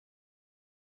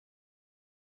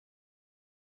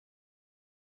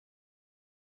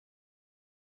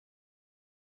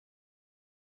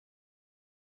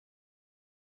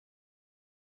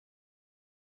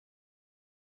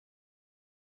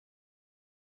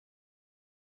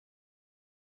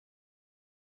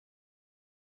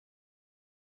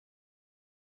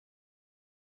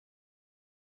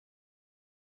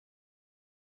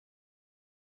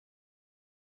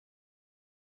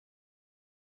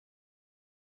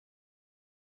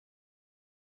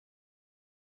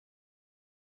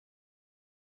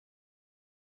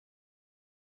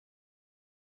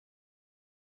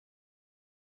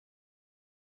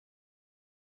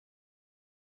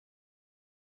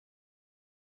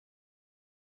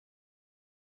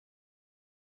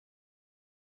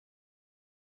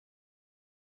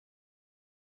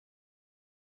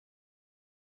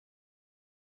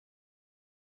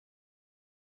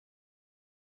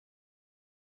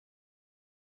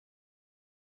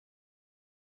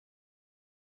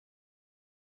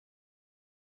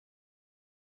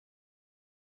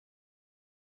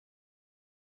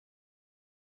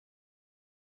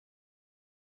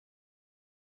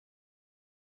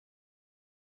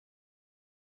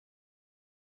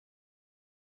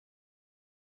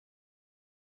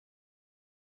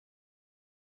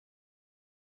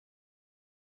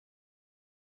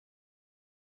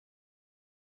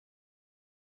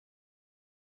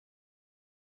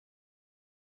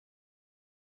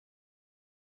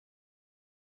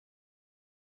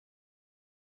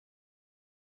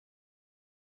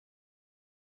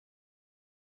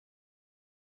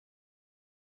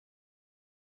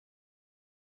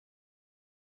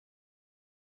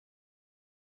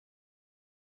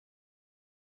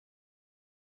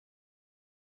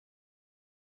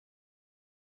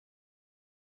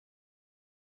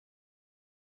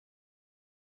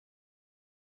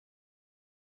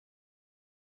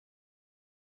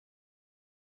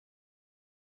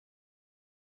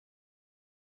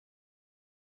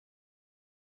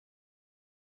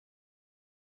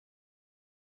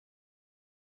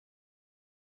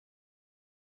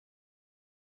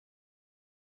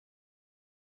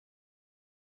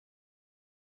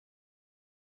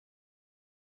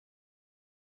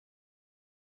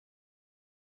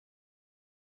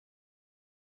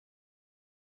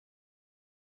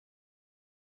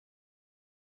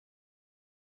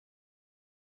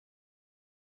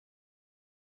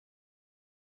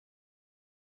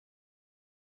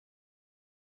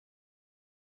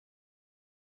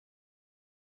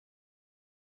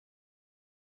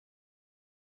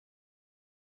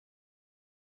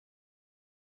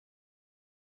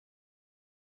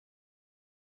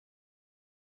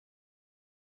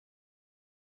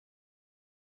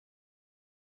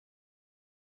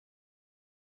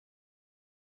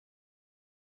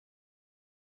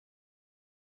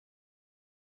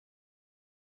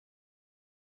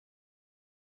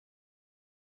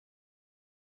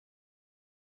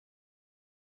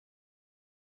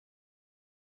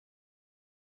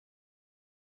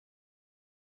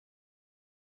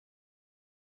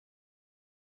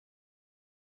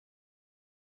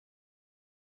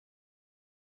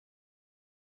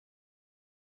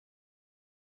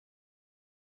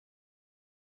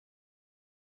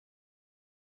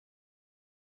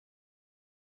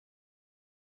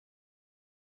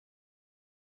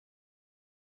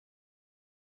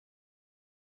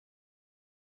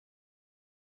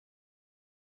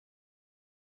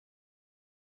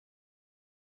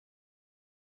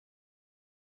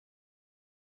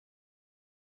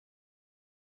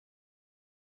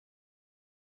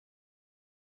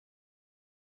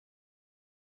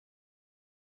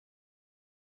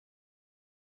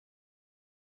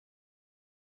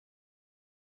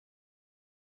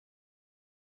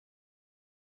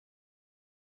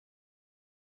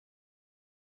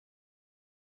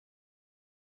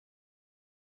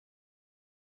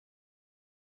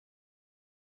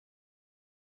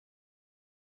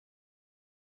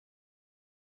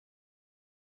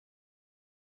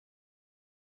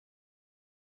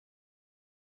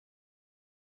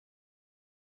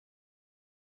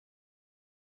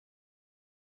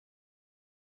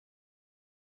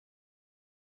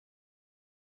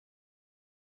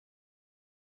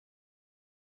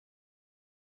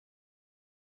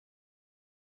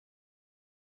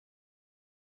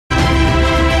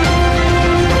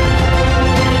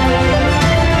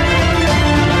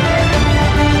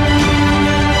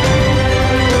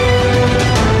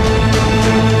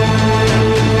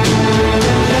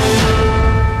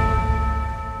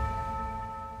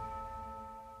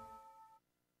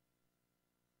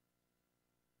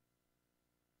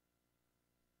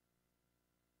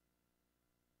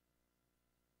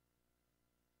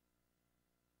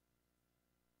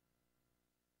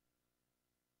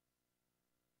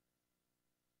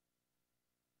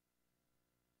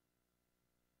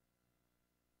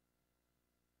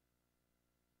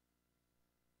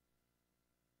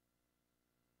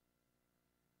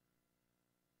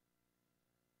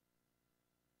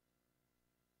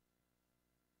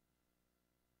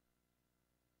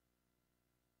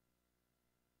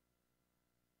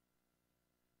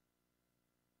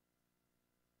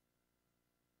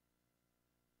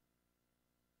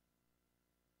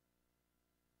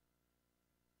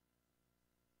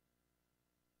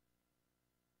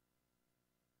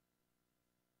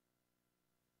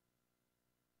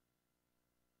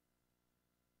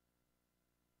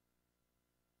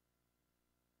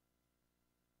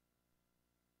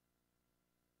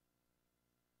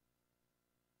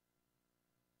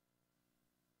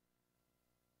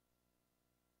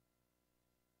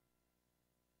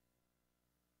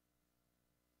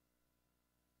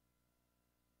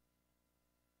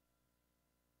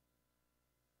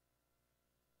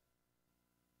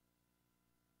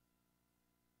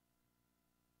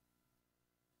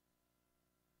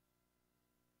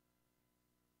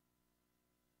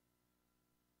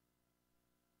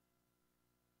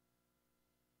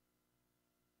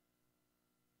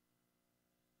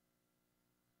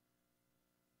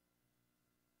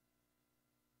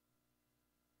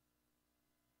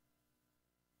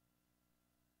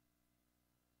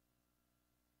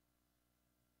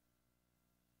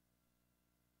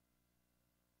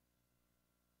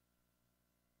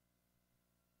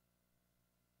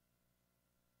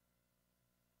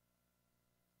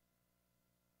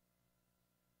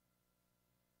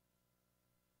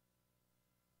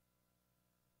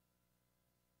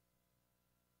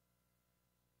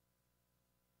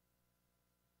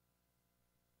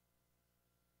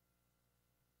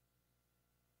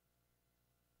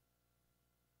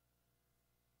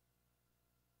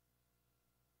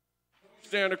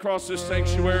stand across this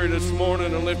sanctuary this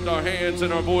morning and lift our hands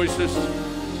and our voices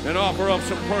and offer up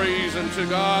some praise unto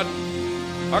God.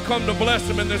 I come to bless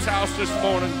him in this house this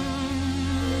morning.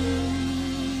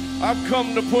 I've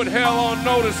come to put hell on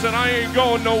notice and I ain't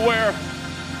going nowhere.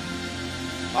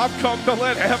 I've come to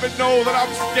let heaven know that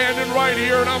I'm standing right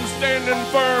here and I'm standing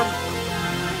firm.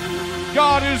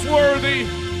 God is worthy.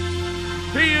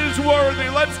 He is worthy.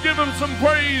 Let's give him some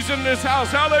praise in this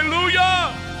house.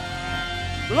 Hallelujah.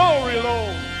 Glory,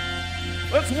 Lord.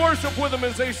 Let's worship with them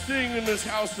as they sing in this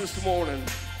house this morning.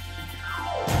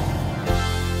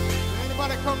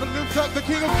 Anybody come to lift up the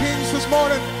King of Kings this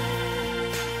morning?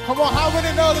 Come on, how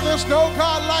many know that there's no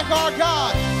God like our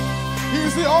God?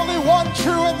 He's the only one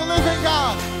true and the living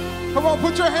God. Come on,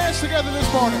 put your hands together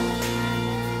this morning.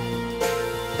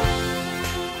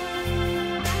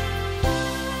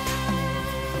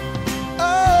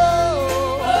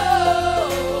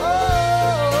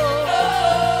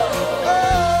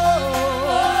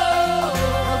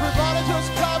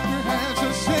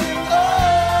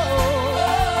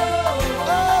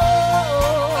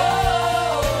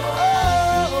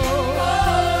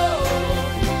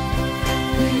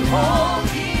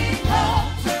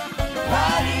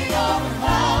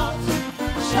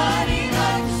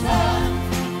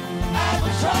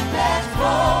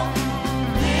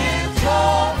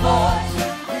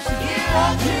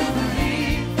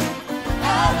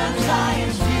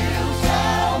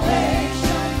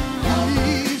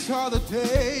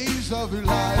 Of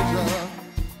Elijah,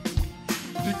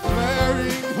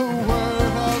 declaring the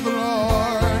word of the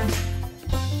Lord.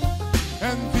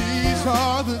 And these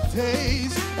are the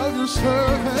days of your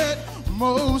servant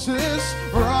Moses,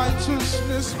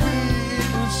 righteousness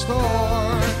being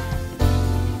restored.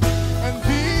 And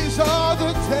these are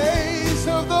the days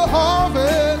of the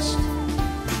harvest.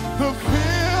 The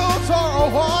fields are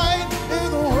white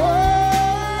in the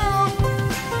world,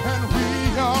 and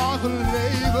we are the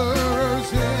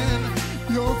laborers in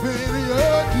your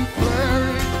vineyard,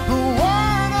 declaring the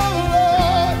word of the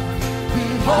Lord.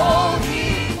 Behold, he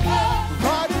comes,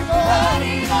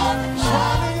 riding on,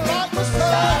 shining like the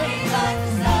sun,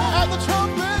 and the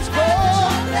trumpets call.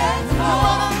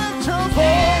 You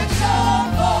better lift your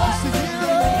voice,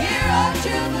 to hear of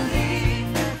Jubilee,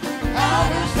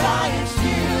 out of Zion's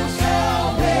new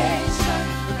salvation.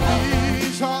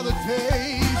 These are the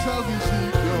days of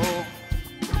Ezekiel,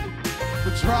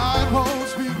 the dry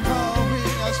bones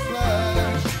becoming as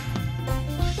flesh.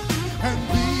 And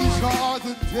these are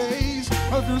the days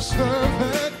of your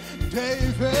servant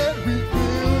David,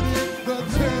 rebuilding the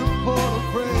temple of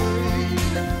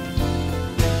praise.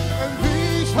 And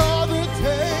these are the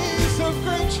days of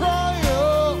great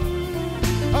trial,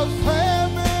 of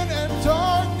famine and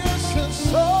darkness and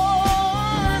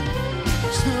sword.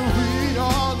 Still we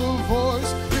are the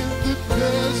voice in the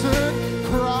desert,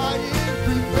 crying,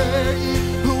 prepare ye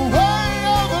the way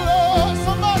of the Lord.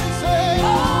 Somebody say,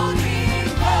 behold, he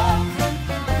comes,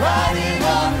 riding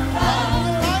on the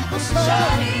clouds, like the sun,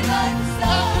 shining like the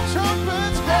sun, and the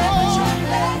trumpets call.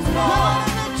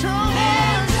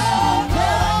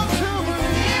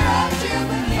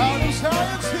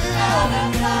 Out of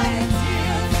Zion's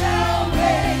hill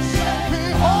salvation.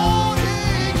 Behold,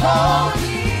 he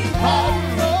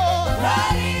comes,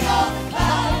 riding on the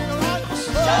clouds, like the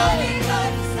sun, shining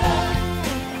like the sun.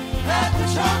 Let the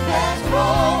trumpets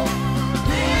roll,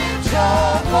 lift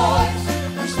your voice,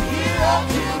 it's the year of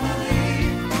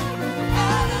Jubilee.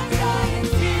 Out of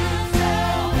Zion's hill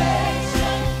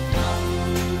salvation.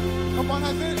 Come on,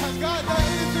 has God done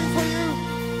anything for you?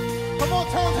 Come on,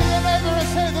 turn to your neighbor and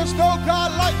say, there's no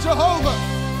God like Jehovah.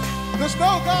 There's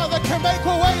no God that can make a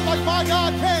way like my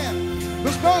God can.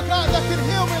 There's no God that can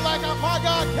heal me like my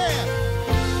God can.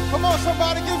 Come on,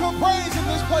 somebody, give him praise in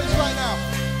this place right now.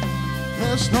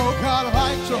 There's no God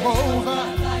like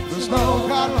Jehovah. There's no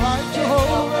God like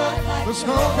Jehovah. There's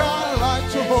no God like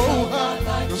Jehovah.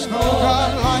 There's no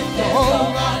God like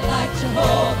Jehovah. Like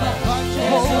Jehovah.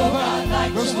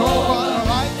 There's no God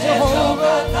like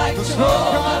Jehovah. There's no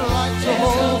God like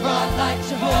Jehovah.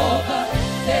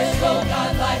 There's no God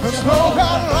like Jehovah. There's no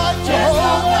God like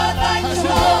Jehovah. Has he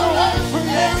made a way for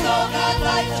you?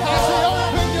 Has he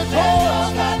opened your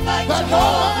doors that no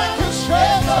man can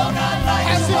shut?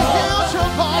 Has he healed your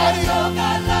body?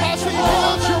 Has he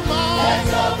healed your mind?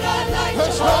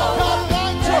 There's no God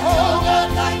like Jehovah.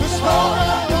 There's no God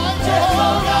like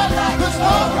Jehovah. There's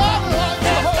no God like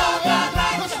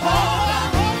Jehovah.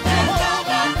 There's no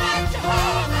God like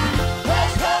Jehovah.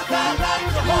 There's no God like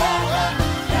Jehovah.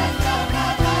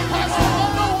 Has he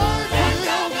made a way for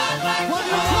you when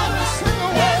you couldn't see a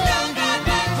way? There's no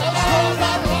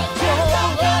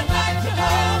God like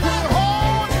Jehovah.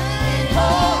 Behold, he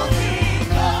comes,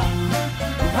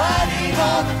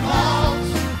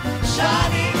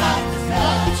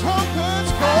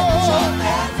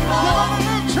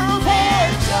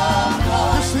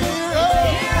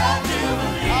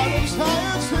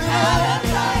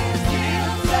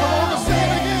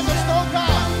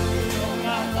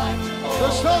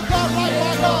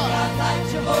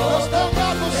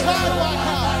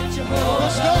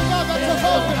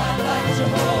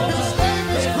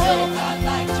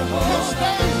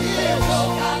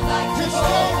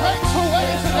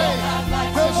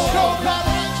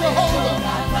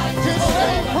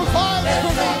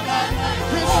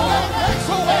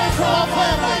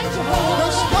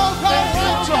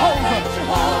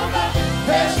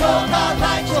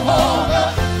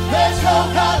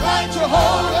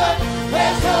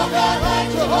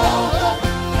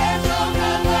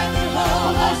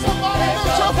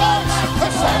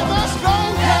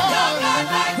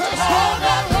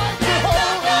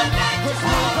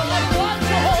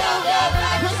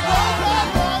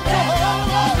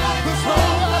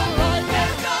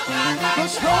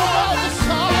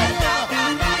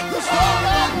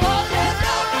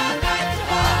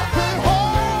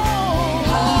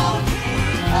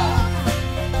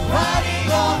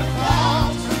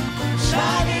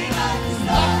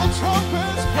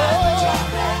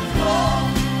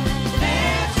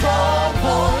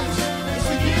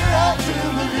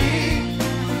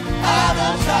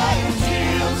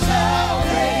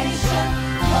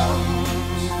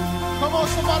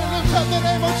 Somebody lift up the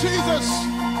name of Jesus.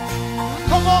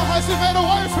 Come on, has he made a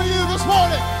way for you this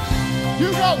morning? You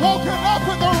got woken up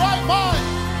in the right mind.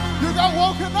 You got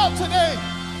woken up today.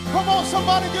 Come on,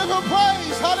 somebody give him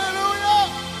praise.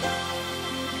 Hallelujah.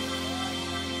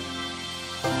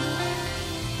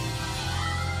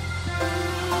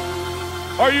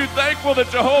 Are you thankful that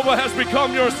Jehovah has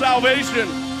become your salvation?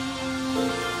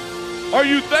 Are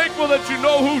you thankful that you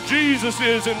know who Jesus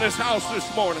is in this house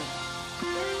this morning?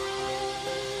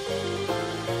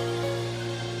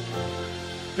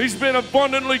 He's been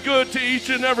abundantly good to each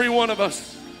and every one of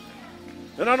us.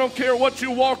 And I don't care what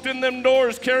you walked in them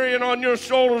doors carrying on your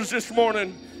shoulders this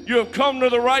morning, you have come to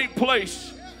the right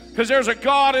place, because there's a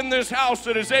God in this house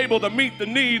that is able to meet the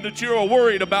need that you're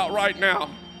worried about right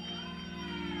now.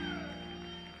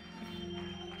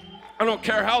 I don't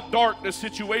care how dark the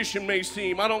situation may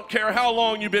seem. I don't care how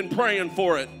long you've been praying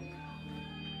for it.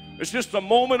 It's just a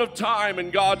moment of time in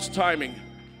God's timing.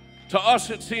 To us,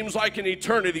 it seems like an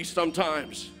eternity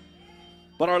sometimes.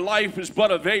 But our life is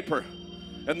but a vapor.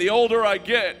 And the older I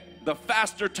get, the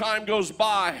faster time goes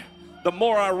by, the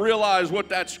more I realize what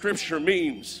that scripture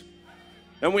means.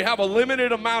 And we have a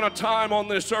limited amount of time on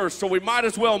this earth, so we might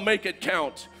as well make it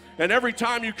count. And every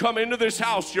time you come into this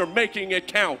house, you're making it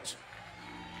count.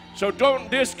 So don't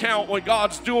discount what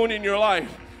God's doing in your life,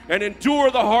 and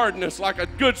endure the hardness like a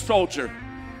good soldier,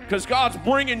 because God's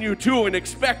bringing you to an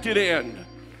expected end.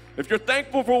 If you're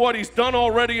thankful for what he's done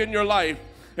already in your life,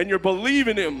 and you're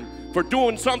believing him for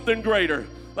doing something greater,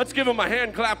 let's give him a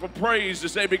hand clap of praise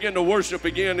as they begin to worship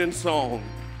again in song.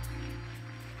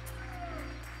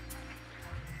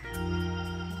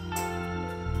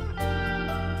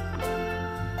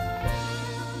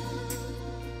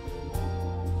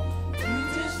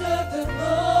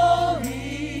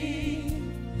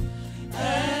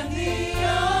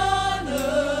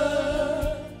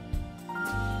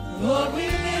 Lord, we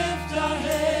lift our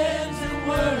hands in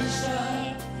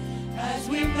worship as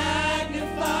we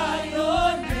magnify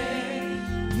your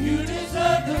name. You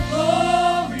deserve the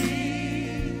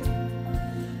glory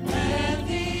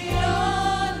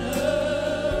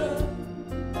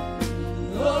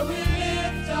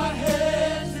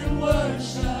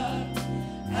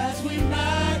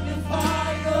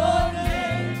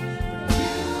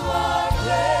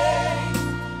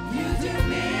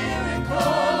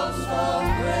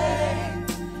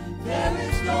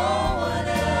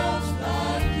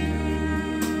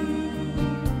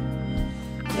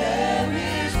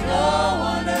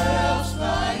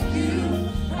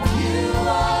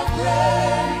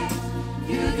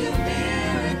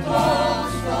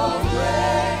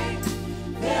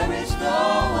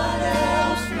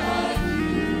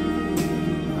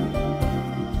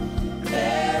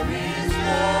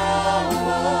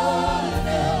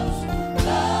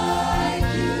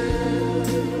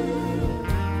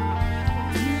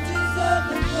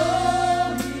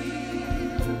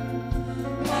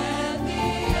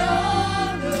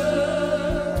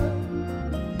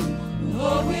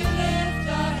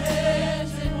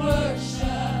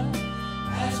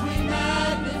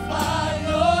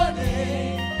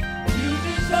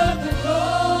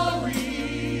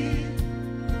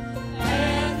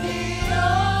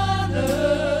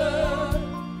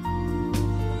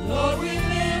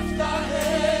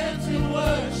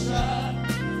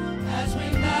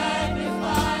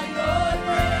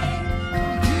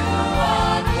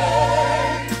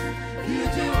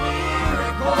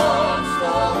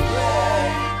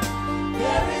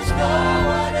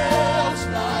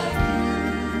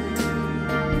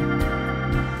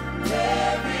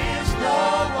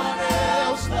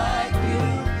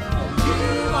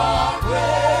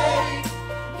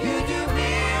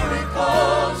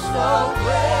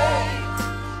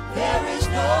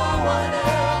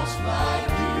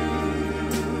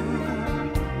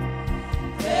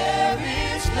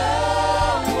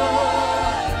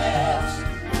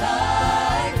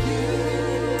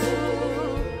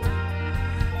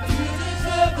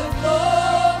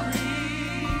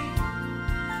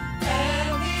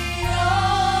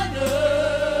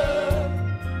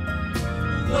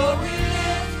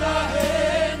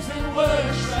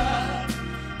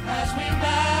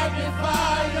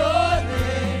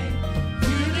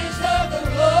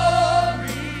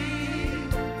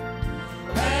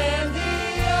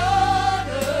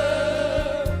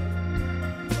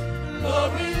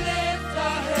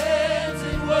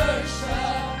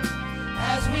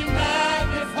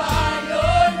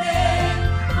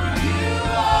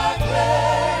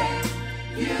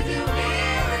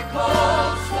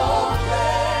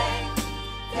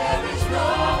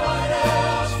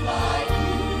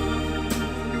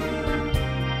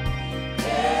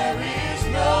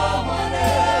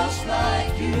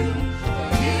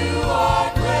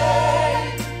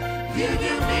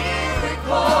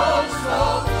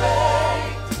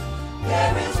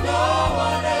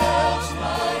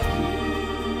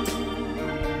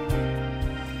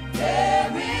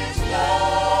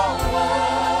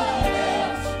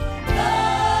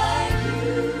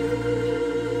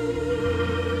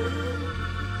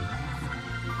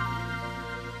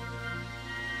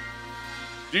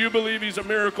Do you believe he's a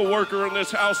miracle worker in this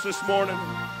house this morning?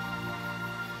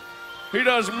 He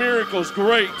does miracles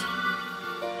great,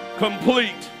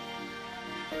 complete.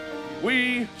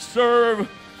 We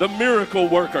serve the miracle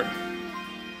worker.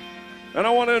 And I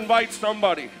want to invite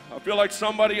somebody. I feel like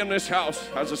somebody in this house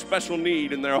has a special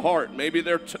need in their heart. Maybe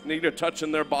they need a touch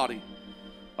in their body.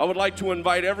 I would like to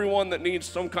invite everyone that needs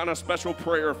some kind of special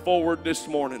prayer forward this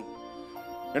morning.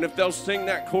 And if they'll sing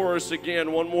that chorus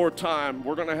again one more time,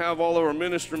 we're going to have all of our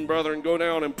ministering brethren go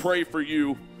down and pray for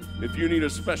you if you need a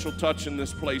special touch in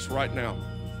this place right now.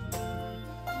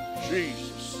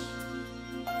 Jesus.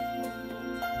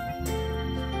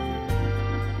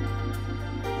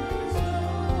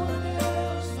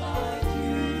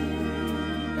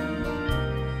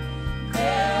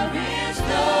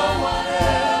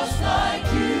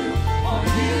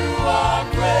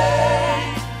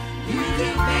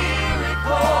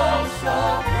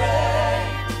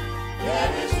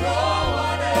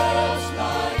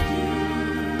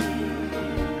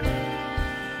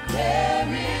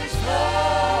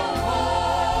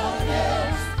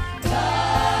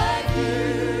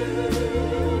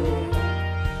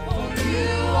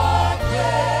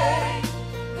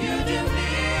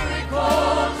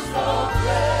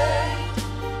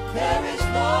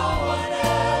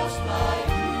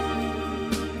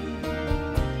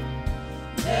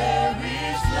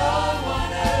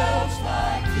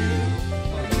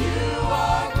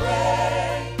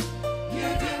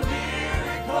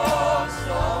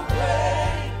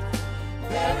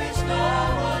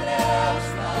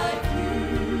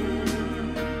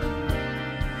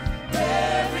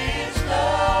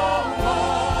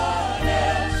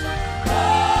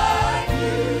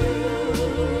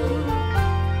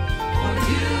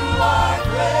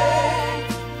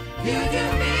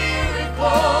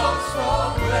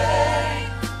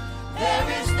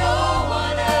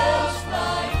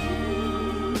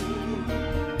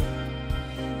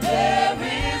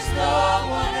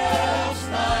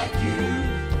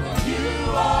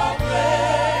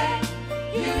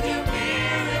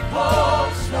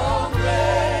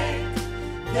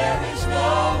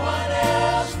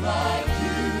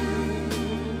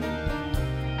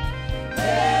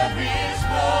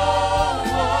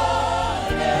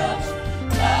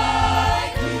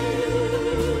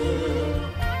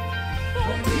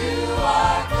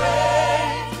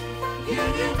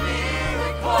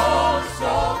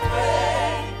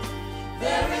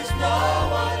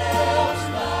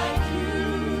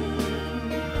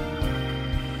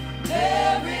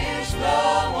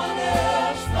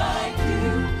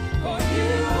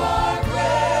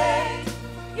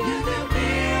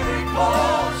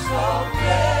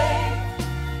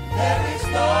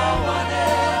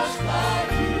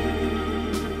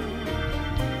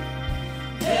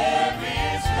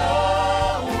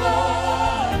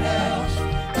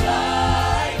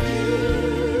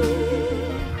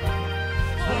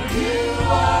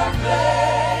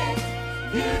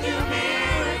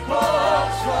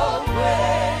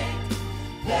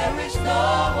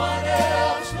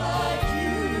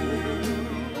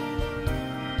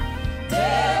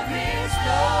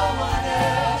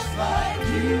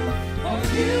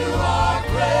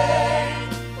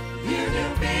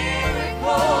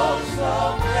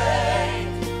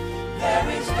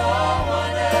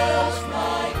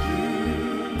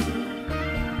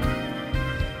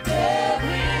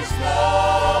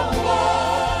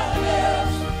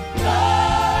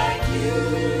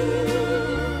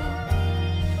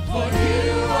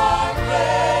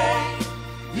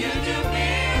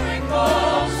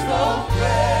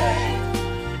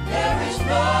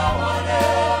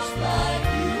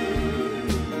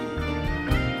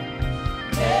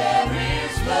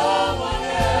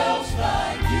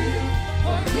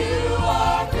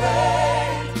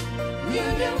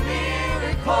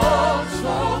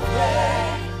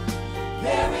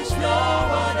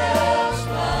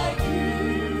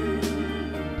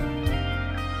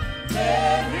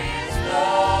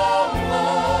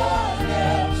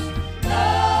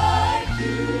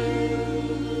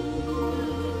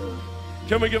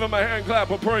 Can we give him a hand clap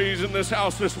of praise in this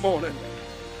house this morning?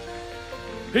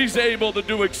 He's able to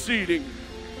do exceeding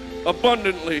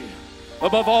abundantly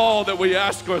above all that we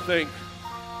ask or think.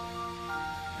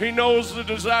 He knows the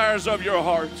desires of your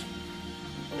heart,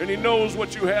 and he knows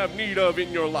what you have need of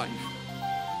in your life,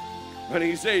 and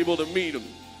he's able to meet them.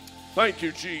 Thank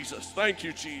you, Jesus. Thank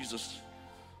you, Jesus.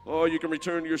 Oh, you can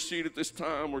return to your seat at this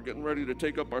time. We're getting ready to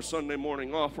take up our Sunday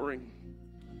morning offering.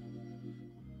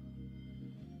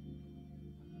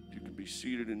 Be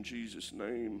seated in Jesus'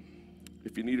 name.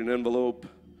 If you need an envelope,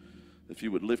 if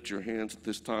you would lift your hands at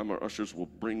this time, our ushers will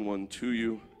bring one to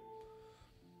you.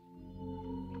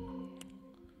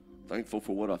 Thankful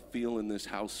for what I feel in this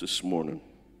house this morning.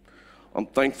 I'm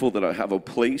thankful that I have a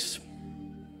place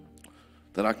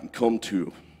that I can come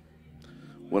to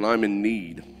when I'm in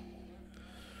need.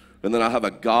 And that I have a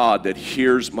God that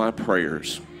hears my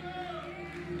prayers.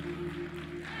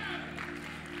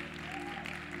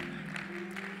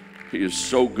 He is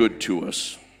so good to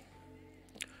us.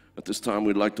 At this time,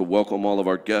 we'd like to welcome all of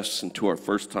our guests, and to our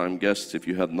first-time guests, if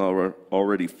you have not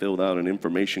already filled out an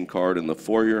information card in the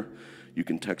foyer, you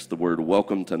can text the word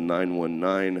welcome to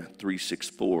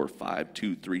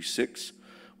 919-364-5236.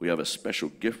 We have a special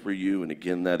gift for you, and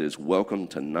again, that is welcome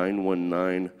to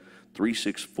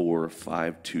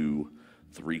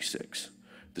 919-364-5236.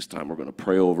 This time we're going to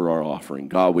pray over our offering.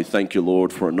 God, we thank you,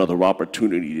 Lord, for another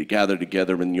opportunity to gather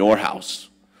together in your house.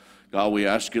 God, we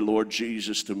ask you, Lord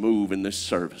Jesus, to move in this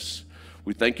service.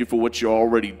 We thank you for what you're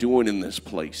already doing in this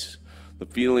place. The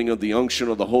feeling of the unction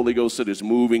of the Holy Ghost that is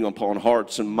moving upon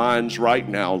hearts and minds right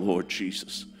now, Lord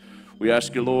Jesus. We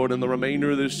ask you, Lord, in the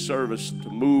remainder of this service to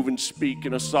move and speak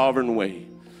in a sovereign way.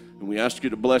 And we ask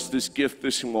you to bless this gift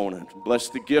this morning. Bless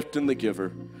the gift and the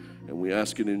giver. And we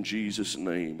ask it in Jesus'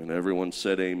 name. And everyone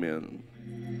said amen.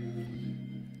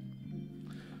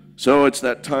 So it's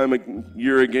that time of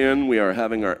year again. We are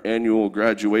having our annual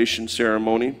graduation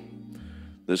ceremony.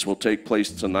 This will take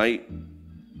place tonight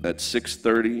at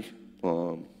 6:30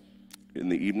 in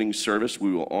the evening service.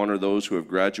 We will honor those who have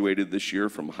graduated this year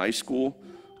from high school,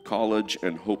 college,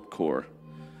 and Hope Corps.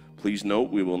 Please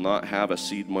note, we will not have a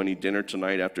seed money dinner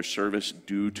tonight after service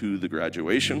due to the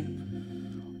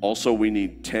graduation. Also, we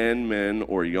need 10 men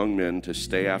or young men to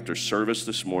stay after service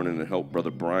this morning and help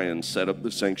Brother Brian set up the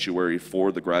sanctuary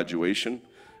for the graduation,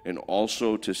 and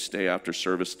also to stay after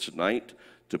service tonight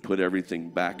to put everything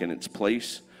back in its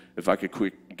place. If I could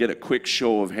get a quick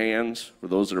show of hands for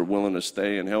those that are willing to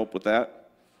stay and help with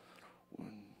that.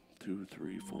 1, 2,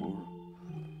 3, 4,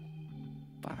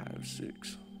 5,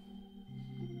 6,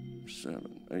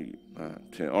 7, 8, 9,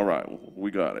 10. All right,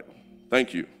 we got it.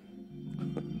 Thank you.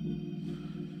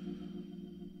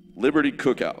 Liberty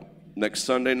Cookout. Next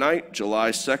Sunday night,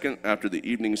 July 2nd, after the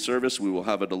evening service, we will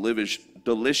have a delicious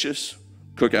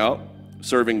cookout,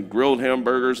 serving grilled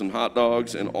hamburgers and hot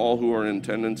dogs, and all who are in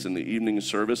attendance in the evening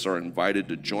service are invited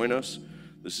to join us.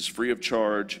 This is free of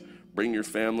charge. Bring your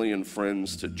family and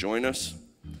friends to join us.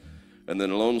 And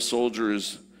then Lone Soldier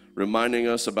is reminding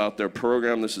us about their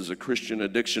program. This is a Christian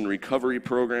addiction recovery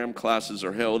program. Classes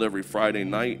are held every Friday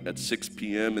night at 6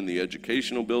 p.m. in the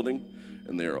educational building,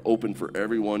 and they are open for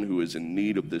everyone who is in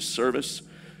need of this service.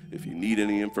 If you need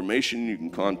any information, you can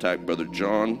contact Brother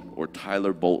John or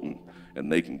Tyler Bolton, and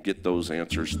they can get those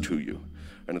answers to you.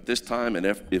 And at this time, and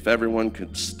if everyone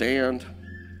could stand,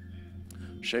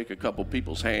 shake a couple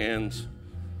people's hands,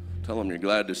 tell them you're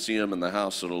glad to see them in the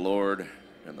house of the Lord,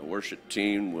 and the worship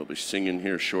team will be singing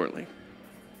here shortly.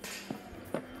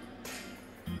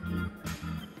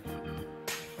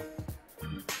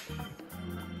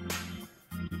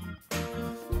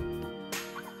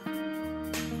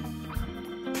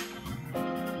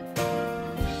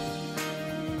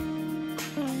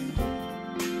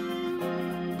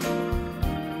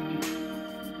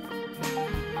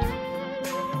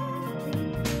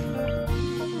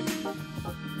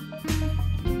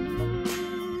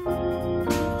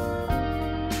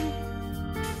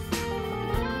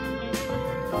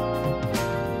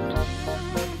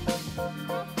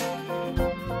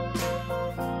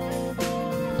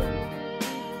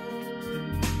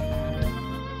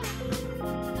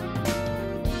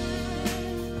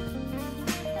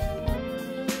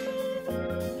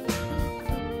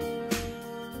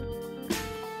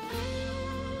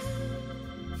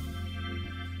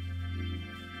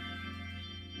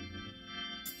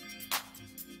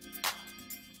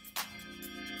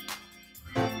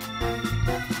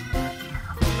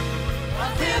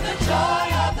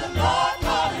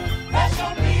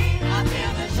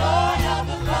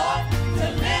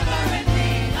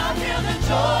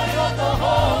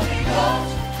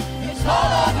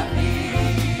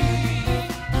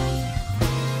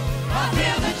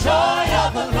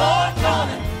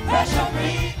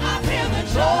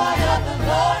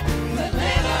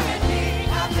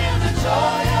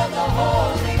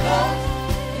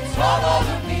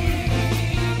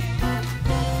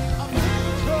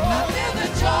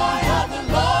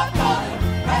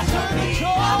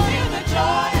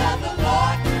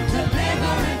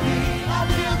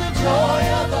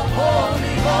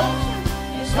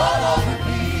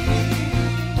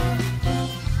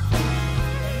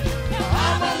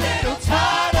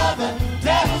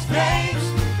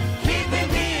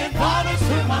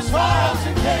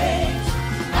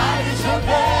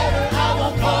 Better, I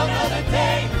won't go another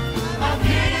day. I'm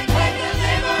here to claim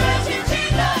deliverance.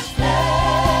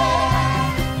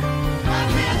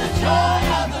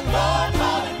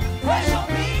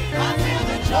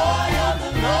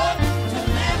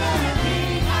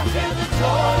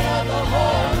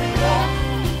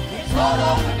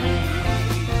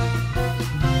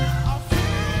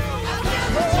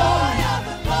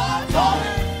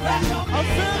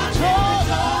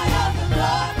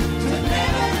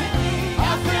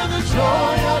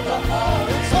 joy of the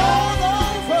Holy It's all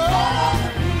over.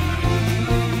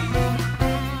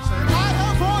 Say, I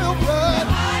have royal blood.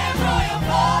 I am royal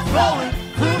blood flowing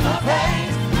through my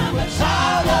veins. I'm a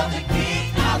child of the King.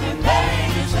 I've been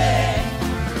buried in sin.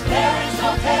 There is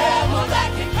no devil that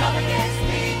can come against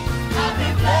me. I've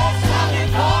been blessed. I've been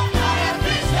bought. I have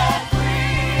been set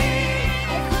free.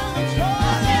 I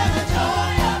feel the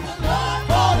joy of the Lord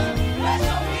falling rest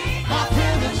on me. I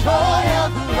feel the joy of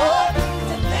the Lord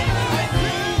delivering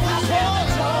me. I feel the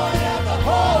joy of the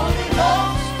Holy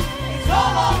Ghost. It's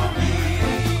all over me.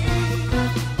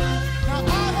 Now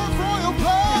I have royal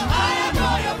blood. I am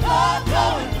royal blood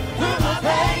flowing through my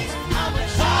veins. I'm a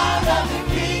child of the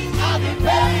King. I've been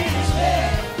buried in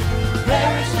sin.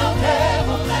 There is no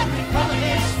devil that can come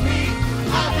against me.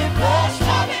 I've been blessed.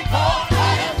 I've been called.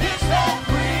 I have been set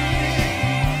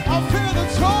free. I feel the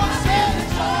joy. I feel the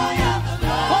joy of the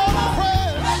Lord. Holy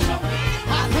praise. Rest on me.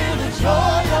 I feel the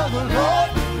joy of the Lord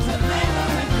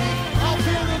delivering me. I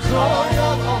feel the joy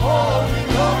of the Holy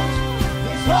Ghost.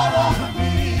 It's all over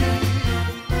me.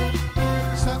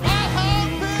 Say, I have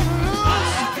been loose. I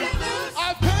have been loose.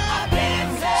 I've been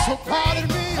set so pardon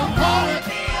me. I'm Pardon calling.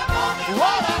 me a moment.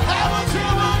 What I have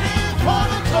until I need for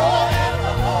the joy. Joy of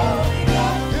the Holy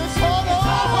Ghost. It's all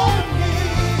over me.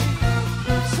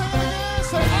 Say it again.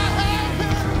 Say, I have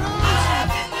been loose. I have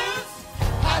been loose.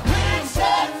 I've been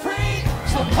set free.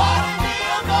 So pardon me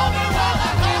a moment while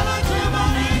I have a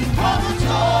jubilee for the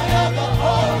joy of the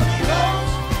Holy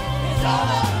Ghost. It's all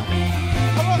over me.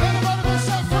 Come on, anybody been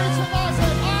set free tonight?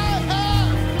 Say, I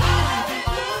have been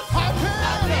loose. I've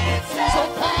been set so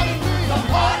pardon me. So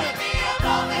pardon me a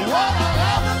moment What while I I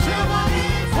have until I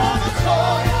need for the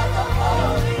joy. of the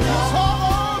Holy It's Ghost. all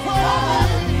over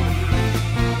me.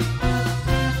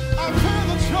 I feel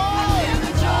the joy. Feel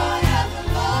the joy of the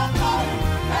Lord falling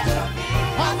rest on me.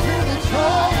 I feel the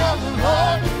joy of the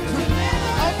Lord.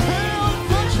 I feel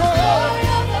the joy. Joy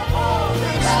of the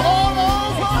Holy It's Ghost. all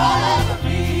over All me. over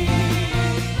me.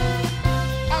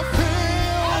 I feel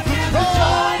Feel the the joy.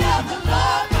 joy of the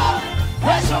Lord falling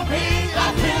rest on me. I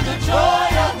feel the joy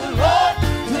of the Lord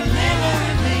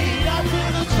delivering me. I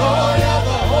feel the joy of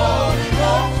the Holy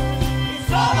Ghost.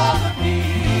 It's all over me.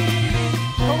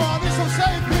 Come on, I need some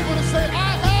saved people to say,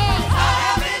 I have. I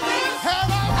have been loose. Have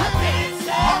I I've been? been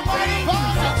set free. So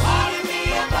Unbelievers. pardon me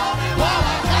a moment while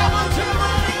I have a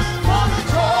jubilee for the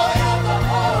joy of the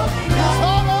Holy It's Ghost.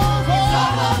 all over.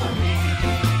 All over me.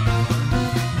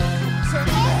 Say,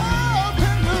 I have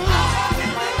been loose. I have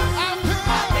been loose. I've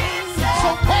I've been been set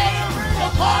so free. pardon me. So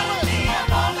pardon me a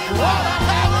moment What while I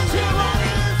I have a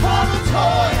jubilee for the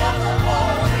joy. of the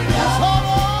Holy It's Ghost. all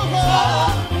over. All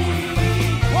over me.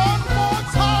 One more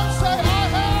time, say, I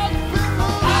have been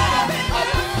loose. I have been I've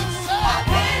been loose. set I've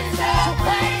been set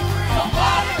free. So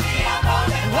pardon me a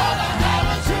moment while I have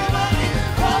a jubilee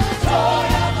for the joy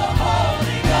of the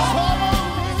Holy It's Ghost. all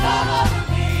over me. All over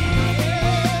me.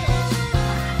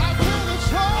 I feel the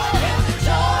joy. Feel the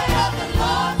joy of the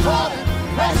Lord falling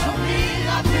rest on me.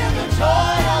 I feel the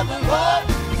joy of the Lord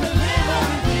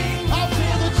delivering me. I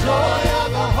feel the joy of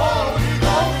the Holy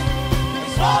Ghost.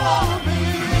 It's all over me.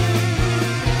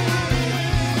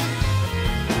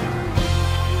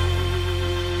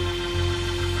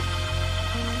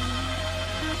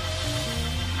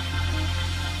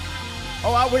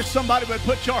 Oh, I wish somebody would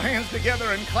put your hands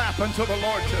together and clap unto the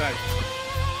Lord today.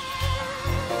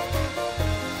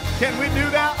 Can we do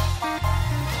that?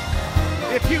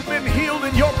 If you've been healed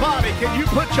in your body, can you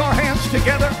put your hands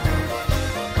together?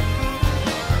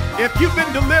 If you've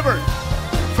been delivered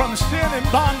from sin and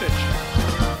bondage,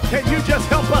 can you just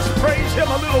help us praise him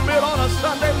a little bit on a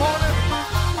Sunday morning?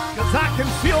 Because I can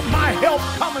feel my help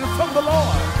coming from the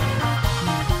Lord.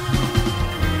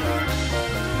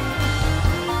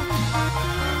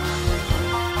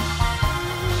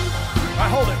 All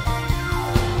right, hold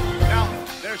it. Now,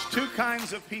 there's two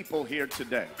kinds of people here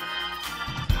today.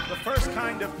 The first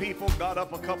kind of people got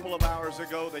up a couple of hours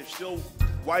ago. They're still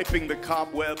wiping the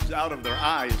cobwebs out of their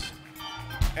eyes.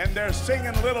 And they're singing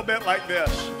a little bit like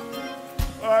this.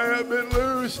 I have been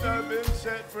loosed, I've been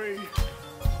set free.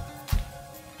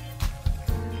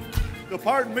 So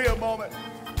pardon me a moment.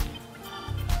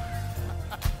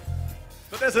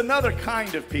 But there's another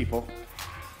kind of people.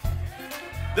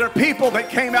 There are people that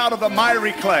came out of the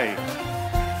miry clay.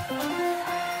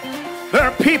 There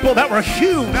are people that were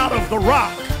hewn out of the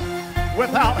rock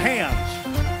without hands.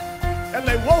 And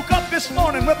they woke up this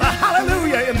morning with a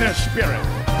hallelujah in their spirit.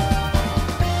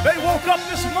 They woke up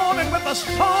this morning with a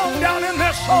song down in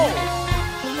their soul.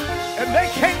 And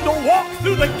they came to walk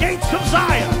through the gates of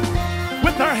Zion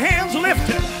with their hands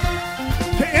lifted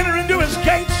to enter into his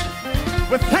gates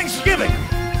with thanksgiving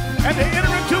and they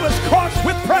enter into his courts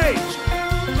with praise.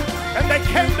 And they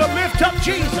came to lift up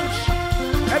Jesus.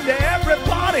 And to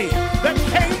everybody that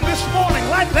came this morning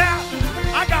like that,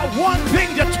 I got one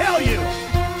thing to tell you.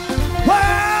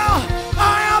 Well,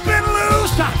 I have been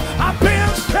loosed. I've been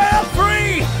set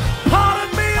free.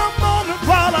 Pardon me a moment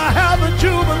while I have a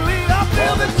jubilee. I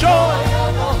feel the joy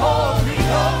of the Holy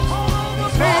Ghost.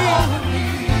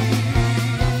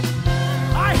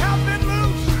 I have been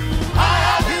loose. I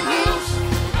have been loose.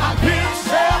 I've been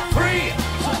set free.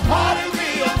 So pardon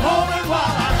me a moment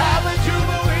while I have a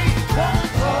jubilee. The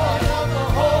joy of the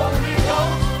Holy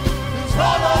Ghost is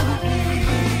all over me.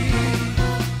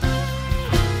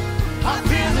 I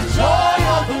feel the joy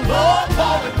of the Lord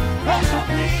falling fresh on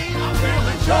me. I feel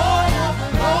the joy of the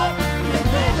Lord delivering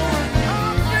me. I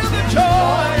feel the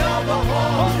joy of the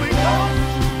Holy Ghost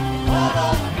all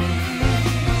over me.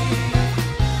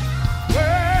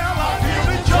 Well, I feel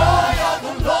the joy of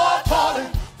the Lord falling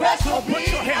fresh on me.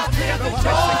 I feel the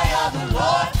joy of the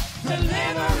Lord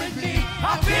delivering me.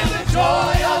 I feel the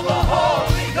joy of the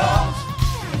Holy Ghost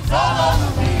it's all over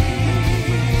me.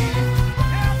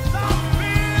 Yes, I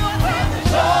feel the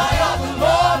joy of the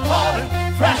Lord falling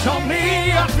fresh on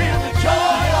me. I feel the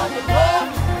joy of the Lord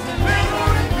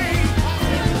delivering me. I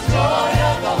feel the joy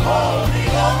of the Holy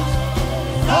Ghost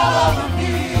it's all over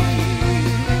me.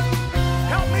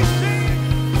 Help me sing.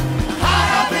 I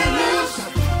have been loose.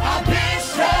 I've been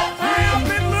set free. I've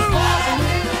been loose. I have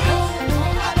been loose.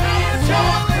 I've been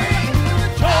set free. The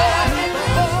joy of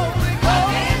the Holy Ghost. I've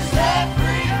been set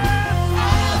free.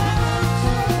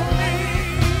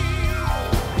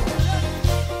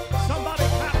 Somebody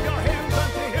clap your hands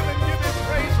unto him and give him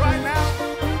praise right now.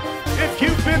 If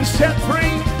you've been set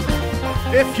free,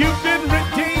 if you've been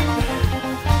redeemed,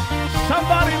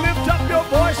 somebody lift up your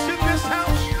voice in this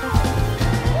house.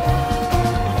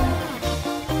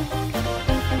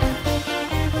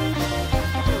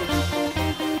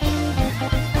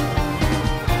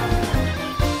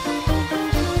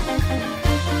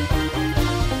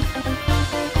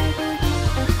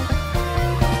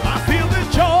 I feel the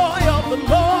joy of the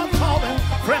Lord falling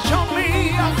fresh on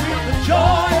me. I feel the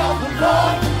joy of the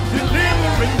Lord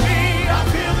delivering me. I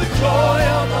feel the joy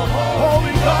of the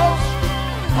Holy Ghost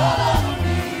all over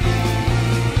me.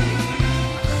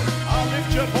 I'll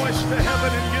lift your voice to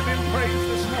heaven and give him praise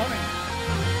this morning.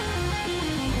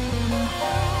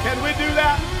 Can we do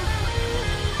that?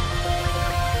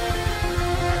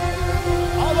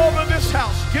 All over this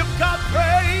house. Give God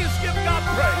praise. Give God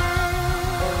praise.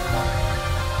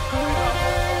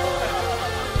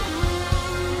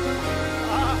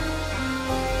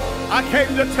 I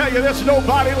came to tell you there's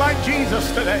nobody like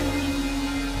Jesus today.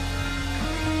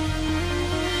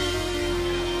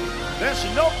 There's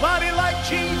nobody like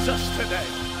Jesus today.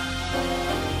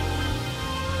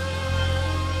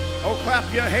 Oh,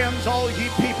 clap your hands, all ye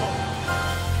people.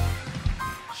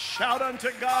 Shout unto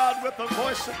God with a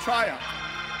voice of triumph.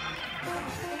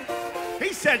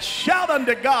 He said, shout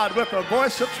unto God with a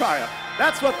voice of triumph.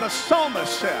 That's what the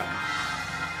psalmist said.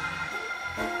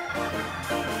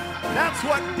 That's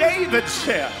what David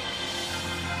said.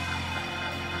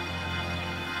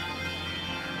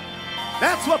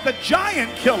 That's what the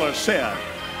giant killer said.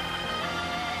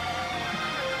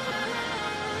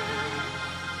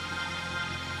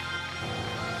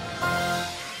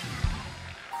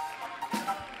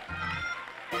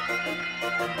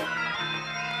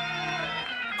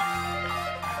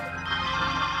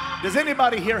 Does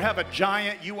anybody here have a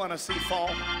giant you want to see fall?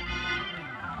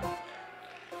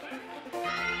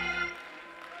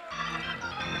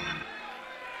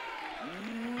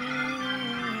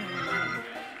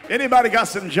 Anybody got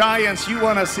some giants you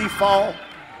want to see fall?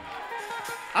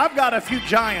 I've got a few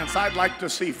giants I'd like to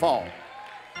see fall.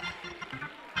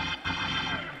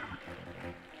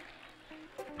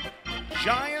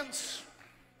 Giants,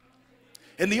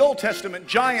 in the Old Testament,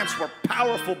 giants were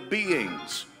powerful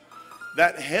beings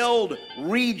that held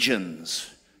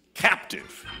regions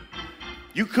captive.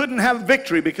 You couldn't have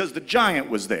victory because the giant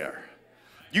was there.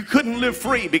 You couldn't live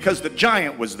free because the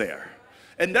giant was there.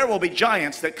 And there will be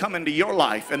giants that come into your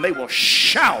life and they will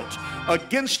shout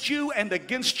against you and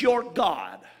against your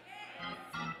God.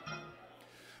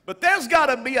 But there's got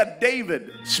to be a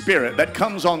David spirit that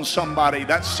comes on somebody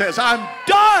that says, I'm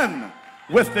done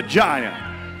with the giant.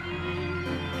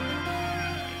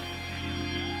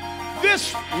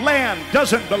 This land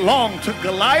doesn't belong to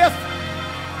Goliath.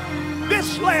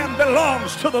 This land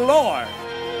belongs to the Lord.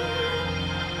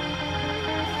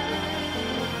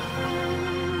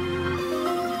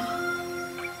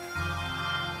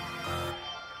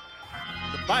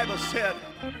 The Bible said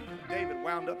David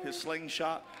wound up his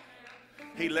slingshot.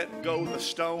 He let go the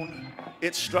stone.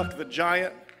 It struck the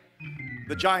giant.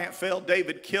 The giant fell.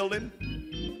 David killed him.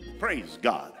 Praise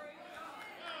God.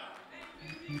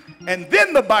 And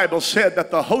then the Bible said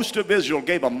that the host of Israel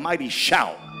gave a mighty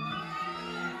shout.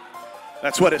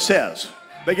 That's what it says.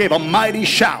 They gave a mighty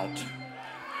shout.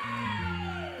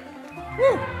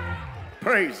 Woo.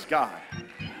 Praise God.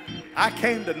 I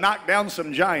came to knock down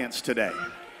some giants today.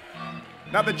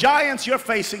 Now the giants you're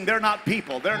facing, they're not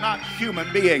people, they're not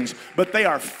human beings, but they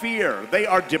are fear, they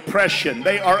are depression,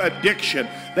 they are addiction,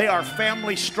 they are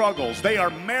family struggles, they are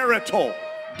marital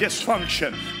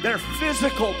dysfunction, they're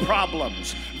physical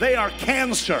problems, they are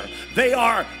cancer, they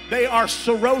are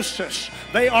cirrhosis,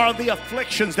 they are the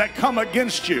afflictions that come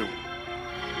against you.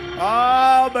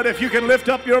 But if you can lift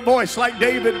up your voice like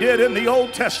David did in the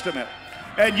Old Testament,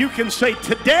 and you can say,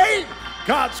 today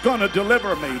God's going to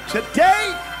deliver me,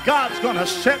 today God's going to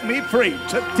set me free.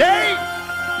 Today,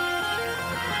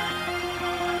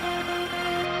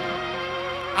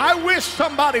 I wish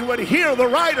somebody would hear the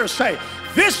writer say,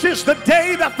 this is the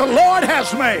day that the Lord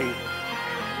has made.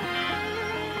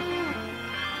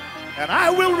 And I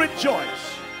will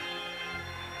rejoice.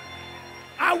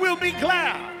 I will be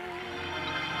glad.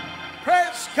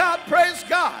 Praise God, praise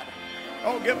God.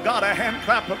 Oh, give God a hand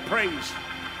clap of praise.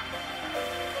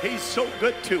 He's so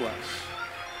good to us.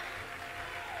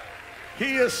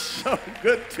 He is so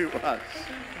good to us.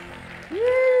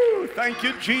 Woo! Thank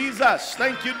you, Jesus.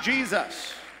 Thank you,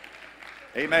 Jesus.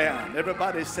 Amen.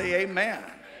 Everybody say amen.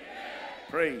 Amen.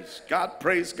 Praise God.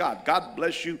 Praise God. God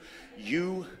bless you.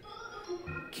 You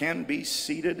can be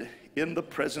seated in the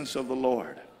presence of the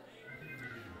Lord.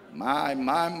 My,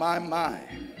 my, my, my.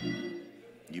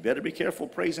 You better be careful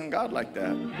praising God like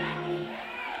that.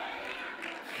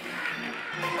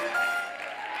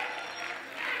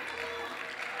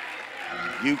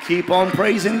 You keep on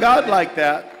praising God like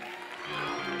that.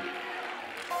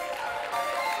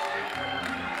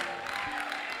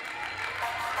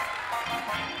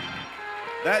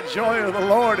 That joy of the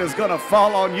Lord is going to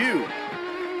fall on you.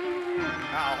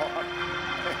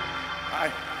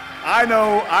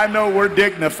 I know we're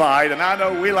dignified, and I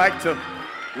know we like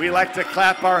to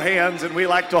clap our hands and we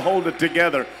like to hold it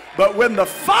together. But when the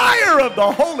fire of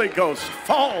the Holy Ghost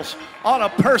falls on a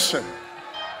person,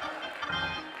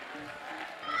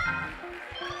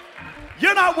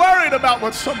 you're not worried about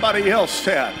what somebody else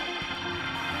said.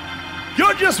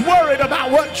 You're just worried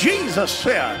about what Jesus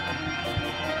said.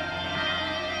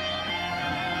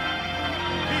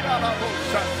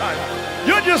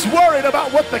 You're just worried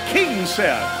about what the King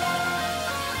said.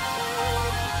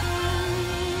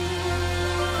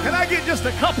 Can I get just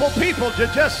a couple people to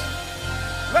just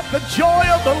let the joy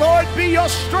of the Lord be your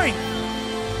strength?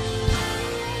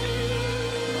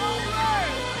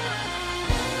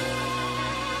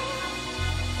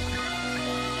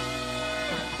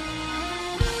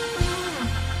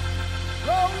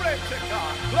 Glory to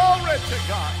God, glory to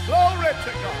God, glory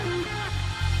to God.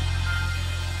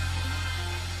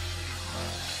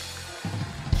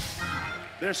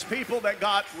 There's people that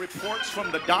got reports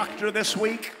from the doctor this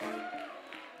week.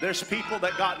 There's people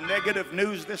that got negative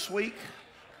news this week.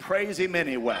 Praise Him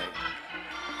anyway.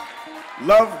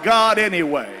 Love God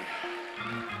anyway.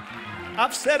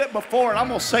 I've said it before and I'm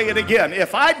going to say it again.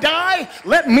 If I die,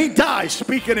 let me die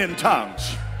speaking in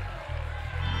tongues.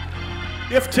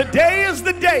 If today is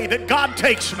the day that God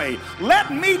takes me,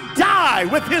 let me die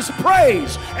with His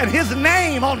praise and His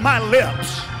name on my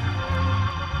lips.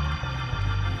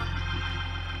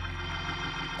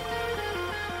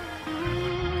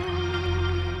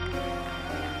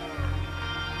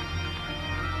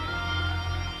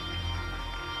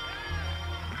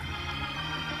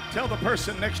 Tell the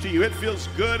person next to you, it feels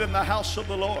good in the house of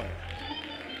the Lord.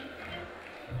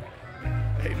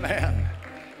 Amen.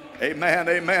 Amen,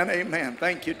 amen, amen.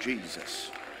 Thank you,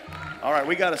 Jesus. All right,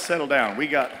 we got to settle down.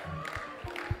 We've got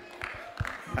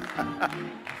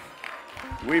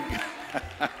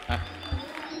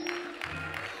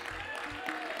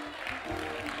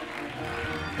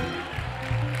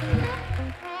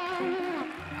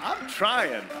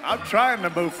I'm trying to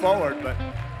move forward, but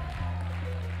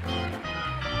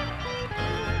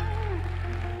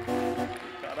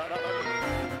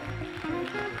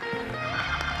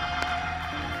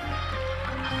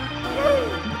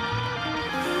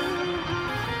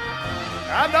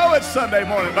I know it's Sunday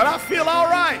morning, but I feel all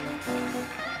right.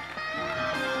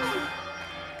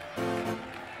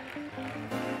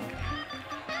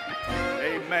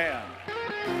 Amen.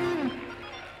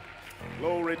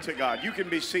 Glory to God. You can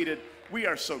be seated. We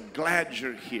are so glad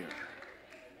you're here.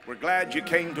 We're glad you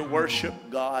came to worship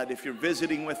God. If you're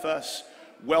visiting with us,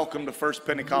 welcome to First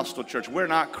Pentecostal Church. We're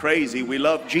not crazy. We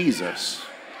love Jesus.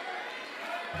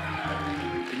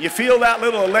 Can you feel that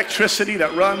little electricity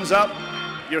that runs up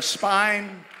your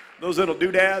spine, those little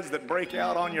doodads that break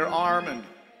out on your arm. And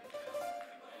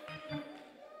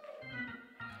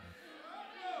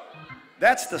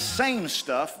that's the same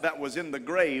stuff that was in the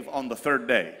grave on the third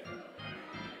day.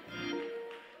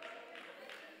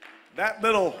 That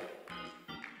little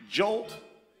jolt,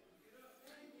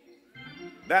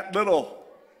 that little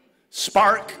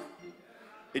spark,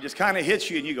 it just kind of hits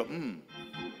you and you go,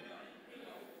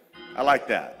 I like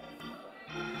that.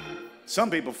 Some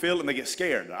people feel it and they get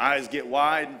scared. Their eyes get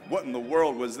wide. What in the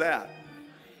world was that?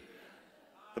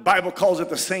 The Bible calls it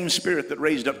the same spirit that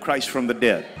raised up Christ from the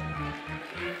dead.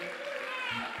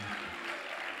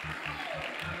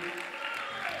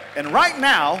 And right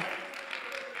now,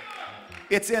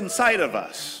 it's inside of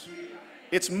us.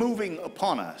 It's moving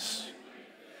upon us.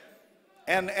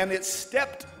 And it's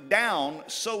stepped down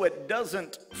so it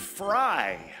doesn't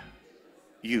fry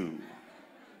you.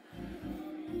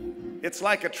 It's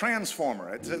like a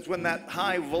transformer. It's when that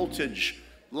high voltage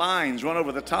lines run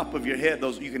over the top of your head,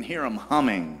 those you can hear them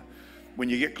humming when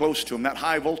you get close to them, that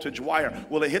high voltage wire.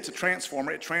 Well, it hits a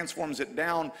transformer. It transforms it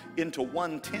down into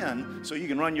 110 so you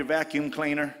can run your vacuum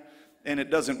cleaner and it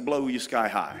doesn't blow you sky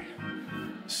high.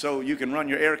 So you can run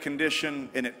your air condition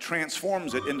and it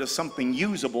transforms it into something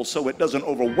usable so it doesn't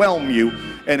overwhelm you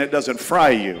and it doesn't fry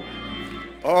you.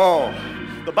 Oh,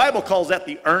 the Bible calls that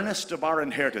the earnest of our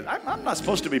inheritance. I'm not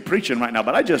supposed to be preaching right now,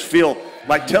 but I just feel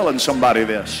like telling somebody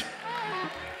this.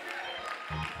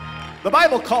 The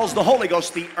Bible calls the Holy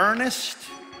Ghost the earnest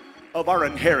of our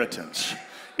inheritance.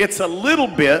 It's a little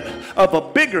bit of a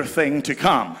bigger thing to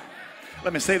come.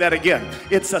 Let me say that again.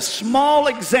 It's a small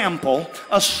example,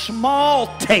 a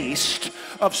small taste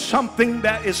of something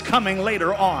that is coming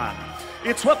later on.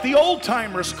 It's what the old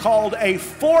timers called a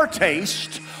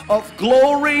foretaste of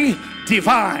glory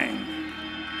divine.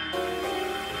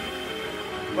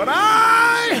 But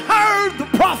I heard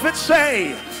the prophet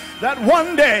say that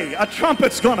one day a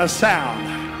trumpet's gonna sound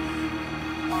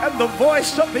and the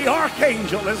voice of the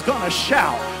archangel is gonna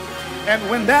shout. And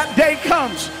when that day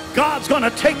comes, God's going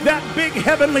to take that big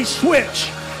heavenly switch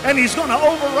and he's going to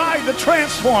override the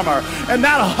transformer. And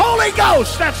that Holy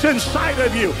Ghost that's inside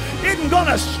of you isn't going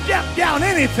to step down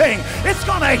anything. It's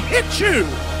going to hit you.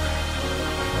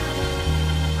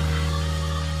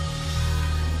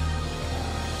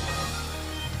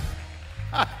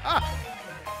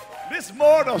 This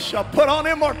mortal shall put on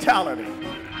immortality.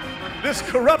 This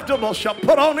corruptible shall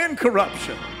put on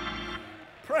incorruption.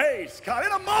 Praise God.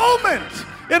 In a moment,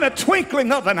 in a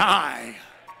twinkling of an eye.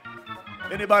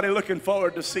 Anybody looking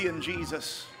forward to seeing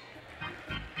Jesus?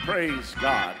 Praise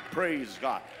God. Praise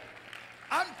God.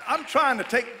 I'm trying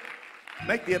to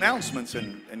make the announcements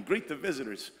and greet the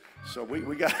visitors. So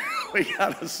we got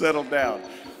to settle down.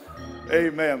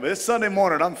 Amen. But it's Sunday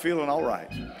morning. I'm feeling all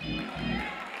right.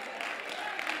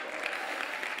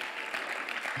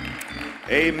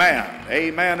 Amen,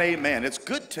 amen, amen. It's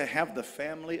good to have the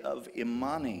family of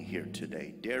Imani here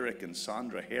today. Derek and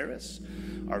Sandra Harris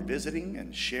are visiting,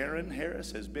 and Sharon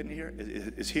Harris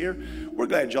is here. We're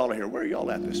glad y'all are here. Where are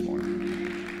y'all at this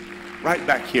morning? Right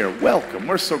back here. Welcome.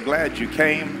 We're so glad you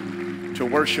came to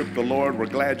worship the Lord. We're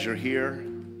glad you're here.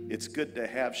 It's good to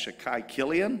have Shakai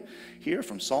Killian here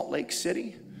from Salt Lake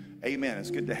City. Amen.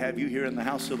 It's good to have you here in the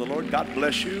house of the Lord. God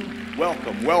bless you.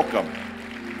 Welcome, welcome.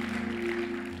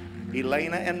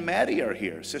 Elena and Maddie are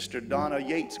here. Sister Donna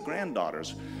Yates'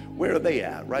 granddaughters. Where are they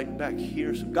at? Right back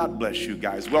here. So God bless you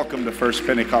guys. Welcome to First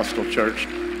Pentecostal Church.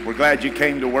 We're glad you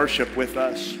came to worship with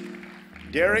us.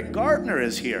 Derek Gardner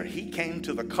is here. He came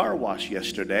to the car wash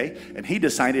yesterday, and he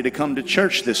decided to come to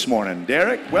church this morning.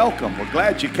 Derek, welcome. We're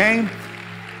glad you came.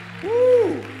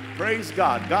 Woo! Praise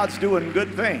God. God's doing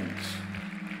good things.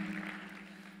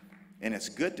 And it's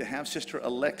good to have Sister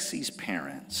Alexi's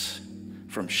parents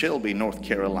from Shelby, North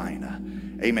Carolina.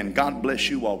 Amen. God bless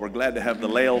you all. We're glad to have the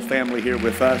Lael family here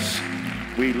with us.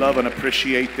 We love and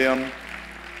appreciate them.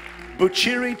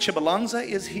 Buchiri Chibalanza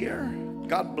is here.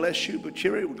 God bless you,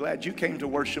 Buchiri. We're glad you came to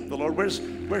worship the Lord.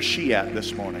 Where's she at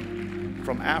this morning?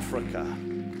 From Africa.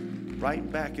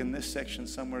 Right back in this section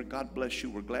somewhere. God bless you.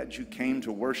 We're glad you came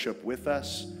to worship with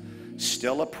us.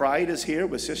 Stella Pride is here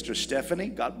with Sister Stephanie.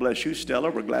 God bless you, Stella.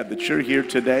 We're glad that you're here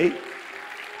today.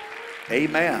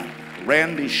 Amen.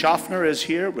 Randy Schaffner is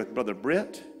here with Brother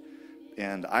Britt,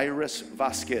 and Iris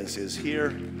Vasquez is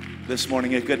here this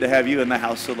morning. It's good to have you in the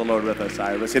house of the Lord with us,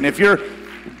 Iris. And if you're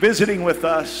visiting with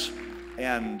us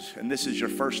and this is your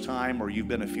first time or you've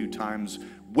been a few times,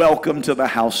 welcome to the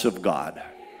house of God.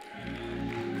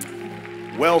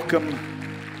 Welcome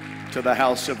to the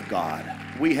house of God.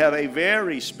 We have a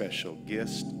very special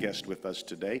guest with us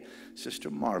today.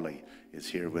 Sister Marley is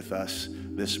here with us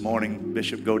this morning.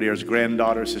 Bishop Godier's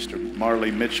granddaughter, Sister Marley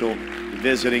Mitchell,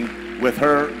 visiting with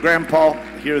her grandpa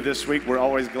here this week. We're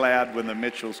always glad when the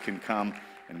Mitchells can come,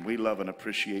 and we love and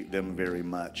appreciate them very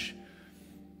much.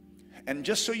 And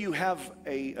just so you have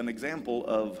an example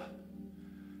of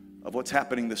what's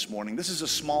happening this morning, this is a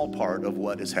small part of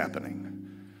what is happening.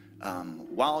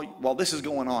 While this is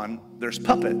going on, there's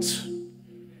puppets.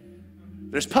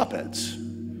 There's puppets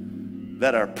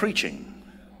that are preaching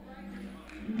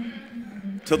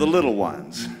to the little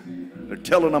ones. They're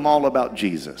telling them all about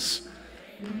Jesus.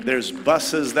 There's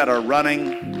buses that are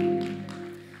running.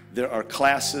 There are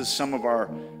classes. Some of our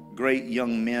great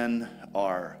young men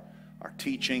are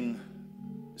teaching.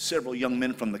 Several young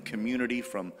men from the community,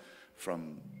 from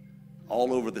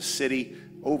all over the city.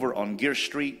 Over on Gear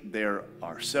Street, there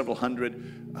are several hundred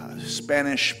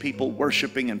Spanish people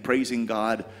worshiping and praising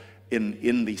God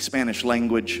in the Spanish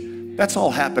language. That's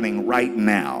all happening right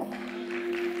now.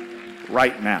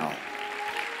 Right now.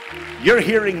 You're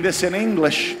hearing this in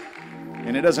English,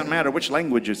 and it doesn't matter which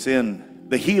language it's in.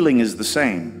 The healing is the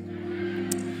same.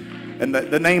 And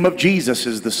the name of Jesus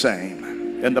is the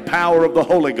same. And the power of the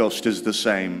Holy Ghost is the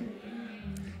same.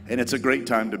 And it's a great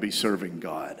time to be serving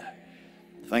God.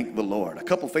 Thank the Lord. A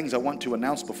couple things I want to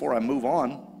announce before I move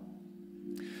on.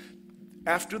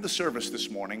 After the service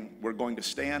this morning, we're going to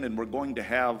stand and we're going to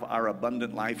have our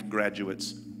Abundant Life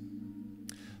graduates.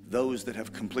 Those that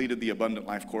have completed the Abundant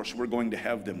Life course, we're going to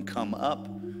have them come up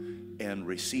and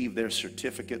receive their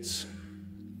certificates.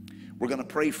 We're going to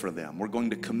pray for them. We're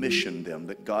going to commission them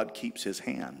that God keeps His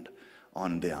hand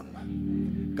on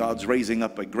them. God's raising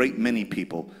up a great many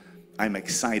people. I'm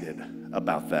excited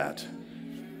about that.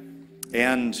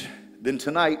 And then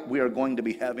tonight we are going to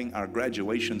be having our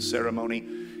graduation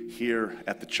ceremony here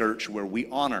at the church, where we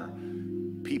honor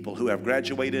people who have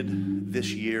graduated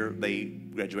this year. They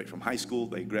graduate from high school,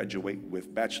 they graduate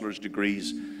with bachelor's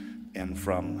degrees, and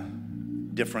from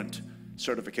different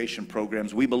certification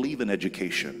programs. We believe in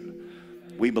education.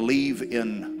 We believe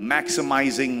in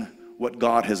maximizing what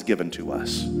God has given to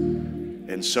us.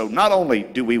 And so not only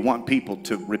do we want people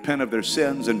to repent of their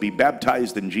sins and be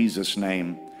baptized in Jesus'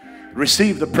 name,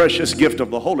 receive the precious gift of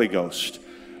the Holy Ghost,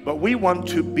 but we want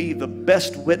to be the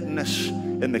best witness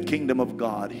in the kingdom of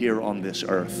God here on this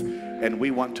earth. And we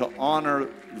want to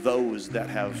honor those that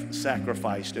have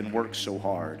sacrificed and worked so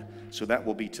hard. So that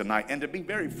will be tonight. And to be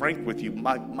very frank with you,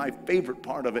 my favorite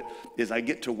part of it is I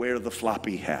get to wear the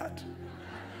floppy hat.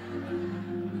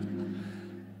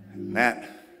 And that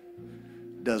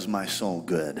does my soul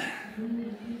good.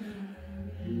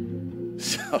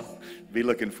 So be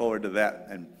looking forward to that.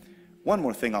 And one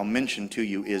more thing I'll mention to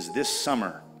you is this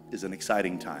summer is an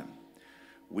exciting time.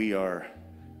 We have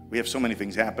so many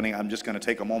things happening. I'm just going to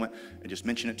take a moment and just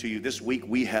mention it to you. This week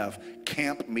we have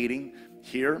camp meeting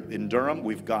here in Durham.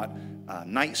 We've got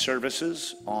night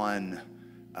services on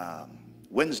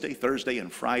Wednesday, Thursday, and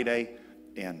Friday.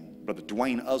 And Brother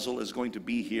Dwayne Uzzle is going to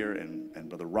be here, and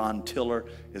Brother Ron Tiller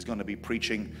is going to be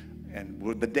preaching. And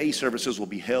the day services will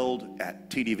be held at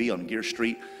TDV on Gear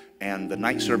Street, and the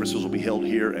night services will be held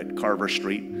here at Carver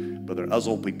Street. Brother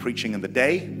Uzzle will be preaching in the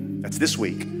day. That's this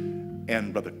week.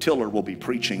 And Brother Tiller will be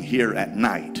preaching here at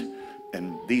night.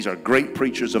 And these are great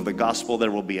preachers of the gospel.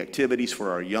 There will be activities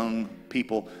for our young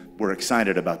people. We're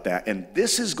excited about that. And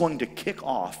this is going to kick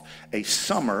off a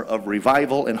summer of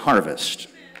revival and harvest.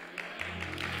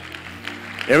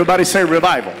 Everybody say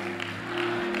revival.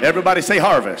 Everybody say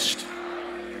harvest.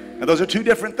 Now those are two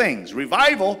different things.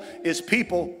 Revival is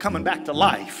people coming back to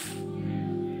life.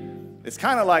 It's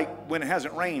kind of like when it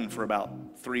hasn't rained for about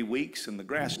 3 weeks and the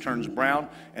grass turns brown,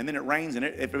 and then it rains and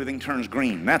everything turns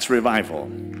green. That's revival.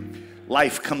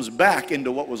 Life comes back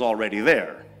into what was already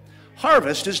there.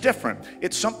 Harvest is different.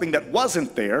 It's something that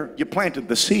wasn't there. You planted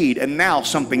the seed and now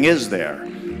something is there.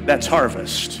 That's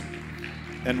harvest.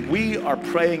 And we are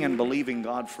praying and believing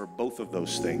God for both of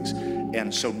those things.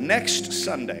 And so next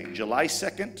Sunday, July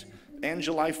 2nd and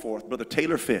July 4th, Brother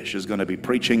Taylor Fish is going to be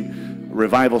preaching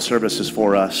revival services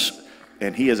for us.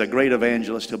 And he is a great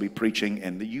evangelist. He'll be preaching,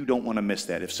 and you don't want to miss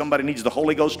that. If somebody needs the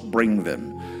Holy Ghost, bring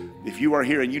them. If you are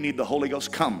here and you need the Holy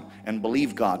Ghost, come and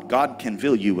believe God. God can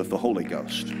fill you with the Holy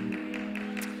Ghost.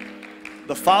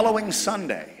 The following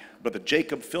Sunday, Brother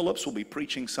Jacob Phillips will be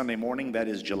preaching Sunday morning. That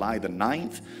is July the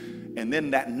 9th. And then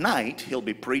that night, he'll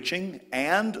be preaching,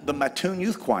 and the Mattoon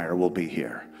Youth Choir will be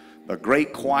here. A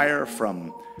great choir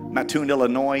from Mattoon,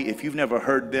 Illinois. If you've never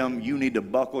heard them, you need to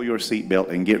buckle your seatbelt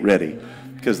and get ready,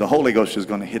 because the Holy Ghost is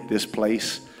going to hit this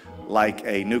place like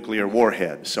a nuclear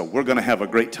warhead. So we're going to have a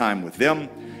great time with them.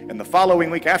 And the following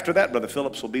week after that, Brother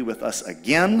Phillips will be with us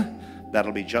again.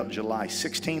 That'll be July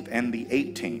 16th and the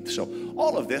 18th. So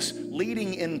all of this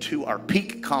leading into our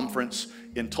peak conference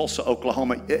in Tulsa,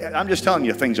 Oklahoma. I'm just telling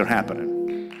you, things are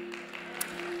happening.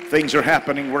 Things are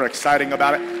happening. We're excited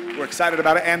about it. We're excited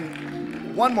about it.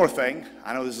 And one more thing.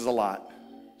 I know this is a lot,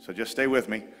 so just stay with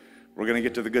me. We're going to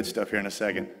get to the good stuff here in a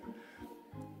second.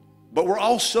 But we're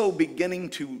also beginning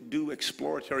to do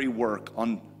exploratory work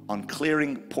on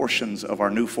clearing portions of our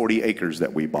new 40 acres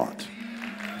that we bought.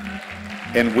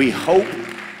 And we hope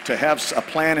to have a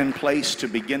plan in place to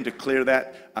begin to clear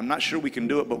that. I'm not sure we can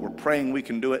do it, but we're praying we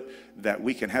can do it, that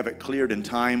we can have it cleared in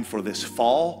time for this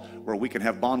fall, where we can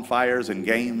have bonfires and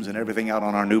games and everything out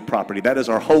on our new property. That is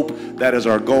our hope. That is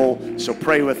our goal. So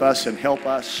pray with us and help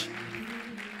us.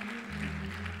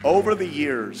 Over the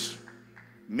years,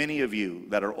 many of you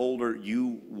that are older,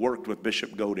 you worked with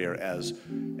Bishop Godare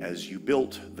as you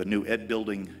built the new Ed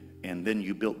building, and then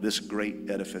you built this great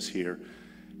edifice here.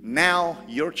 Now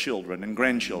your children and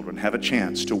grandchildren have a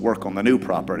chance to work on the new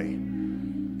property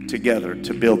together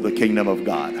to build the kingdom of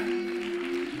God.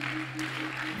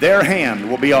 Their hand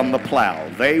will be on the plow.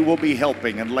 They will be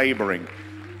helping and laboring,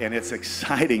 and it's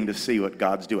exciting to see what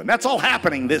God's doing. That's all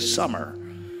happening this summer.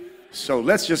 So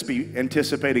let's just be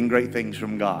anticipating great things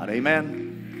from God.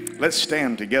 Amen. Let's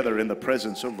stand together in the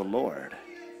presence of the Lord.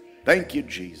 Thank you,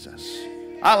 Jesus.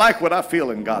 I like what I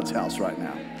feel in God's house right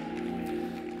now.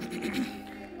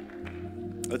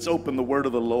 Let's open the word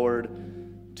of the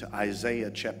Lord to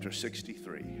Isaiah chapter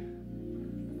 63.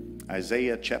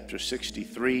 Isaiah chapter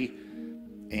 63,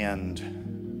 and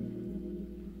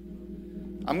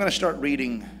I'm going to start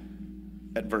reading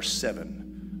at verse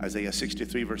 7. Isaiah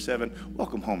 63, verse 7.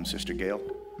 Welcome home, Sister Gail.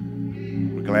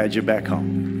 We're glad you're back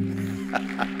home.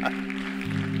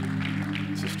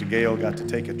 Sister Gail got to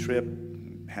take a trip,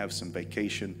 have some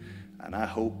vacation, and I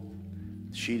hope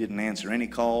she didn't answer any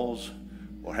calls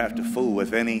or have to fool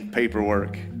with any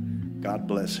paperwork. God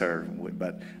bless her.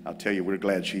 But I'll tell you, we're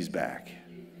glad she's back.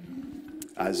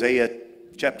 Isaiah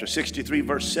chapter 63,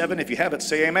 verse 7. If you have it,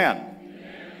 say amen.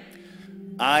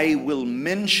 Amen. I will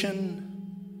mention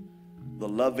the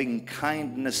loving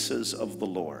kindnesses of the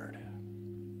Lord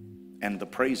and the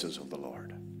praises of the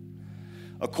Lord,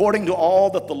 according to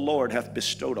all that the Lord hath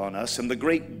bestowed on us, and the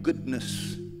great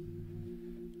goodness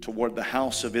toward the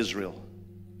house of Israel,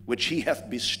 which he hath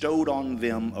bestowed on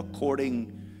them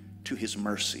according to his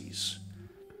mercies,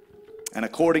 and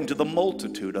according to the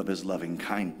multitude of his loving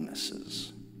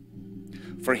kindnesses.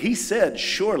 For he said,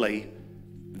 surely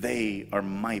they are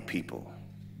my people,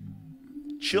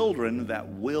 children that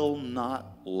will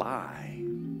not lie.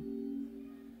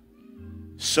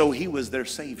 So he was their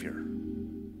Savior.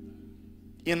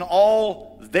 In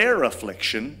all their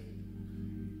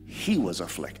affliction, he was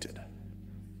afflicted.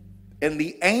 And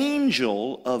the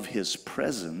angel of his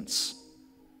presence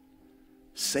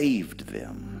saved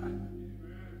them.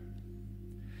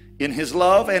 In his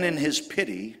love and in his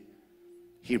pity,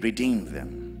 he redeemed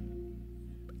them.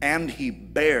 And he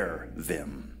bare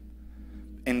them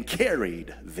and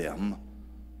carried them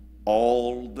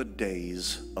all the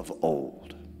days of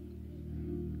old.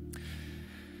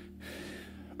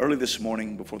 Early this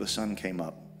morning, before the sun came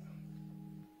up,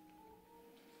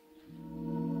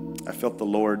 I felt the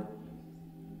Lord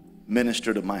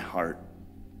minister to my heart.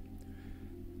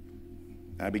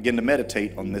 I began to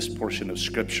meditate on this portion of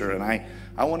Scripture, and I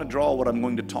want to draw what I'm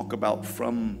going to talk about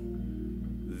from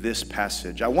this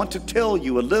passage. I want to tell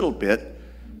you a little bit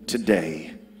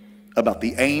today about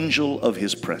the angel of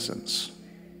his presence.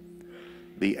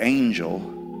 The angel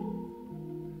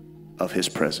of his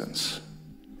presence.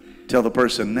 Tell the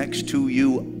person next to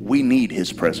you, we need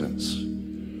his presence.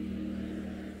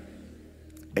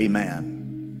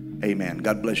 Amen. Amen.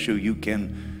 God bless you. You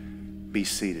can be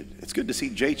seated. It's good to see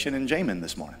Jachin and Jamin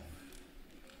this morning.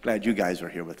 Glad you guys are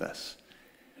here with us.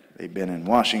 They've been in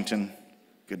Washington.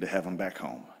 Good to have them back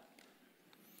home.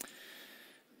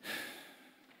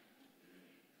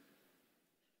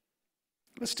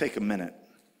 Let's take a minute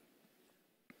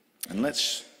and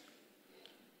let's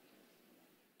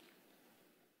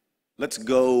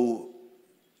go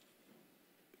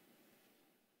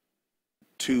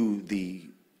to the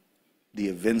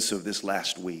events of this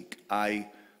last week. I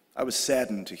was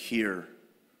saddened to hear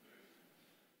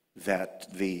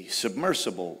that the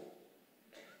submersible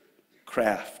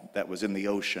craft that was in the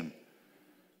ocean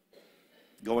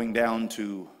going down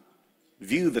to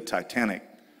view the Titanic,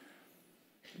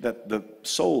 that the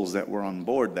souls that were on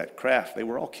board that craft, they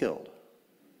were all killed.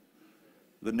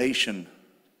 The nation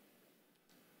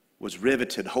was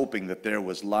riveted, hoping that there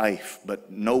was life,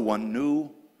 but no one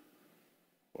knew,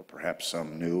 or perhaps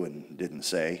some knew and didn't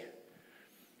say.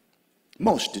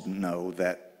 Most didn't know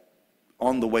that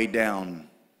on the way down,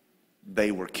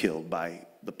 they were killed by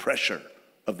the pressure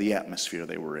of the atmosphere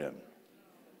they were in.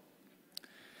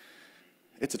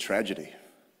 It's a tragedy.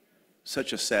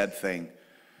 Such a sad thing.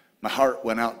 My heart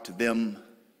went out to them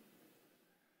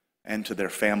and to their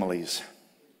families.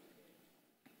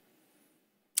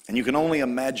 And you can only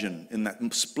imagine in that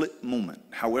split moment,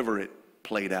 however it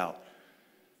played out,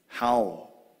 how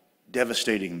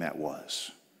devastating that was.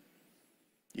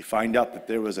 You find out that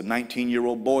there was a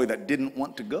 19-year-old boy that didn't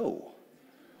want to go.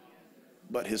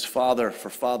 But his father, for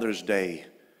Father's Day,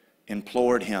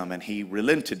 implored him, and he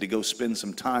relented to go spend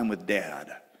some time with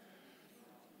Dad.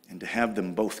 And to have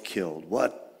them both killed,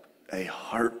 what a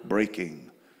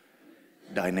heartbreaking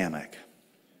dynamic.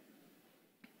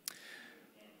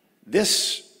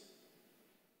 This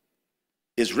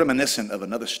is reminiscent of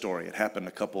another story. It happened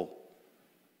a couple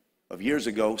of years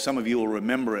ago. Some of you will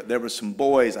remember it. There were some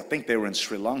boys, I think they were in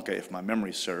Sri Lanka, if my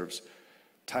memory serves,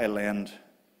 Thailand,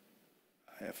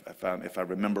 if I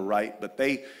remember right, but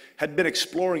they had been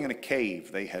exploring in a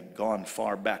cave. They had gone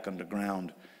far back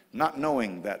underground, not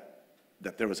knowing that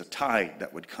there was a tide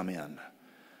that would come in.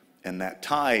 And that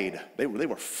tide, they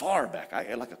were far back,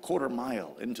 like a quarter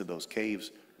mile into those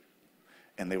caves.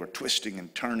 And they were twisting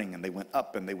and turning, and they went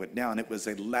up and they went down. It was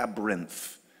a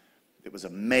labyrinth. It was a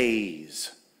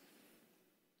maze.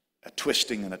 A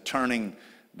twisting and a turning.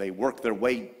 They worked their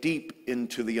way deep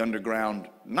into the underground,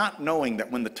 not knowing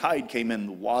that when the tide came in,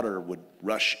 the water would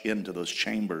rush into those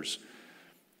chambers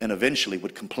and eventually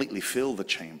would completely fill the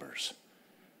chambers.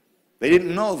 They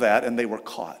didn't know that, and they were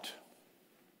caught.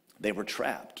 They were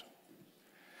trapped.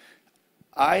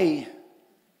 I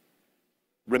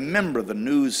remember the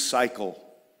news cycle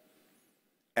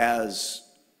as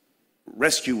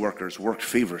rescue workers worked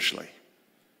feverishly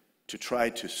to try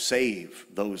to save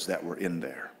those that were in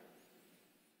there.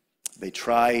 They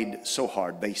tried so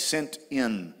hard. They sent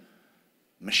in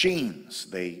machines.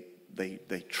 They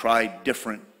tried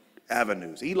different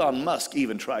avenues. Elon Musk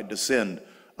even tried to send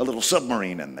a little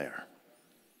submarine in there.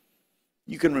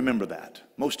 You can remember that.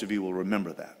 Most of you will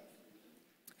remember that.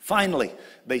 Finally,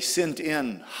 they sent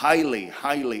in highly,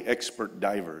 highly expert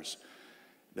divers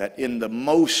that in the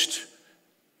most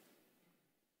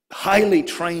highly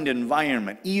trained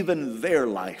environment, even their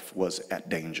life was at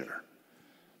danger.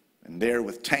 And there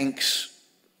with tanks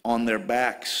on their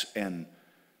backs and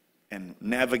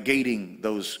navigating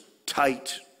those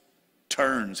tight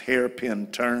turns, hairpin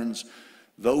turns,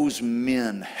 those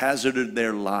men hazarded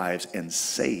their lives and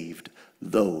saved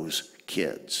those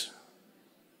kids.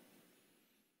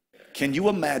 Can you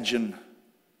imagine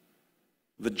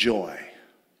the joy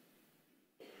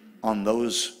on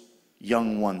those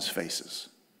young ones' faces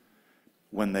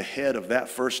when the head of that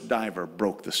first diver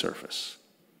broke the surface?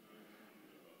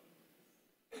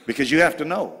 Because you have to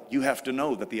know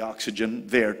that the oxygen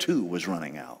there too was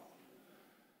running out.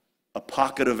 A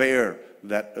pocket of air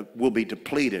that will be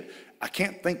depleted. I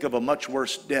can't think of a much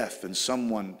worse death than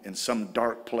someone in some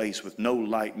dark place with no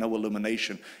light, no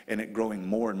illumination, and it growing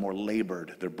more and more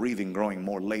labored, their breathing growing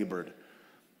more labored,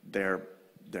 their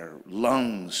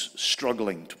lungs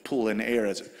struggling to pull in air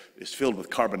as it is filled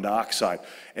with carbon dioxide.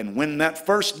 And when that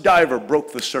first diver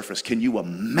broke the surface, can you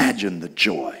imagine the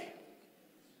joy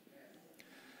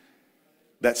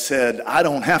that said, I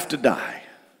don't have to die,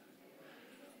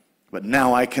 but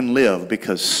now I can live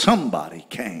because somebody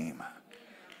came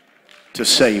to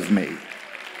save me.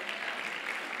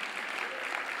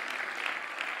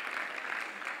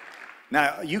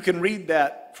 Now, you can read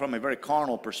that from a very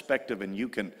carnal perspective, and you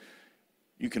can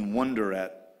wonder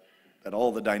at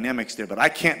all the dynamics there, but I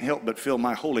can't help but feel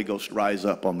my Holy Ghost rise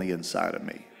up on the inside of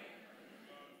me.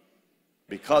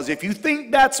 Because if you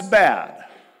think that's bad,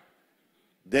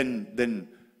 then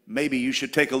maybe you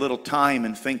should take a little time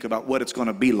and think about what it's going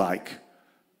to be like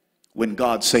when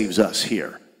God saves us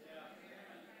here.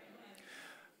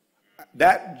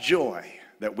 That joy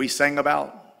that we sang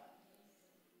about,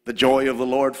 the joy of the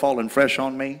Lord falling fresh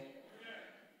on me,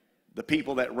 the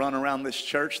people that run around this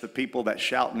church, the people that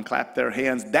shout and clap their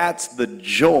hands, that's the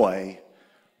joy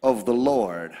of the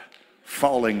Lord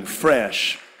falling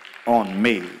fresh on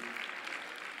me.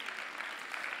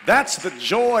 That's the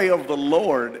joy of the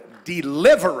Lord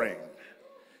delivering.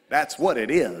 That's what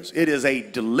it is. It is a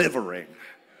delivering.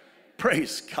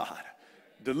 Praise God.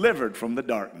 Delivered from the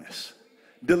darkness.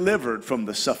 Delivered from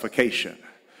the suffocation.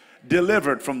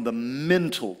 Delivered from the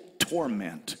mental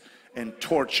torment and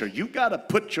torture. You got to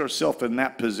put yourself in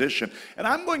that position. And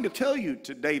I'm going to tell you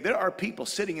today, there are people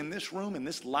sitting in this room, in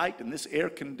this light, in this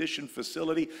air-conditioned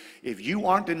facility. If you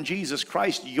aren't in Jesus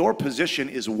Christ, your position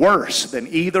is worse than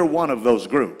either one of those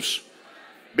groups.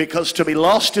 Because to be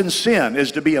lost in sin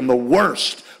is to be in the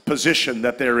worst position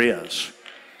that there is.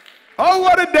 Oh,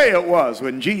 what a day it was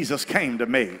when Jesus came to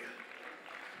me.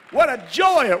 What a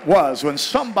joy it was when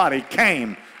somebody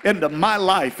came into my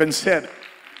life and said,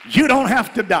 you don't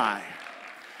have to die.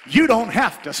 You don't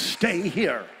have to stay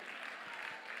here.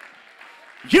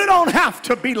 You don't have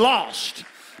to be lost.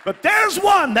 But there's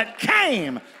one that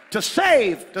came to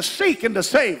save, to seek, and to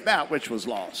save that which was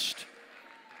lost.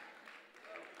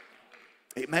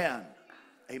 Amen.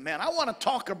 Amen. I want to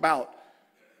talk about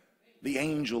the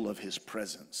angel of his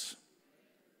presence.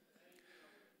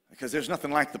 Because there's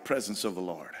nothing like the presence of the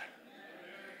Lord.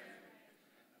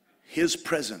 His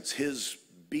presence, his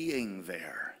being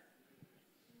there,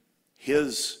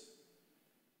 his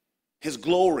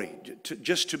glory,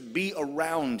 just to be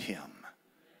around him,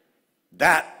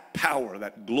 that power,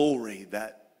 that glory,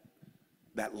 that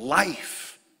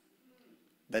life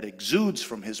that exudes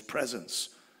from his presence.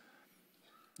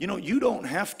 You know, you don't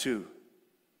have to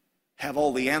have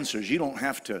all the answers. You don't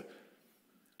have to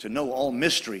know all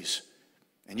mysteries.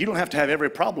 And you don't have to have every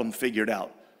problem figured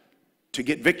out to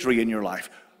get victory in your life.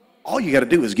 All you got to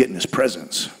do is get in his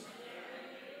presence.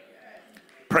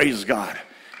 Praise God.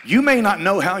 You may not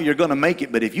know how you're going to make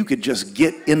it, but if you could just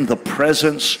get in the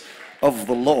presence of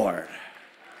the Lord.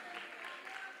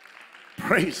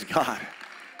 Praise God.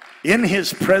 In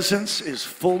his presence is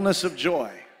fullness of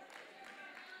joy.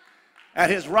 At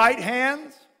his right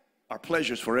hand are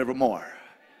pleasures forevermore.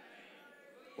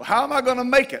 Well, how am I going to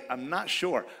make it? I'm not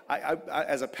sure. I,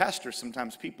 as a pastor,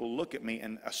 sometimes people look at me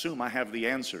and assume I have the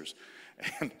answers.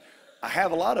 And I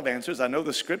have a lot of answers. I know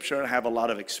the scripture. I have a lot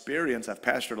of experience. I've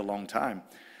pastored a long time.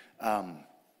 You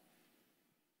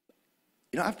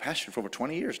know, I've pastored for over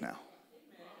 20 years now.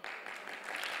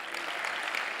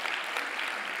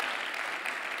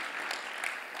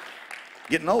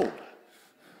 Getting old.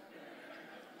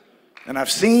 And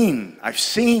I've seen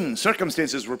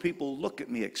circumstances where people look at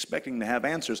me expecting to have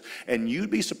answers, and you'd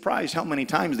be surprised how many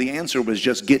times the answer was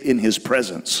just get in his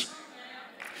presence.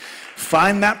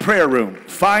 Find that prayer room.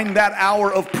 Find that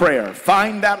hour of prayer.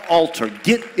 Find that altar.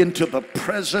 Get into the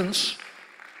presence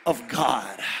of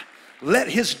God. Let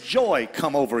his joy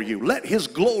come over you. Let his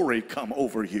glory come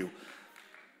over you.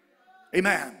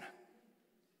 Amen.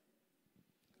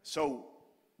 So,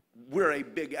 we're a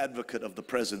big advocate of the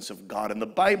presence of God. And the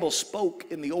Bible spoke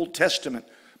in the Old Testament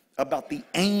about the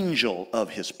angel of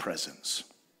his presence.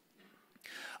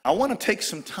 I want to take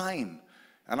some time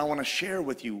and I want to share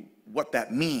with you what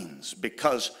that means,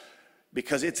 because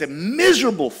it's a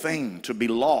miserable thing to be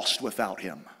lost without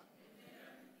him.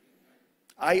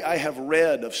 I have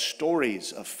read of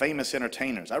stories of famous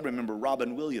entertainers. I remember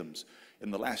Robin Williams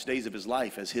in the last days of his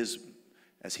life as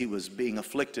he was being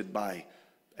afflicted by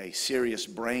a serious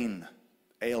brain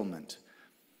ailment.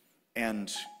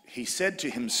 And he said to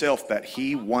himself that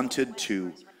he wanted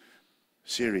to,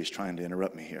 Siri is trying to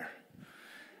interrupt me here.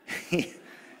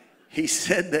 He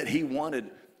said that he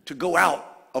wanted to go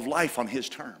out of life on his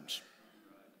terms.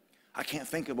 I can't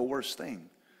think of a worse thing.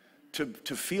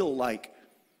 To feel like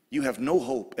you have no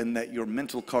hope and that your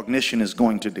mental cognition is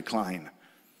going to decline.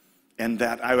 And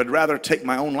that I would rather take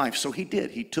my own life. So he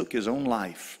did. He took his own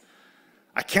life.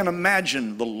 I can't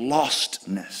imagine the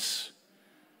lostness,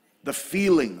 the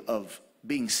feeling of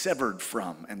being severed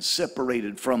from and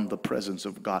separated from the presence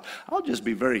of God. I'll just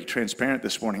be very transparent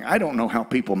this morning. I don't know how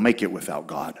people make it without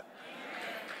God.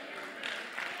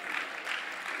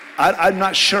 I'm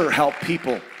not sure how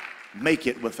people make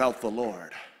it without the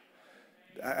Lord.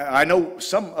 I know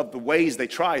some of the ways they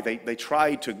try. They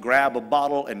try to grab a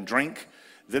bottle and drink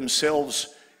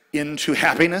themselves into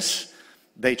happiness.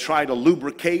 They try to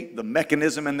lubricate the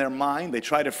mechanism in their mind. They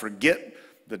try to forget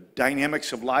the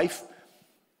dynamics of life.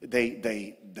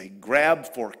 They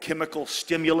grab for chemical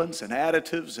stimulants and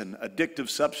additives and addictive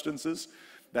substances.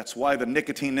 That's why the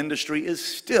nicotine industry is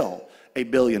still a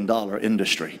billion-dollar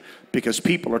industry, because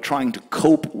people are trying to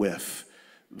cope with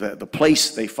the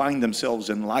place they find themselves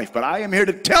in life. But I am here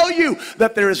to tell you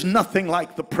that there is nothing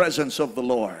like the presence of the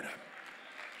Lord.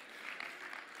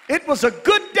 It was a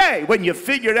good day when you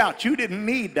figured out you didn't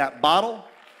need that bottle.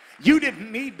 You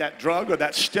didn't need that drug or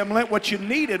that stimulant. What you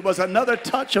needed was another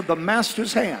touch of the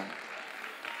Master's hand.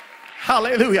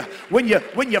 Hallelujah. When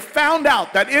you found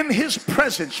out that in his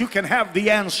presence you can have the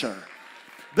answer,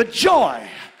 the joy,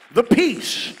 the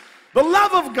peace, the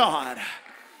love of God.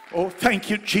 Oh, thank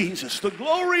you, Jesus. The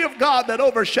glory of God that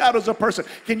overshadows a person.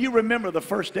 Can you remember the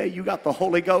first day you got the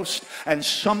Holy Ghost and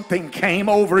something came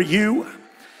over you?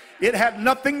 It had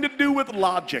nothing to do with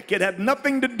logic. It had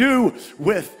nothing to do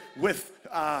with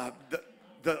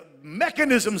the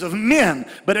mechanisms of men,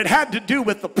 but it had to do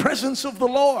with the presence of the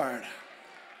Lord.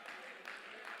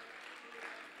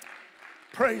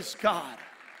 Praise God.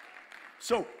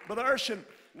 So, Brother Urshan,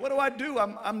 what do?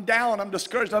 I'm down. I'm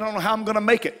discouraged. I don't know how I'm going to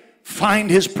make it. Find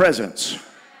His presence.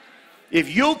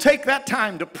 If you'll take that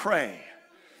time to pray.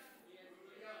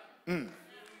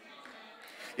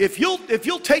 If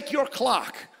you'll take your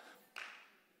clock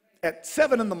at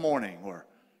 7 in the morning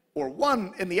or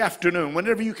 1 in the afternoon,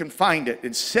 whenever you can find it,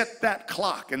 and set that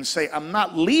clock and say, I'm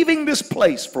not leaving this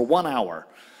place for 1 hour.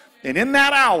 And in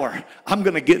that hour, I'm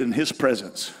going to get in His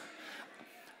presence.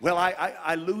 Well,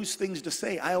 I lose things to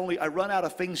say. I run out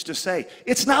of things to say.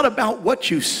 It's not about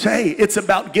what you say. It's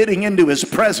about getting into His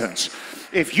presence.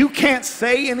 If you can't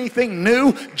say anything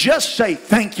new, just say,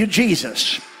 thank you,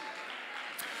 Jesus.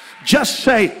 Just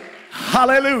say,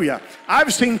 hallelujah.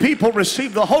 I've seen people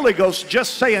receive the Holy Ghost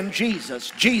just saying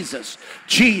Jesus, Jesus,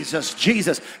 Jesus,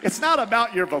 Jesus. It's not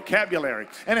about your vocabulary,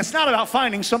 and it's not about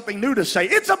finding something new to say.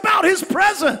 It's about His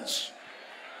presence.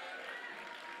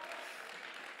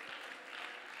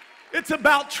 It's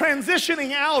about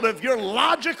transitioning out of your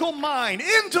logical mind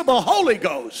into the Holy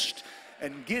Ghost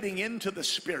and getting into the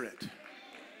Spirit. The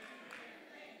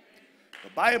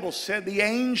Bible said the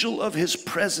angel of His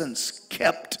presence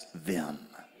kept them.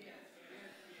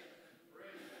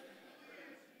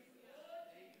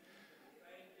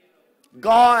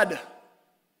 God,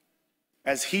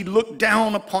 as He looked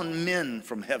down upon men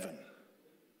from heaven,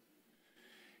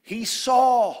 He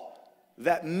saw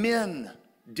that men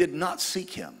did not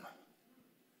seek Him.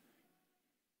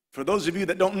 For those of you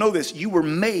that don't know this, you were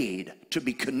made to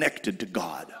be connected to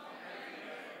God.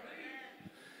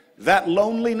 That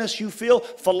loneliness you feel,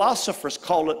 philosophers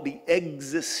call it the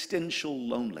existential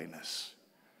loneliness.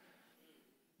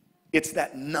 It's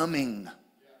that numbing,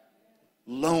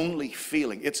 lonely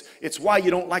feeling. It's why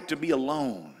you don't like to be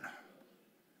alone.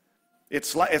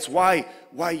 It's why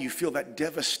you feel that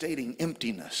devastating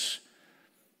emptiness.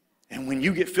 And when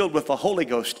you get filled with the Holy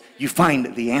Ghost, you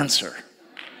find the answer.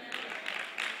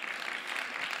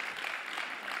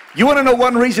 You want to know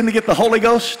one reason to get the Holy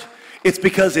Ghost? It's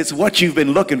because it's what you've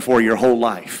been looking for your whole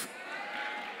life.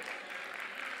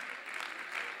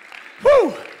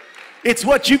 Whew! It's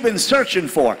what you've been searching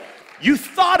for. You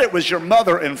thought it was your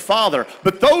mother and father,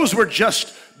 but those were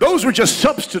just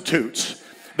substitutes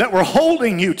that were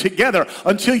holding you together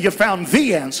until you found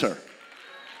the answer.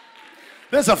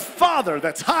 There's a father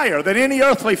that's higher than any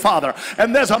earthly father,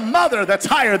 and there's a mother that's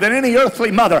higher than any earthly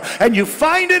mother, and you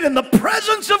find it in the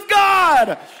presence of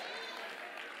God.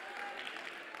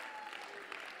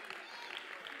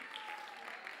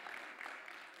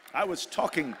 I was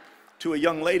talking to a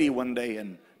young lady one day,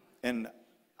 and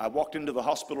I walked into the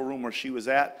hospital room where she was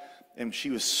at, and she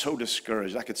was so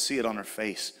discouraged. I could see it on her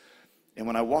face. And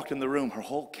when I walked in the room, her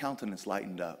whole countenance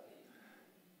lightened up.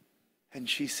 And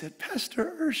she said,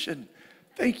 Pastor Urshan,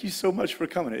 thank you so much for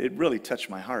coming. It really touched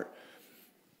my heart.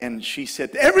 And she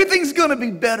said, everything's going to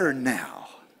be better now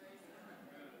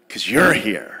because you're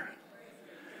here.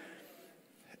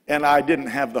 And I didn't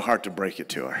have the heart to break it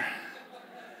to her.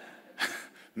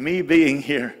 Me being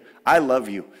here, I love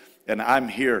you, and I'm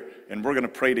here, and we're going to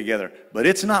pray together. But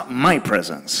it's not my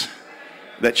presence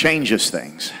that changes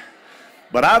things.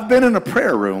 But I've been in a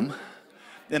prayer room,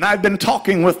 and I've been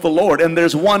talking with the Lord, and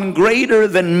there's one greater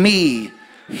than me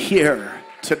here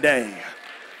today.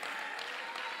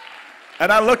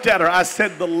 And I looked at her, I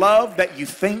said, the love that you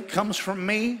think comes from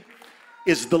me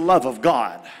is the love of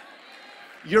God.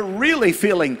 You're really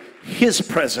feeling His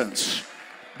presence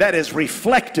that is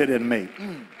reflected in me.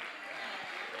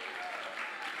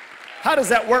 How does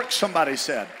that work? Somebody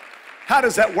said. How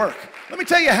does that work? Let me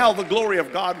tell you how the glory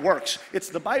of God works.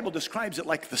 The Bible describes it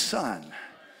like the sun.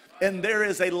 And there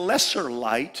is a lesser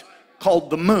light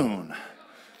called the moon.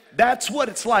 That's what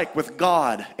it's like with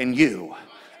God and you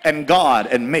and God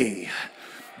and me.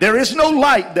 There is no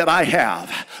light that I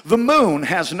have. The moon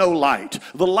has no light.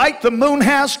 The light the moon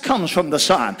has comes from the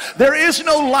sun. There is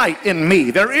no light in me.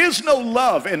 There is no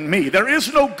love in me. There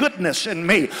is no goodness in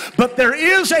me. But there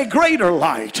is a greater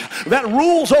light that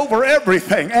rules over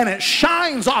everything, and it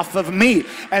shines off of me.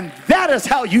 And that is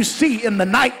how you see in the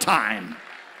nighttime.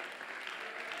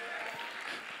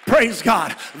 Praise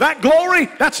God. That glory,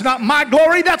 that's not my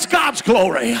glory, that's God's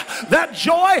glory. That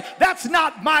joy, that's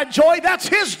not my joy, that's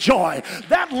His joy.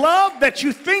 That love that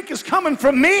you think is coming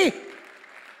from me,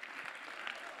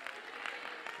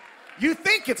 you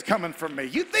think it's coming from me.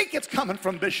 You think it's coming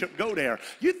from Bishop Godare.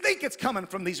 You think it's coming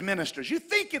from these ministers. You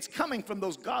think it's coming from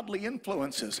those godly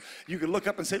influences. You can look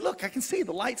up and say, look, I can see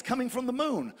the light's coming from the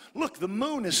moon. Look, the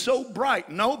moon is so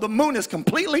bright. No, the moon is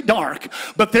completely dark,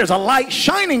 but there's a light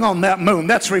shining on that moon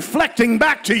that's reflecting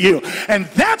back to you. And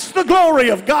that's the glory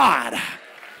of God.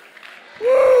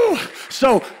 Woo!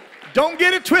 So Don't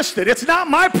get it twisted. It's not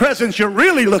my presence you're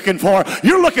really looking for.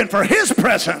 You're looking for his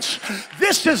presence.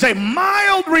 This is a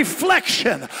mild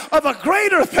reflection of a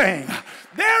greater thing.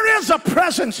 There is a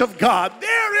presence of God.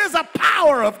 There is a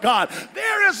power of God.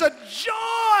 There is a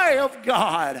joy of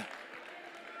God.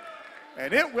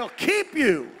 And it will keep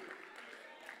you.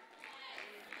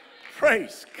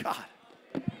 Praise God.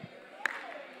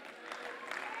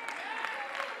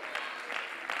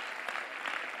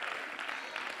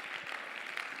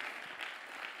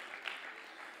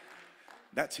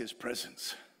 That's his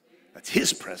presence. That's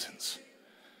his presence.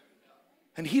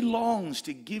 And he longs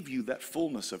to give you that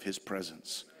fullness of his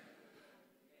presence.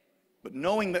 But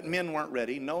knowing that men weren't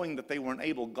ready, knowing that they weren't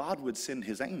able, God would send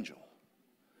his angel,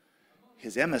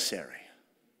 his emissary.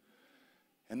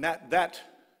 And that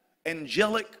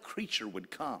angelic creature would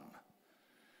come.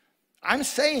 I'm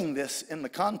saying this in the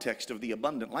context of the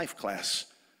Abundant Life class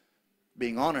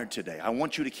being honored today. I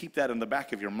want you to keep that in the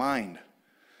back of your mind.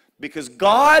 Because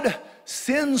God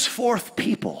sends forth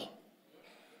people.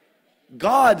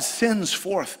 God sends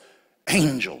forth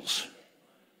angels.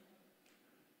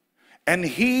 And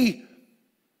he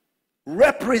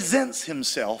represents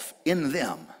himself in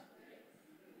them.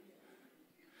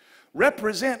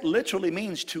 Represent literally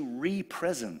means to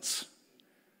re-presence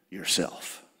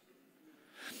yourself.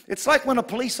 It's like when a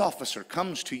police officer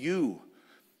comes to you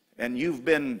and you've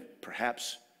been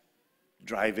perhaps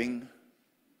driving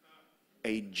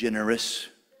a generous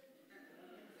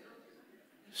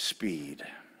speed.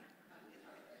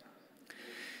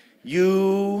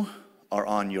 You are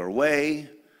on your way,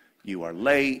 you are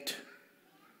late,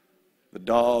 the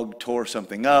dog tore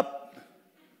something up,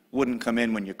 wouldn't come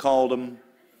in when you called him,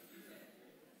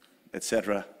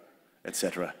 etc.,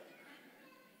 etc.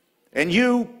 And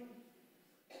you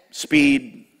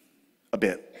speed a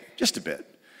bit, just a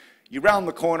bit. You round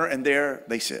the corner and there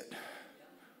they sit,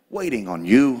 waiting on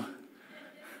you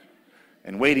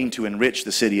and waiting to enrich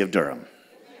the city of Durham.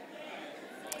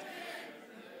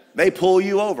 They pull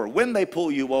you over. When they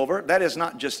pull you over, that is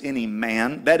not just any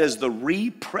man. That is the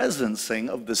re-presencing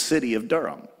of the city of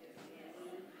Durham.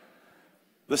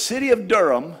 The city of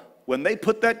Durham, when they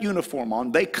put that uniform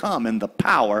on, they come in the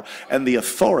power and the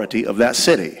authority of that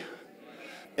city.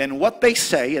 And what they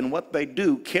say and what they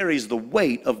do carries the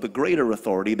weight of the greater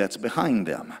authority that's behind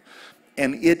them.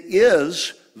 And it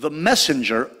is the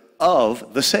messenger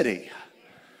of the city.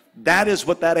 That is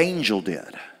what that angel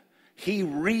did. He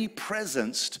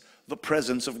re-presenced the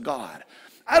presence of God.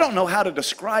 I don't know how to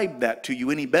describe that to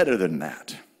you any better than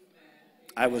that.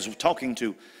 I was talking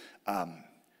to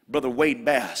Brother Wade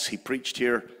Bass. He preached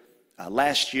here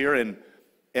last year,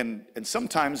 and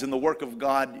sometimes in the work of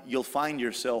God, you'll find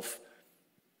yourself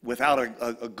without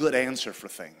a good answer for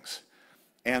things.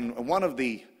 And one of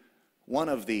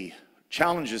the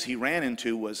challenges he ran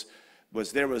into was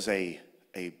there was a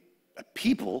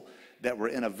people that were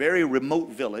in a very remote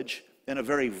village in a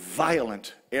very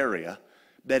violent area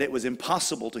that it was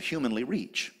impossible to humanly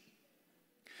reach.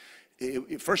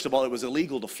 First of all, it was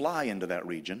illegal to fly into that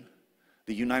region.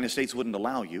 The United States wouldn't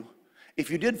allow you. If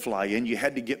you did fly in, you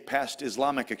had to get past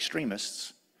Islamic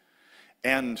extremists.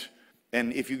 And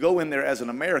if you go in there as an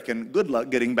American, good luck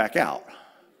getting back out.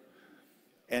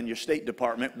 And your State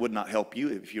Department would not help you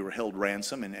if you were held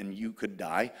ransom and you could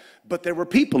die. But there were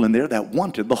people in there that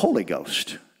wanted the Holy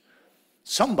Ghost.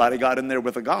 Somebody got in there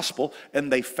with the gospel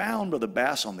and they found Brother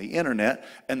Bass on the internet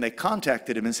and they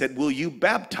contacted him and said, will you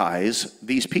baptize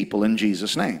these people in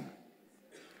Jesus' name?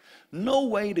 No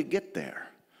way to get there.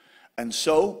 And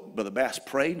so Brother Bass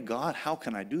prayed, God, how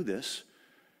can I do this?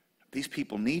 These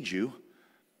people need you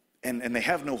and they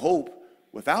have no hope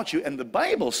without you. And the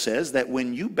Bible says that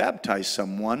when you baptize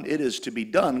someone, it is to be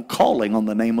done calling on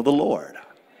the name of the Lord.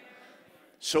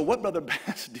 So what Brother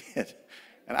Bass did,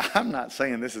 and I'm not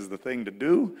saying this is the thing to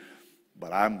do,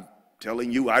 but I'm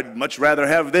telling you I'd much rather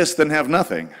have this than have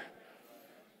nothing.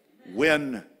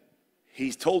 When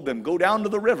he told them, go down to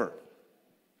the river,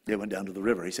 they went down to the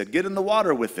river. He said, get in the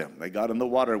water with them. They got in the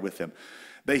water with him.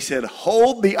 They said,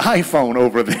 hold the iPhone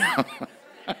over them.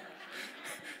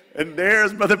 And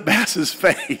there's Brother Bass's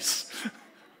face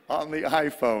on the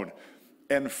iPhone.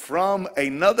 And from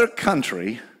another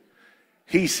country,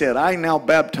 he said, I now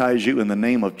baptize you in the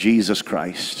name of Jesus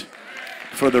Christ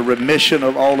for the remission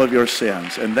of all of your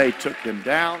sins. And they took him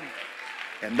down,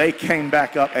 and they came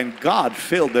back up, and God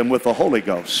filled them with the Holy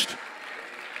Ghost.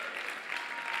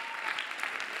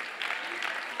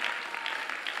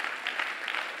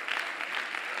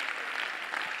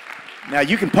 Now,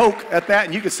 you can poke at that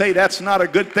and you can say that's not a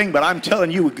good thing, but I'm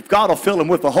telling you, if God will fill them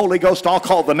with the Holy Ghost, I'll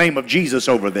call the name of Jesus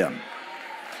over them.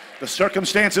 The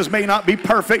circumstances may not be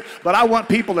perfect, but I want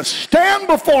people to stand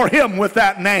before him with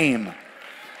that name,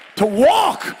 to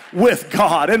walk with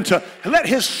God, and to let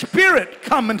his Spirit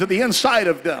come into the inside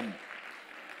of them.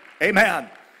 Amen.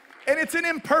 And it's an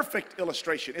imperfect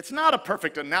illustration. It's not a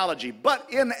perfect analogy, but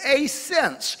in a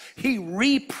sense, he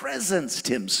represented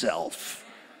himself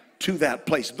to that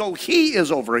place. Though he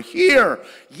is over here,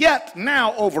 yet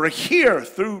now over here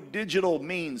through digital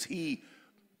means, he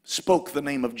spoke the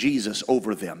name of Jesus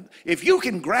over them. If you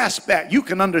can grasp that, you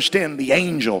can understand the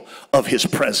angel of his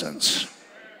presence.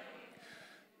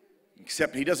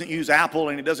 Except he doesn't use Apple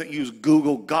and he doesn't use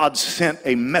Google. God sent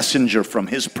a messenger from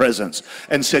his presence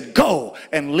and said, go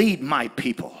and lead my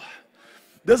people.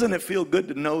 Doesn't it feel good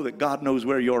to know that God knows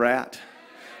where you're at?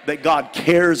 That God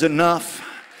cares enough?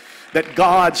 That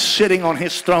God sitting on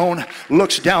his throne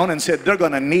looks down and said, they're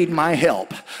going to need my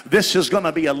help. This is going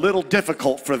to be a little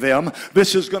difficult for them.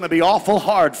 This is going to be awful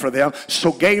hard for them.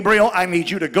 So Gabriel, I need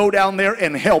you to go down there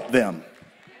and help them.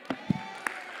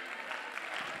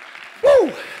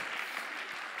 Woo!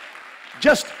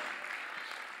 Just,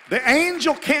 the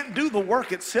angel can't do the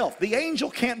work itself. The angel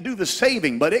can't do the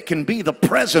saving, but it can be the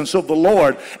presence of the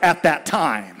Lord at that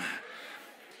time.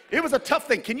 It was a tough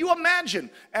thing. Can you imagine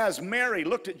as Mary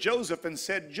looked at Joseph and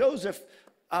said, Joseph,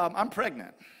 I'm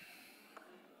pregnant.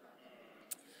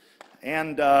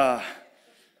 And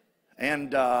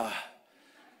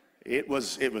it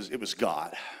was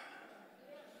God.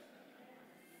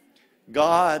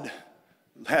 God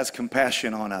has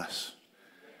compassion on us.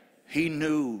 He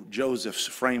knew Joseph's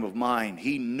frame of mind.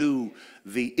 He knew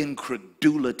the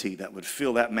incredulity that would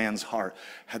fill that man's heart,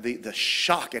 the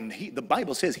shock. And the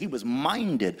Bible says he was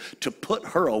minded to put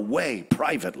her away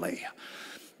privately.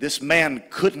 This man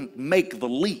couldn't make the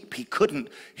leap. He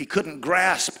couldn't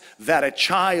grasp that a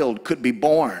child could be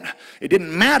born. It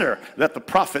didn't matter that the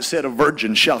prophet said a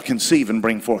virgin shall conceive and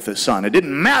bring forth a son. It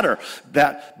didn't matter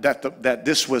that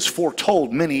this was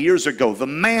foretold many years ago. The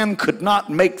man could not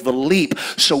make the leap.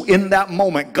 So in that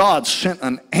moment, God sent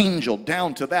an angel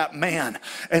down to that man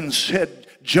and said,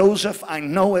 Joseph, I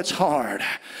know it's hard,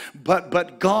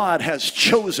 but God has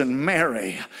chosen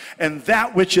Mary, and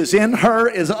that which is in her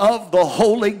is of the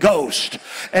Holy Ghost.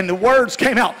 And the words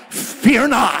came out, fear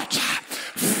not.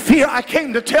 Fear. I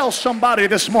came to tell somebody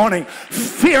this morning,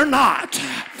 fear not.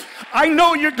 I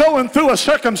know you're going through a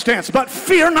circumstance, but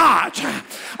fear not.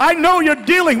 I know you're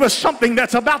dealing with something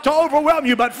that's about to overwhelm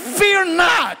you, but fear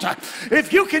not.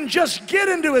 If you can just get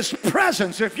into his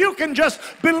presence, if you can just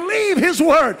believe his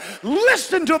word,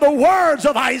 listen to the words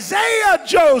of Isaiah,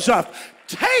 Joseph,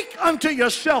 take unto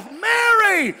yourself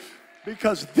Mary,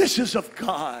 because this is of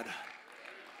God.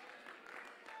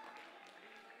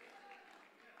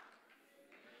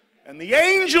 And the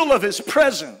angel of his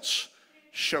presence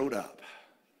showed up.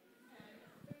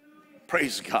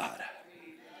 Praise God.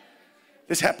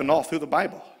 This happened all through the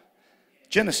Bible.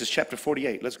 Genesis chapter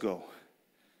 48. Let's go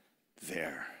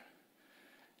there.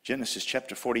 Genesis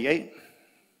chapter 48.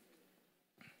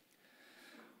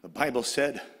 The Bible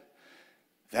said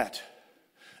that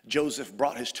Joseph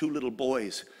brought his two little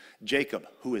boys, Jacob,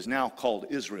 who is now called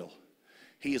Israel.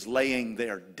 He is laying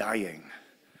there dying.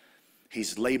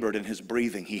 He's labored in his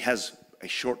breathing. He has a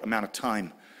short amount of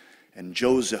time. And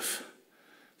Joseph,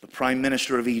 the prime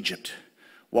minister of Egypt,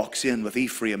 walks in with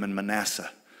Ephraim and Manasseh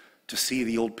to see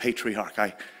the old patriarch.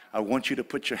 I want you to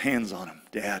put your hands on them,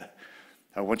 Dad.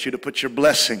 I want you to put your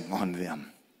blessing on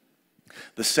them.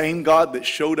 The same God that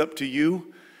showed up to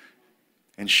you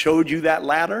and showed you that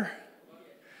ladder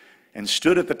and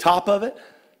stood at the top of it,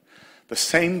 the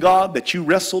same God that you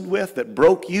wrestled with, that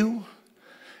broke you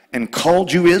and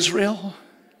called you Israel,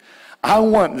 I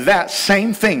want that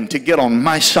same thing to get on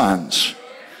my sons.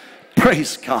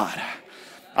 Praise God.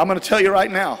 I'm going to tell you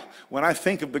right now, when I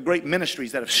think of the great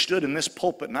ministries that have stood in this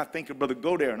pulpit, and I think of Brother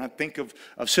Godair, and I think of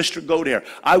Sister Godair,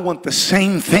 I want the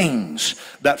same things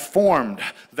that formed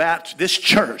this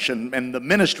church and the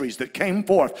ministries that came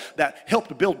forth that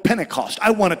helped build Pentecost.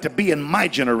 I want it to be in my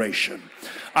generation.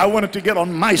 I want it to get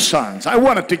on my sons. I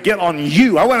want it to get on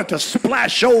you. I want it to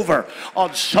splash over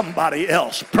on somebody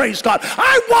else. Praise God.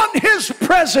 I want his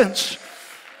presence.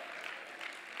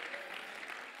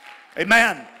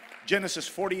 Amen. Genesis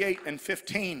 48 and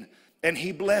 15. And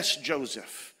he blessed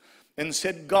Joseph and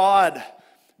said, God,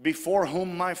 before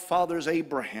whom my fathers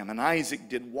Abraham and Isaac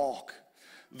did walk,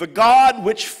 the God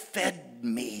which fed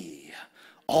me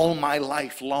all my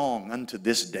life long unto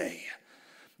this day,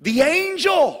 the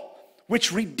angel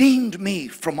which redeemed me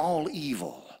from all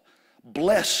evil,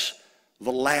 bless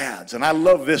the lads. And I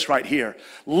love this right here.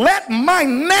 Let my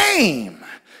name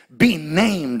be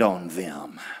named on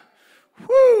them.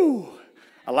 Whoo!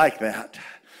 I like that.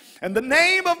 and the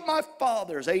name of my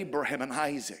fathers Abraham and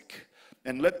Isaac,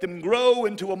 and let them grow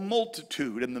into a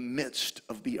multitude in the midst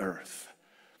of the earth.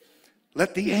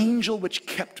 Let the angel which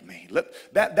kept me, let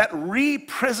that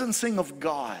represencing of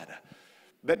God,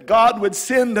 that God would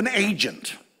send an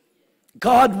agent,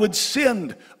 God would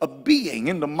send a being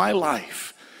into my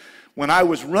life. When I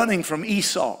was running from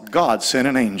Esau, God sent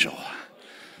an angel.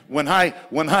 When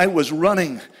I was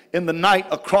running in the night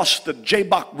across the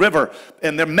Jabbok River,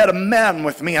 and there met a man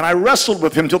with me, and I wrestled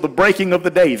with him till the breaking of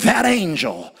the day, that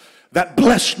angel that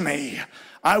blessed me,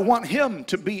 I want him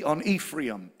to be on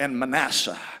Ephraim and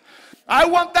Manasseh. I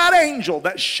want that angel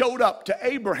that showed up to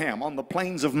Abraham on the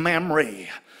plains of Mamre,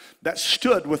 that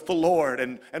stood with the Lord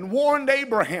and warned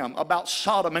Abraham about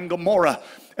Sodom and Gomorrah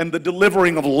and the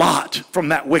delivering of Lot from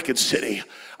that wicked city.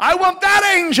 I want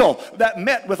that angel that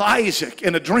met with Isaac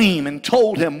in a dream and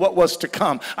told him what was to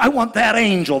come. I want that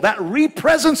angel, that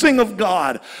represencing of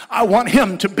God. I want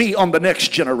him to be on the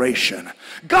next generation.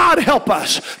 God, help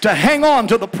us to hang on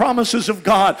to the promises of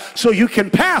God so you can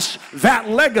pass that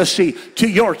legacy to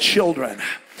your children.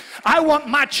 I want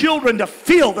my children to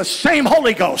feel the same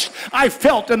Holy Ghost I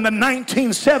felt in the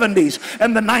 1970s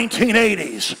and the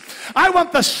 1980s. I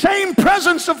want the same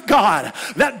presence of God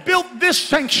that built this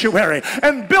sanctuary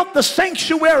and built the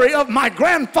sanctuary of my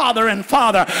grandfather and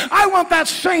father. I want that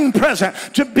same presence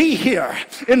to be here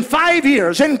in 5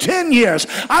 years, in 10 years.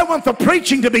 I want the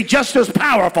preaching to be just as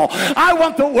powerful. I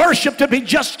want the worship to be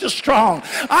just as strong.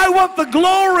 I want the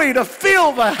glory to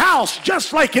fill the house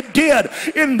just like it did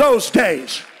in those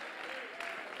days.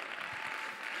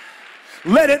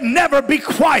 Let it never be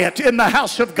quiet in the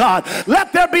house of God.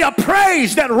 Let there be a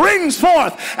praise that rings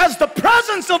forth as the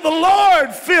presence of the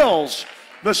Lord fills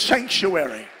the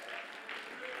sanctuary.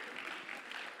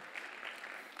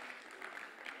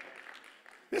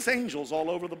 This angel's all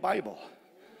over the Bible.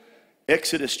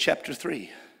 Exodus chapter 3.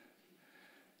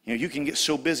 You know, you can get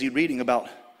so busy reading about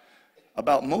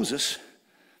Moses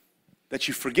that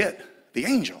you forget the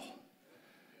angel.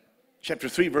 Chapter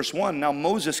 3, verse 1, now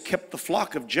Moses kept the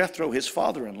flock of Jethro, his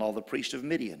father-in-law, the priest of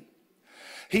Midian.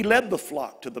 He led the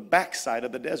flock to the backside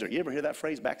of the desert. You ever hear that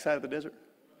phrase, backside of the desert?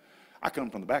 I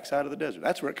come from the backside of the desert.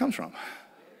 That's where it comes from.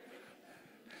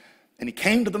 And he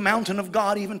came to the mountain of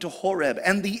God, even to Horeb,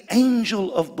 and the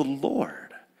angel of the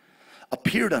Lord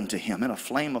appeared unto him in a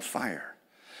flame of fire,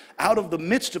 out of the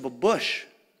midst of a bush.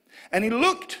 And he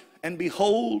looked, and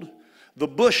behold, the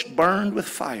bush burned with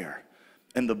fire,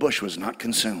 and the bush was not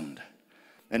consumed.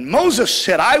 And Moses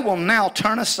said, I will now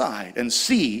turn aside and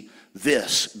see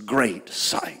this great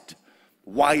sight,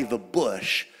 why the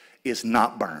bush is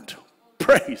not burnt.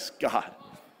 Praise God.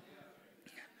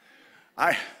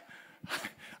 I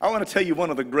want to tell you, one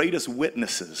of the greatest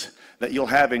witnesses that you'll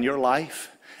have in your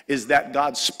life is that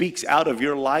God speaks out of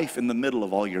your life in the middle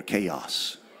of all your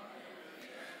chaos.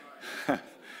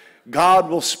 God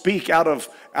will speak out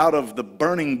of the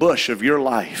burning bush of your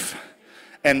life.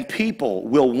 And people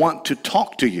will want to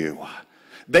talk to you.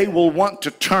 They will want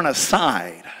to turn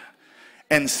aside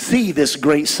and see this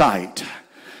great sight,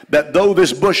 that though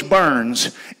this bush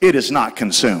burns, it is not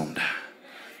consumed.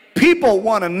 People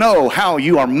want to know how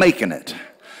you are making it.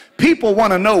 People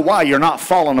want to know why you're not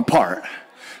falling apart.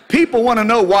 People want to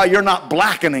know why you're not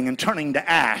blackening and turning to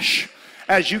ash.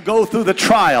 As you go through the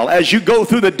trial, as you go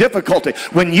through the difficulty,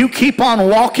 when you keep on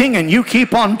walking and you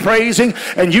keep on praising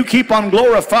and you keep on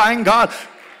glorifying God,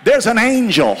 there's an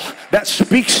angel that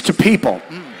speaks to people.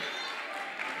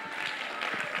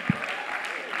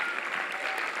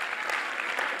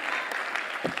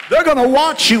 They're going to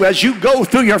watch you as you go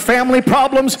through your family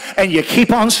problems and you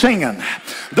keep on singing.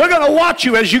 They're going to watch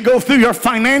you as you go through your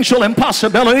financial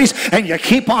impossibilities and you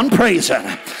keep on praising.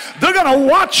 They're going to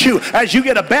watch you as you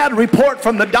get a bad report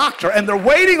from the doctor and they're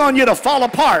waiting on you to fall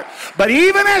apart. But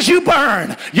even as you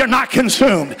burn, you're not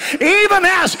consumed. Even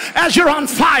as you're on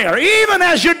fire, even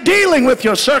as you're dealing with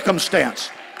your circumstance.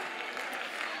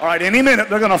 All right, any minute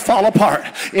they're going to fall apart.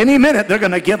 Any minute they're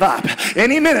going to give up.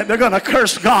 Any minute they're going to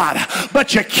curse God.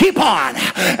 But you keep on,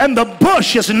 and the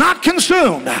bush is not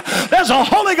consumed. There's a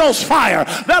Holy Ghost fire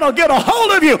that'll get a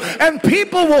hold of you, and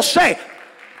people will say,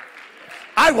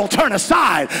 I will turn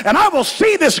aside, and I will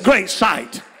see this great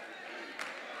sight.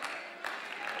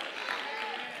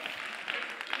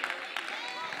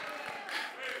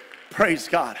 Praise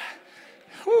God.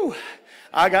 Whew.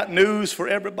 I got news for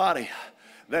everybody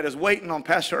that is waiting on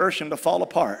Pastor Urshan to fall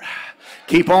apart.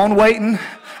 Keep on waiting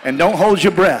and don't hold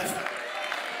your breath.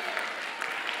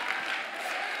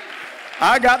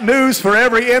 I got news for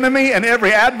every enemy and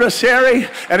every adversary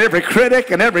and every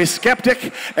critic and every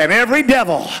skeptic and every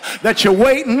devil that you're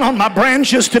waiting on my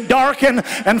branches to darken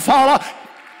and fall off.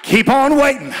 Keep on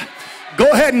waiting. Go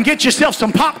ahead and get yourself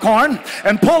some popcorn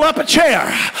and pull up a chair,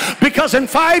 because in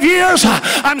 5 years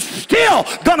I'm still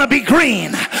gonna be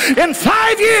green. In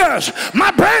 5 years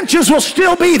my branches will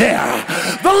still be there.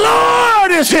 The Lord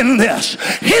is in this.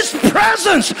 His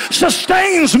presence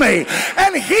sustains me,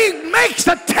 and He makes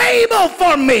a table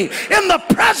for me in the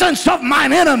presence of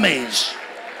mine enemies.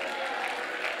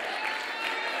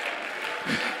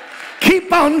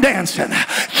 Keep on dancing,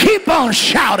 keep on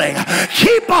shouting,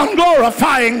 keep on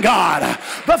glorifying God.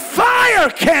 The fire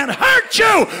can't hurt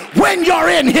you when you're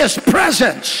in His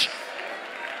presence.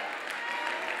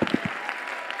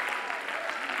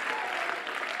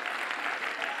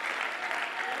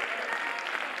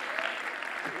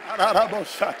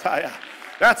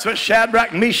 That's what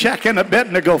Shadrach, Meshach, and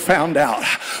Abednego found out.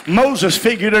 Moses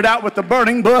figured it out with the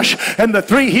burning bush, and the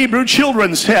 3 Hebrew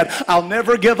children said, I'll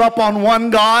never give up on one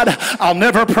God. I'll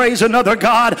never praise another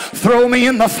God. Throw me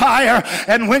in the fire.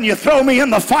 And when you throw me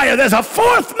in the fire, there's a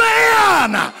 4th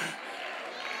man.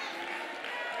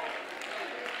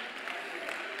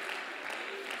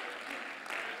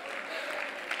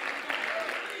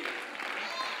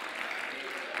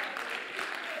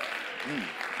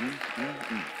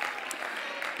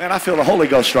 Man, I feel the Holy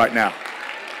Ghost right now.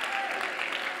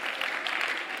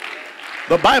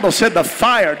 The Bible said the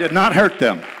fire did not hurt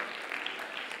them.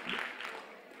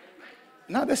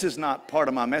 Now, this is not part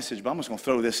of my message, but I'm just going to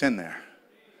throw this in there.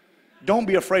 Don't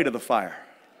be afraid of the fire.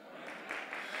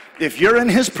 If you're in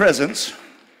His presence,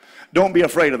 don't be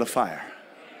afraid of the fire.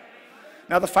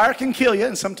 Now, the fire can kill you,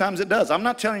 and sometimes it does. I'm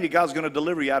not telling you God's going to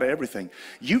deliver you out of everything.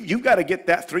 You've got to get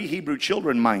that 3 Hebrew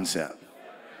children mindset.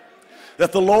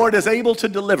 That the Lord is able to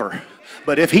deliver.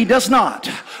 But if He does not,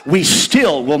 we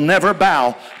still will never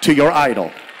bow to your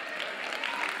idol.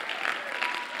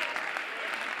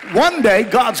 One day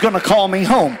God's going to call me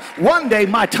home. One day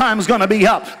my time's going to be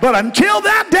up. But until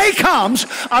that day comes,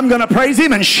 I'm going to praise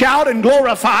Him and shout and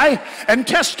glorify and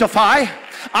testify.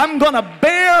 I'm going to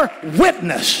bear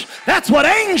witness. That's what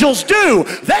angels do.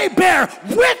 They bear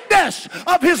witness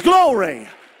of His glory.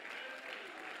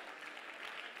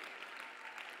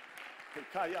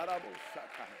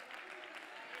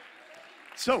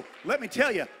 So let me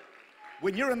tell you,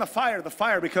 when you're in the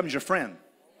fire becomes your friend.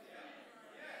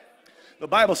 The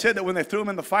Bible said that when they threw him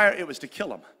in the fire, it was to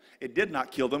kill him. It did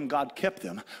not kill them. God kept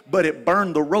them, but it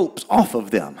burned the ropes off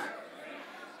of them.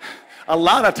 A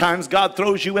lot of times God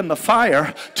throws you in the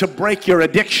fire to break your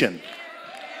addiction.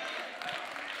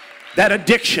 That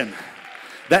addiction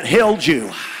that held you,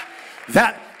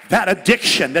 that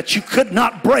addiction that you could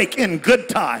not break in good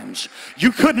times.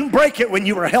 You couldn't break it when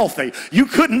you were healthy. You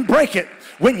couldn't break it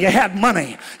when you had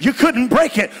money. You couldn't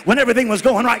break it when everything was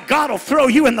going right. God will throw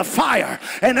you in the fire,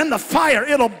 and in the fire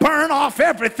it'll burn off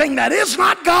everything that is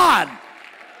not God.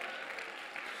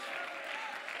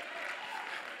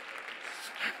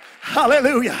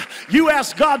 Hallelujah. You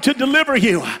ask God to deliver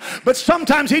you, but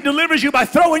sometimes He delivers you by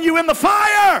throwing you in the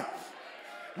fire.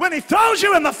 When He throws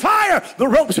you in the fire, the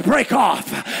ropes break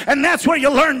off. And that's where you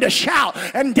learn to shout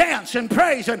and dance and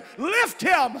praise and lift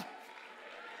Him.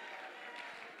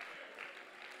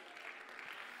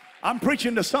 I'm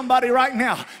preaching to somebody right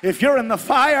now. If you're in the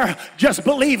fire, just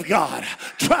believe God.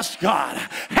 Trust God.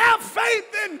 Have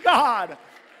faith in God.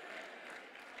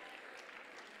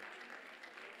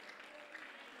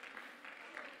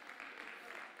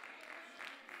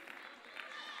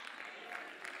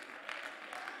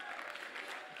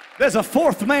 There's a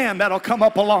 4th man that'll come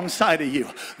up alongside of you.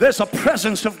 There's a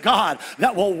presence of God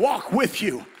that will walk with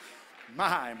you.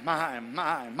 My.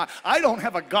 I don't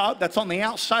have a God that's on the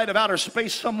outside of outer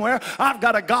space somewhere. I've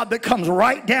got a God that comes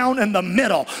right down in the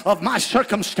middle of my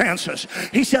circumstances.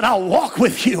 He said, I'll walk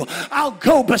with you. I'll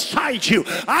go beside you.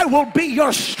 I will be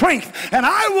your strength, and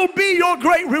I will be your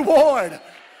great reward.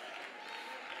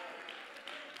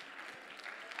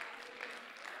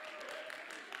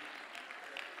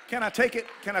 Can I take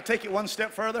it one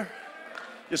step further?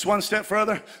 Just one step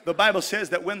further. The Bible says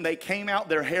that when they came out,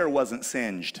 their hair wasn't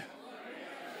singed.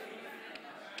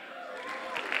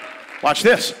 Watch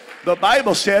this. The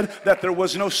Bible said that there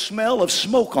was no smell of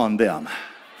smoke on them.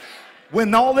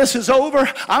 When all this is over,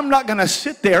 I'm not going to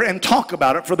sit there and talk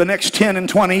about it for the next 10 and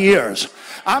 20 years.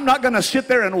 I'm not going to sit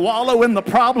there and wallow in the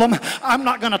problem. I'm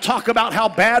not going to talk about how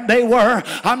bad they were.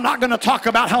 I'm not going to talk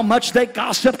about how much they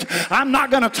gossiped. I'm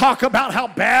not going to talk about how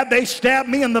bad they stabbed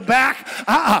me in the back.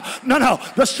 No.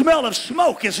 The smell of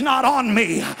smoke is not on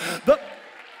me.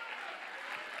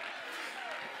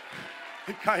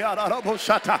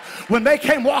 When they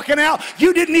came walking out,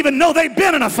 you didn't even know they'd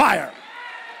been in a fire.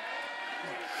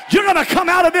 You're going to come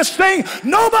out of this thing.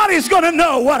 Nobody's going to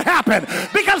know what happened,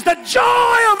 because the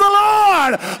joy of the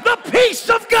Lord, the peace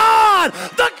of God,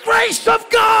 the grace of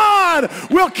God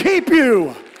will keep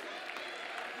you.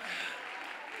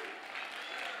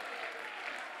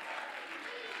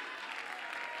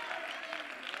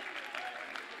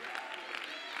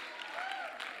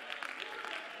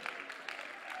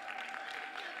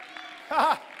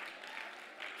 Ha!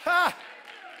 Ha!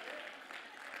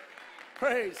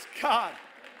 Praise God.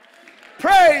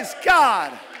 Praise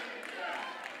God.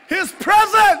 His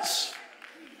presence.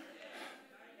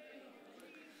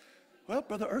 Well,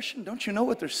 Brother Urshan, don't you know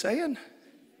what they're saying?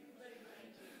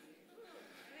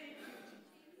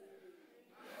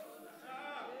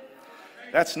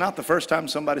 That's not the first time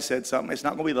somebody said something. It's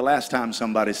not going to be the last time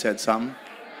somebody said something.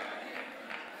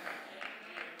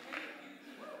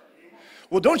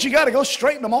 Well, don't you got to go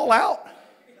straighten them all out?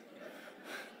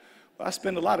 Well, I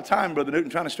spend a lot of time, Brother Newton,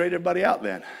 trying to straighten everybody out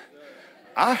then.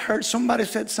 I heard somebody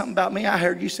said something about me. I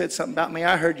heard you said something about me.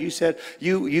 I heard you said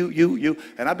you.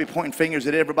 And I'd be pointing fingers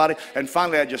at everybody. And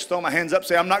finally, I'd just throw my hands up,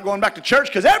 say, I'm not going back to church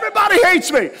because everybody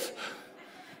hates me.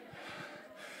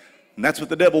 And that's what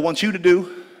the devil wants you to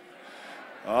do.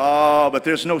 Oh, but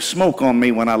there's no smoke on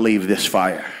me when I leave this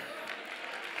fire.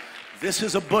 This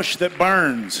is a bush that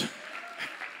burns,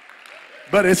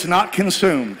 but it's not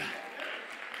consumed.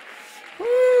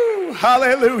 Woo,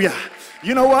 hallelujah.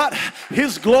 You know what?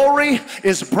 His glory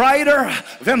is brighter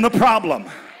than the problem.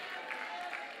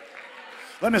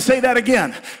 Let me say that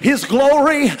again. His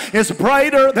glory is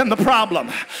brighter than the problem.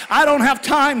 I don't have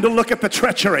time to look at the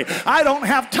treachery. I don't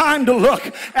have time to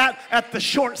look at the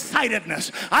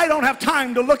short-sightedness. I don't have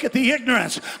time to look at the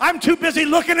ignorance. I'm too busy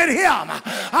looking at him.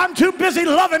 I'm too busy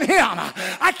loving him.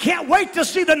 I can't wait to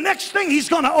see the next thing he's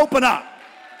going to open up.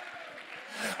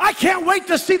 I can't wait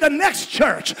to see the next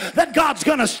church that God's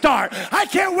going to start. I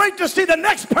can't wait to see the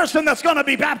next person that's going to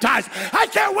be baptized. I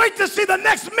can't wait to see the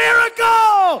next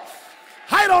miracle.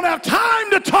 I don't have time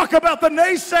to talk about the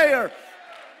naysayer.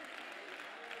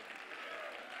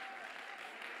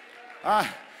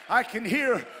 I can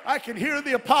hear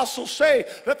the apostles say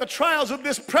that the trials of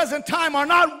this present time are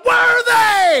not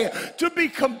worthy to be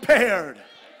compared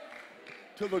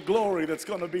to the glory that's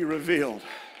going to be revealed.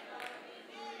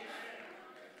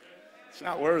 It's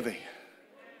not worthy.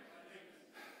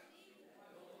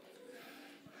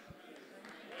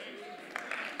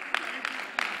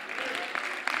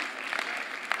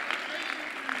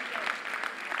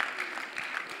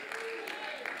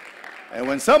 And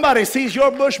when somebody sees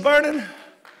your bush burning,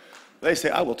 they say,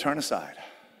 I will turn aside.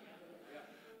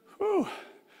 Whew.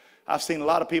 I've seen a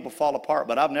lot of people fall apart,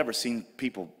 but I've never seen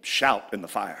people shout in the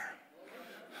fire.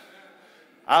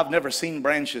 I've never seen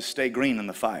branches stay green in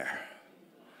the fire.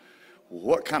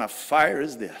 What kind of fire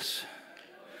is this?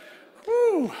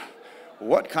 Whew.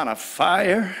 What kind of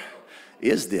fire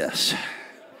is this?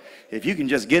 If you can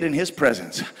just get in his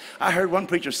presence. I heard one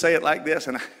preacher say it like this,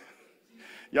 and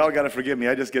y'all got to forgive me.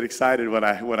 I just get excited when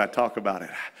I talk about it.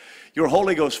 Your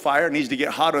Holy Ghost fire needs to get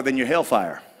hotter than your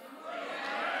hellfire.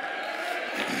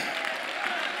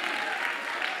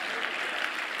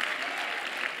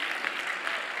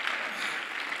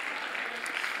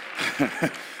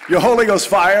 Your Holy Ghost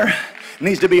fire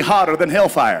needs to be hotter than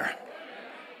hellfire.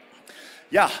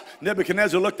 Yeah,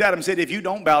 Nebuchadnezzar looked at him and said, if you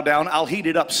don't bow down, I'll heat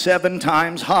it up 7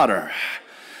 times hotter.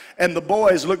 And the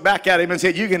boys looked back at him and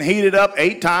said, you can heat it up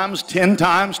 8 times, 10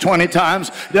 times, 20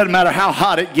 times. Doesn't matter how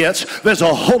hot it gets. There's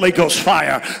a Holy Ghost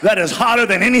fire that is hotter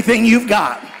than anything you've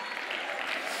got.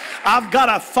 I've got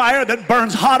a fire that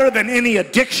burns hotter than any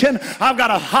addiction. I've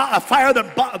got a fire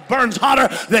that burns hotter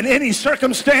than any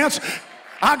circumstance.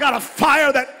 I've got a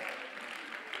fire that...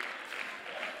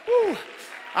 Whew,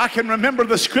 I can remember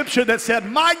the scripture that said,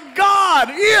 my God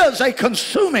is a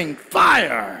consuming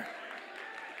fire.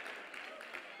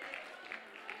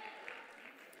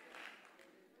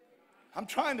 I'm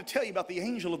trying to tell you about the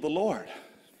angel of the Lord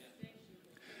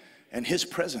and his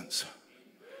presence.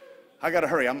 I got to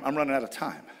hurry. I'm running out of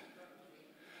time.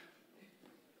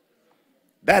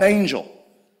 That angel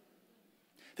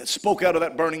that spoke out of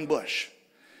that burning bush,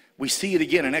 we see it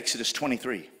again in Exodus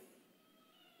 23.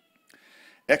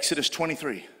 Exodus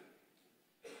 23,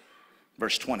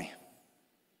 verse 20.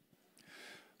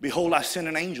 Behold, I send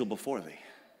an angel before thee,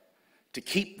 to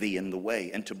keep thee in the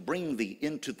way, and to bring thee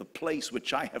into the place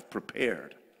which I have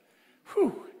prepared.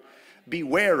 Whew.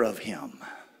 Beware of him,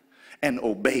 and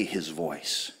obey his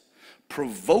voice.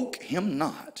 Provoke him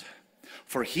not,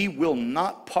 for he will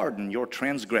not pardon your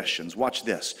transgressions. Watch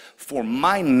this. For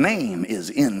my name is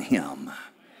in him.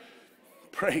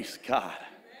 Praise God.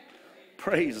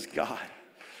 Praise God.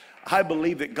 I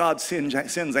believe that God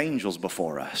sends angels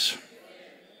before us.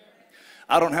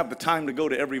 I don't have the time to go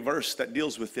to every verse that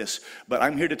deals with this, but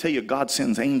I'm here to tell you God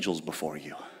sends angels before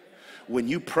you. When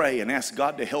you pray and ask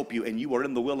God to help you and you are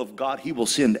in the will of God, He will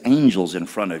send angels in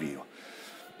front of you.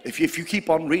 If you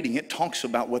keep on reading, it talks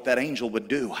about what that angel would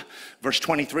do. Verse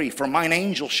 23, for mine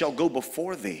angel shall go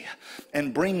before thee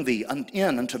and bring thee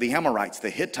in unto the Amorites,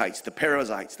 the Hittites, the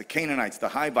Perizzites, the Canaanites, the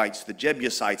Hivites, the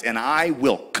Jebusites, and I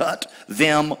will cut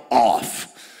them off.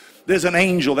 There's an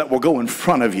angel that will go in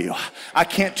front of you. I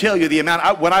can't tell you the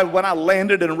amount. When I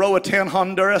landed in Roatan,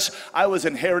 Honduras, I was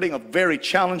inheriting a very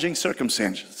challenging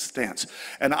circumstance.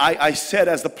 And I said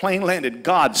as the plane landed,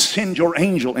 God, send your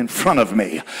angel in front of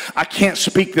me. I can't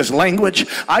speak this language.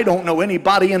 I don't know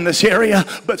anybody in this area,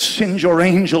 but send your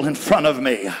angel in front of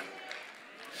me.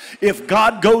 If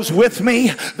God goes with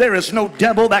me, there is no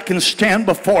devil that can stand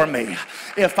before me.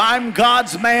 If I'm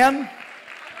God's man,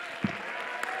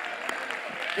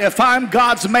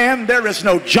 there is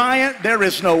no giant, there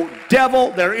is no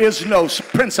devil, there is no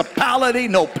principality,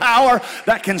 no power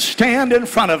that can stand in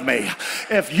front of me.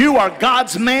 If you are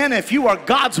God's man, if you are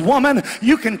God's woman,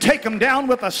 you can take them down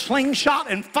with a slingshot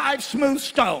and 5 smooth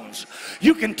stones.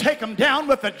 You can take them down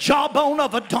with the jawbone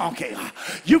of a donkey.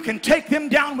 You can take them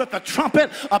down with a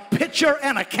trumpet, a pitcher,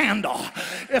 and a candle.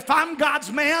 If I'm God's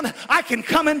man, I can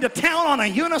come into town on a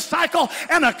unicycle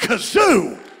and a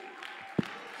kazoo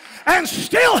and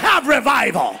still have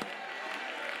revival.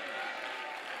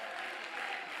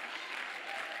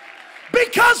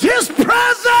 Because His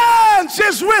presence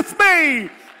is with me.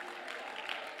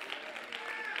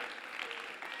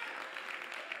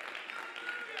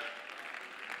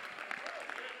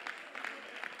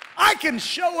 I can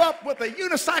show up with a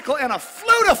unicycle and a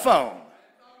flutophone.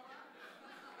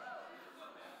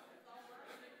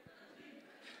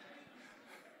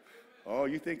 Oh,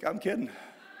 you think I'm kidding?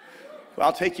 Well,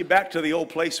 I'll take you back to the old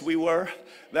place we were,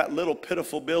 that little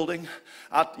pitiful building.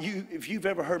 If you've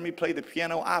ever heard me play the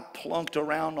piano, I plunked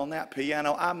around on that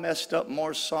piano. I messed up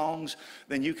more songs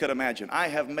than you could imagine. I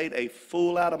have made a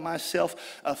fool out of myself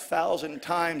 1,000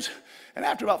 times. And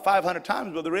after about 500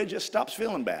 times, Brother Red just stops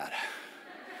feeling bad.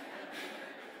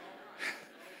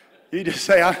 You just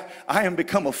say, I am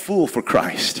become a fool for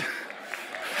Christ.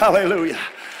 Hallelujah.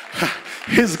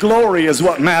 His glory is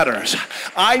what matters.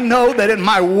 I know that in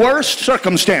my worst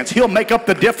circumstance, He'll make up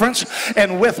the difference.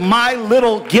 And with my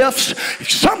little gifts,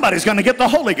 somebody's going to get the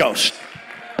Holy Ghost.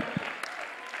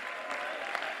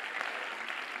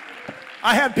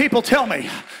 I had people tell me,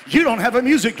 you don't have a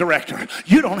music director.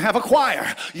 You don't have a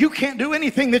choir. You can't do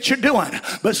anything that you're doing.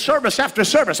 But service after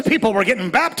service, people were getting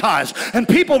baptized and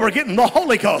people were getting the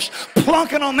Holy Ghost,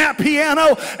 plunking on that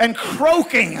piano and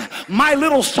croaking my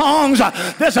little songs.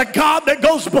 There's a God that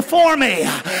goes before me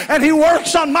and He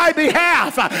works on my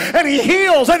behalf and He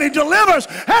heals and He delivers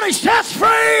and He sets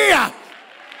free.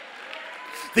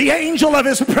 The angel of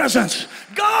His presence,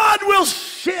 God will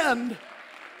send.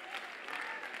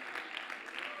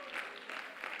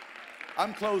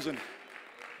 I'm closing.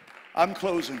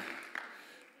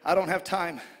 I don't have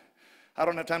time. I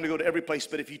don't have time to go to every place,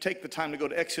 but if you take the time to go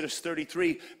to Exodus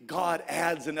 33, God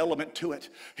adds an element to it.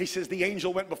 He says, the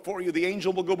angel went before you, the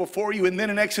angel will go before you. And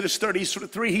then in Exodus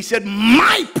 33, He said,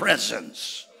 my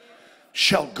presence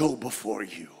shall go before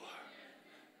you.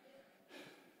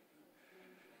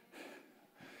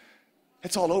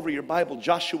 It's all over your Bible.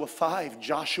 Joshua 5,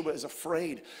 Joshua is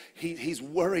afraid. He's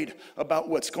worried about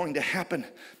what's going to happen.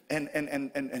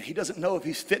 And he doesn't know if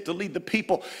he's fit to lead the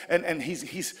people. And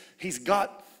he's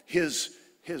got his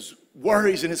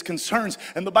worries and his concerns.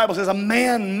 And the Bible says a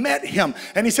man met him.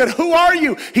 And he said, who are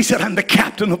you? He said, I'm the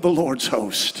captain of the Lord's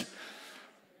host.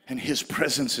 And His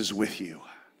presence is with you.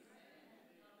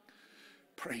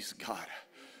 Praise God.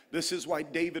 This is why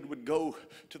David would go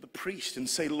to the priest and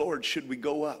say, Lord, should we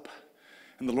go up?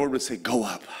 And the Lord would say, go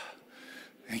up.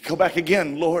 And he'd go back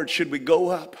again, Lord, should we go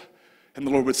up? And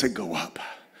the Lord would say, go up.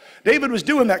 David was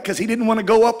doing that because he didn't want to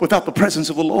go up without the presence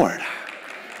of the Lord.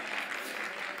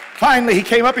 Finally, he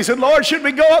came up, he said, Lord, should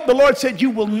we go up? The Lord said, you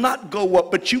will not go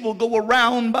up, but you will go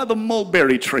around by the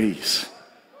mulberry trees.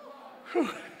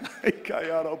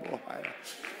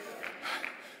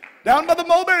 Down by the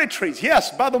mulberry trees.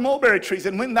 Yes, by the mulberry trees.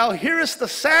 And when thou hearest the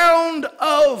sound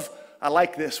of, I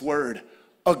like this word,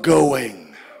 a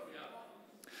going.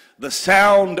 The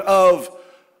sound of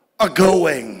a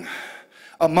going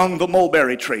among the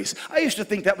mulberry trees. I used to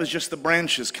think that was just the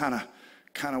branches kind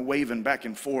of waving back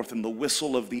and forth and the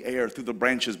whistle of the air through the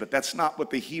branches, but that's not what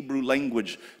the Hebrew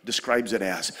language describes it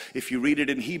as. If you read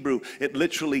it in Hebrew, it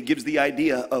literally gives the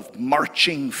idea of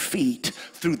marching feet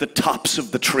through the tops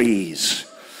of the trees.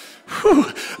 Whew,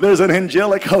 there's an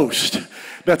angelic host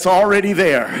that's already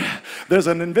there. There's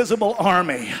an invisible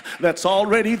army that's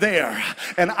already there.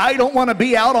 And I don't want to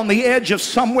be out on the edge of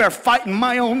somewhere fighting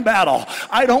my own battle.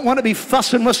 I don't want to be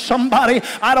fussing with somebody.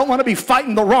 I don't want to be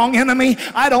fighting the wrong enemy.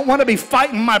 I don't want to be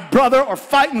fighting my brother or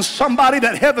fighting somebody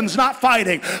that heaven's not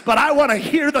fighting. But I want to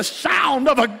hear the sound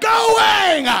of a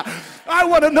going. I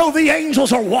want to know the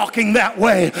angels are walking that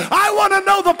way. I want to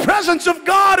know the presence of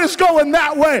God is going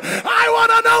that way. I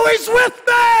want to know He's with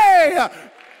me.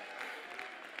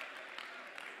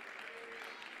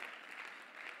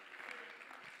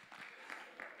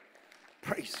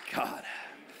 Praise God.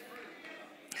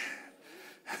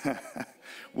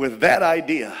 With that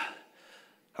idea,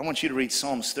 I want you to read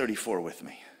Psalms 34 with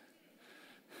me.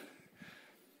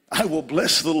 I will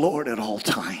bless the Lord at all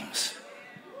times.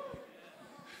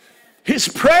 His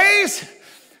praise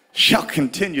shall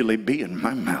continually be in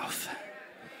my mouth.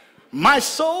 My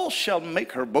soul shall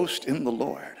make her boast in the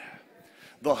Lord.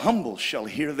 The humble shall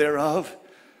hear thereof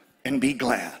and be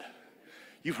glad.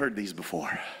 You've heard these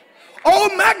before.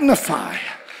 Oh, magnify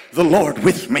the Lord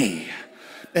with me,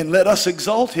 and let us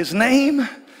exalt His name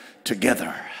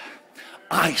together.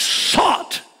 I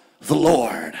sought the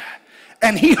Lord,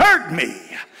 and He heard me,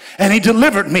 and He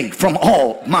delivered me from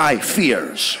all my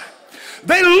fears.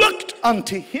 They looked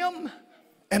unto Him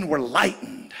and were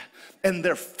lightened, and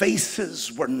their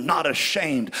faces were not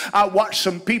ashamed. I watched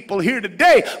some people here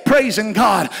today praising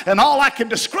God, and all I can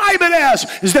describe it as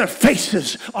is their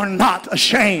faces are not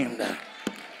ashamed.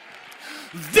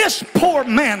 This poor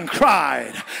man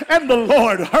cried, and the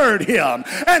Lord heard him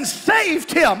and saved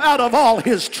him out of all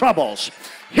his troubles.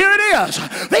 Here it is.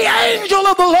 The angel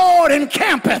of the Lord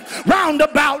encampeth round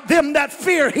about them that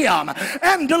fear Him,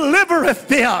 and delivereth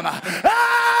them.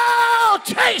 Oh,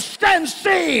 taste and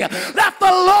see that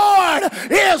the Lord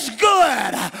is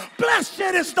good.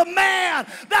 Blessed is the man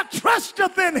that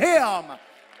trusteth in Him.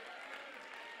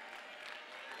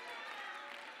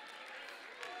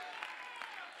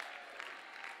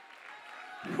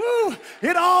 Whew,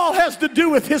 it all has to do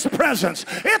with His presence.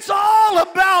 It's all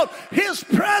about His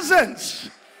presence.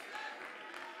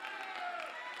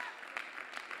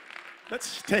 Let's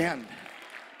stand.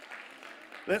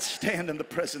 Let's stand in the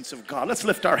presence of God. Let's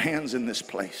lift our hands in this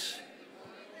place.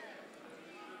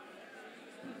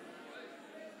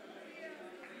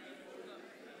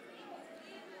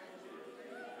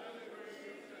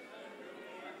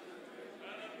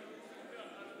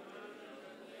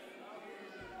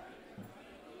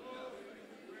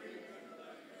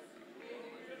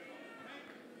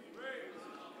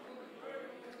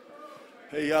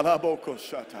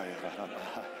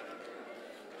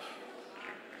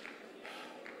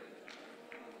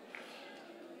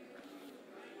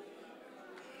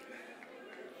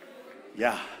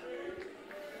 Yeah,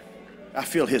 I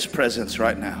feel His presence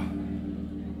right now.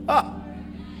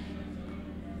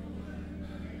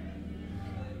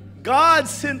 God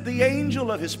sent the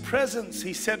angel of His presence.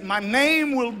 He said, my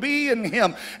name will be in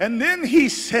him. And then He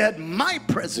said, my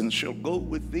presence shall go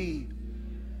with thee.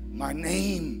 My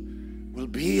name will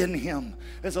be in him.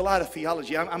 There's a lot of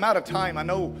theology. I'm out of time. I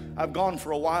know I've gone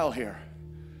for a while here.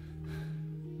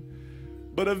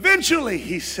 But eventually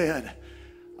He said,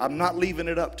 I'm not leaving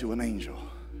it up to an angel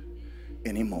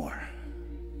anymore.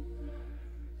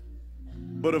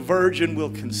 But a virgin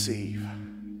will conceive,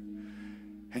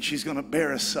 and she's going to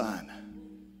bear a son,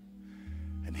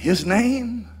 and his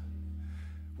name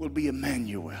will be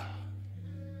Emmanuel.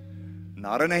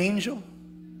 Not an angel,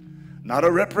 not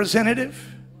a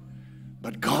representative,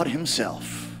 but God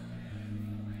Himself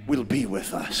will be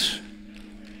with us.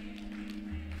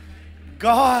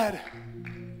 God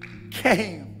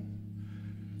came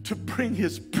to bring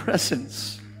His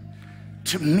presence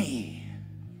to me.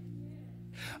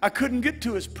 I couldn't get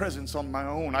to His presence on my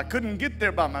own. I couldn't get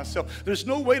there by myself. There's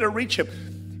no way to reach Him.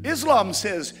 Islam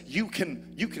says you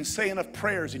can say enough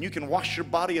prayers and you can wash your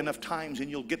body enough times and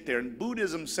you'll get there. And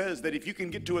Buddhism says that if you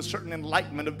can get to a certain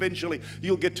enlightenment, eventually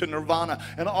you'll get to nirvana.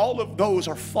 And all of those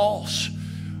are false.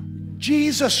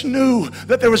 Jesus knew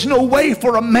that there was no way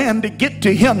for a man to get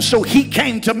to Him, so He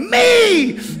came to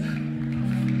me.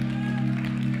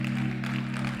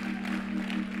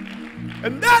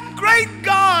 And that great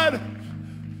God,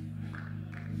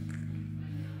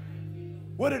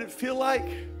 what did it feel like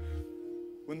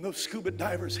when those scuba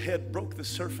divers' head broke the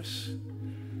surface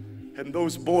and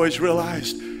those boys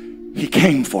realized He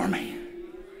came for me?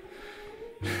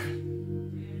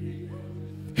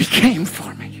 He came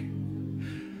for me.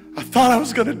 I thought I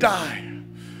was going to die,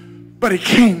 but He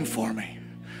came for me.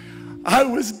 I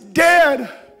was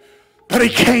dead, but He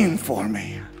came for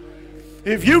me.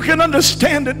 If you can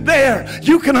understand it there,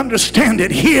 you can understand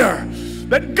it here.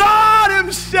 that God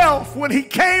himself, when he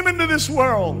came into this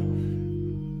world,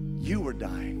 you were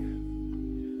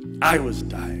dying. I was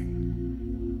dying.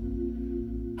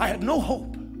 I had no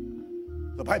hope.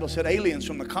 The Bible said aliens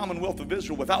from the Commonwealth of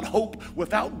Israel without hope,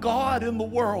 without God in the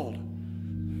world.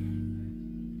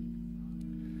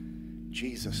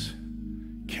 Jesus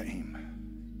came.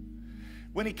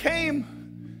 When he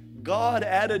came, God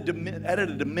added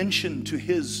a dimension to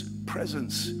his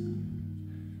presence.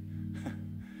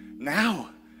 Now,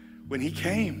 when he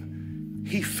came,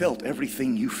 he felt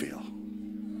everything you feel.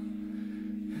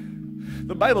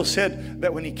 The Bible said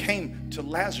that when he came to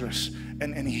Lazarus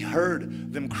and he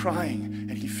heard them crying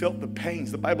and he felt the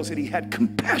pains, the Bible said he had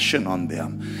compassion on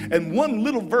them. And one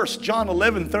little verse, John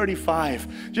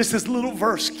 11:35, just this little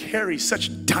verse carries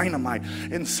such dynamite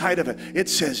inside of it. It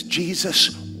says,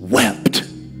 Jesus wept.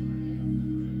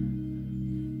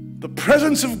 The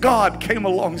presence of God came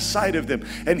alongside of them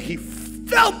and he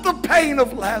felt the pain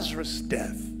of Lazarus'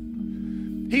 death.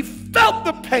 He felt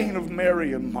the pain of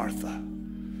Mary and Martha.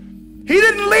 He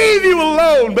didn't leave you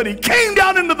alone, but he came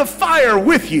down into the fire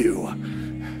with you.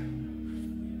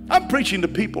 I'm preaching to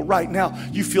people right now.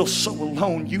 You feel so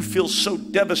alone. You feel so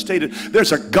devastated.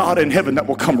 There's a God in heaven that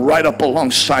will come right up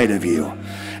alongside of you.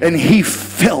 And he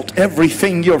felt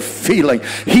everything you're feeling.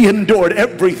 He endured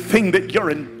everything that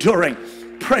you're enduring.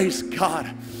 Praise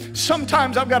God.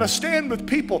 Sometimes I've got to stand with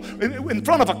people in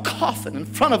front of a coffin, in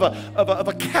front of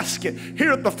a casket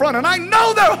here at the front, and I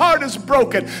know their heart is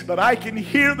broken, but I can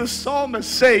hear the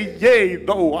psalmist say, yea,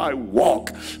 though I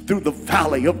walk through the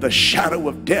valley of the shadow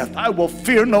of death, I will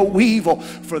fear no evil,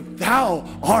 for thou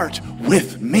art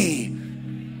with me.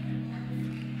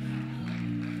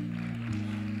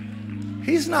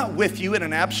 He's not with you in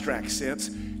an abstract sense.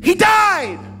 He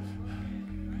died.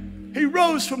 He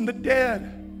rose from the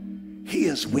dead. He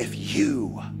is with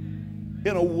you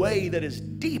in a way that is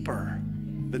deeper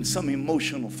than some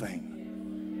emotional thing.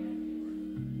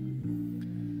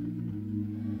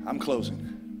 I'm closing.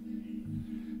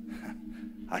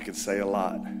 I could say a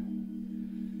lot.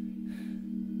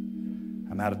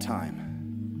 I'm out of time.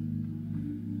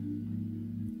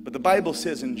 But the Bible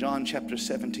says in John chapter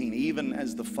 17, even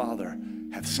as the Father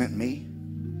hath sent me,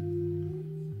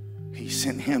 he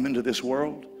sent him into this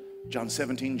world. John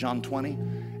 17, John 20.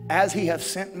 As he hath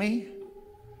sent me,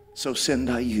 so send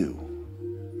I you.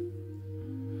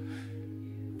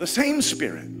 The same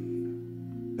Spirit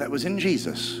that was in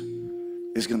Jesus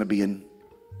is going to be in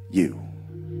you.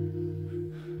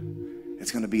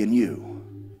 It's going to be in you.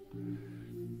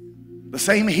 The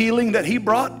same healing that he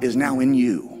brought is now in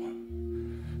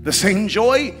you. The same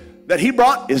joy that he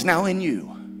brought is now in you.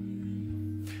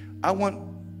 I want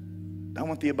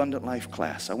the Abundant Life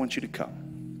class. I want you to come.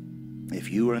 If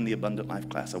you are in the Abundant Life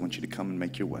class, I want you to come and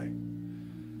make your way.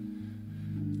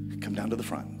 Come down to the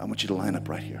front. I want you to line up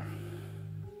right here.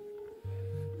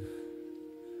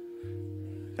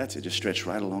 That's it. Just stretch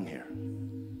right along here.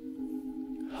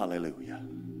 Hallelujah.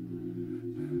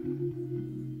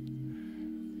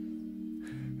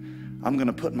 I'm going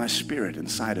to put my Spirit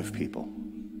inside of people.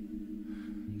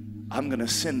 I'm going to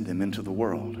send them into the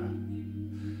world.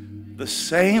 The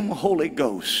same Holy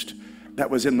Ghost that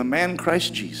was in the man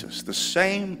Christ Jesus, the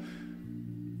same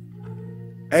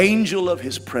angel of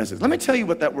his presence. Let me tell you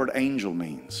what that word angel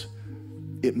means.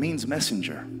 It means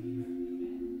messenger.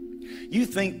 You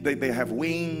think that they have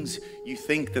wings. You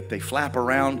think that they flap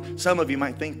around. Some of you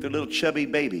might think they're little chubby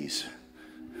babies.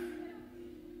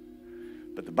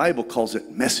 But the Bible calls it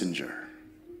messenger.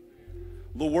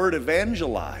 The word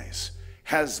evangelize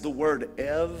has the word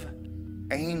ev,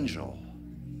 angel,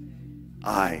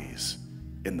 eyes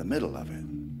in the middle of it.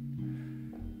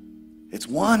 It's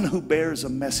one who bears a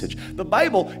message. The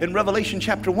Bible in Revelation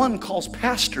chapter 1 calls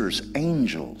pastors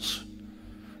angels.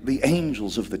 The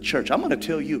angels of the church. I'm going to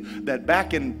tell you that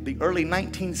back in the early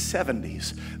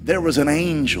 1970s, there was an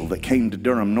angel that came to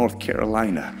Durham, North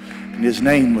Carolina. And his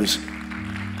name was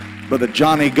Brother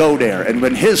Johnny Godare. And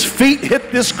when his feet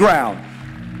hit this ground,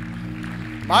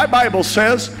 my Bible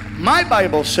says,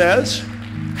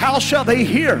 how shall they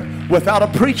hear without a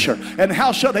preacher? And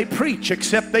how shall they preach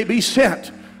except they be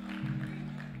sent?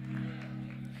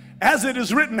 As it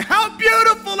is written, how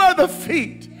beautiful are the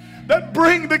feet that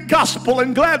bring the gospel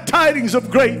and glad tidings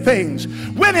of great things.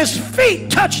 When his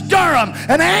feet touched Durham,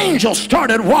 an angel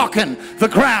started walking the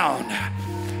ground.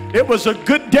 It was a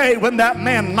good day when that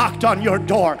man knocked on your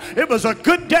door. It was a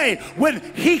good day when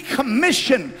he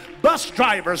commissioned bus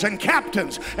drivers and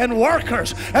captains and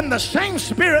workers. And the same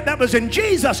Spirit that was in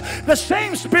Jesus, the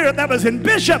same Spirit that was in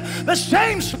Bishop, the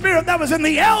same Spirit that was in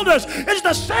the elders is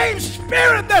the same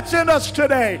Spirit that's in us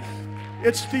today.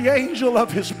 It's the angel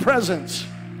of his presence.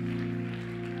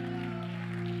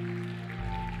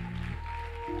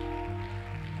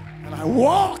 I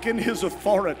walk in his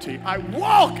authority. I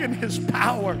walk in his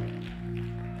power.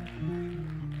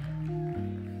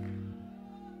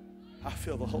 I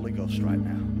feel the Holy Ghost right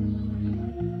now.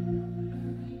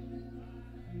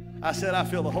 I said, I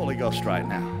feel the Holy Ghost right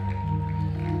now.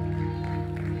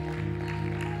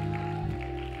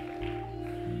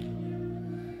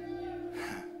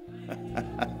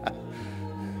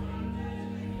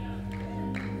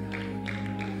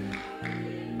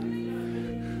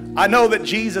 I know that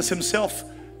Jesus himself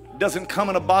doesn't come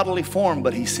in a bodily form,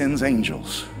 but he sends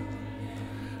angels.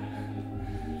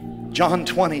 John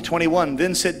 20:21,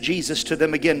 then said Jesus to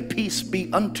them again, peace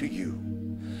be unto you.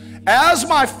 As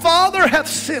my Father hath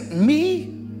sent me,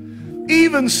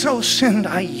 even so send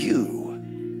I you.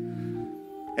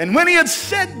 And when he had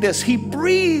said this, he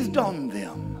breathed on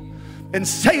them and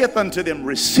saith unto them,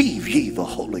 receive ye the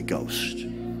Holy Ghost.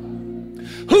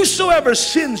 Whosoever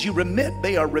sins you remit,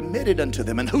 they are remitted unto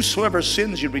them. And whosoever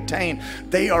sins you retain,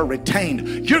 they are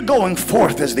retained. You're going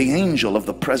forth as the angel of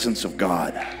the presence of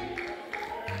God.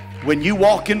 When you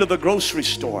walk into the grocery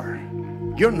store,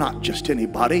 you're not just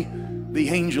anybody. The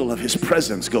angel of his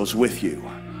presence goes with you.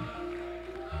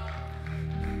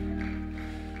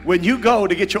 When you go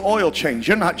to get your oil changed,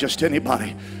 you're not just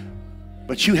anybody,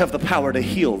 but you have the power to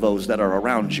heal those that are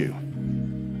around you.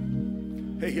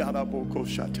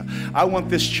 I want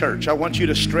this church, I want you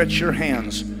to stretch your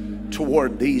hands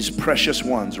toward these precious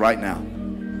ones right now.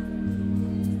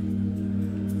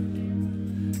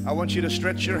 I want you to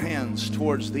stretch your hands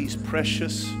towards these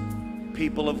precious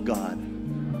people of God.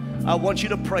 I want you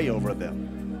to pray over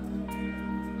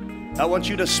them. I want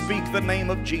you to speak the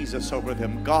name of Jesus over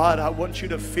them. God, I want you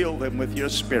to fill them with your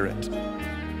Spirit.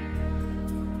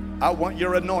 I want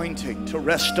your anointing to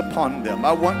rest upon them.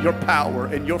 I want your power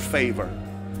and your favor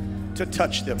to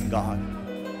touch them, God.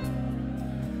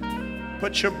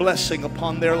 Put your blessing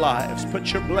upon their lives.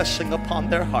 Put your blessing upon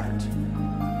their heart.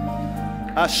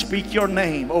 I speak your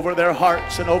name over their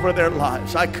hearts and over their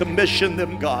lives. I commission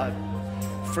them, God,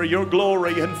 for your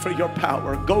glory and for your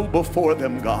power. Go before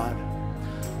them, God.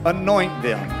 Anoint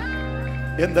them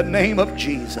in the name of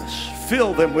Jesus.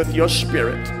 Fill them with your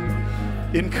Spirit.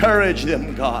 Encourage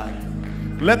them, God.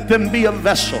 Let them be a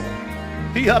vessel.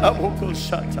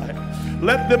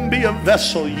 Let them be a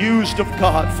vessel used of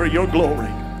God for your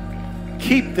glory.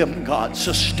 Keep them, God.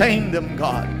 Sustain them,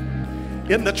 God.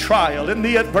 In the trial, in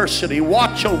the adversity,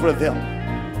 watch over them.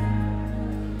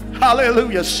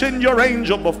 Hallelujah. Send your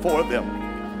angel before them.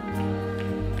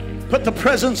 Put the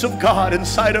presence of God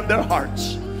inside of their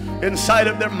hearts, inside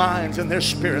of their minds and their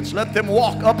spirits. Let them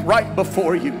walk upright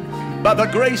before you by the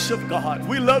grace of God.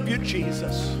 We love you,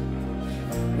 Jesus.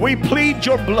 We plead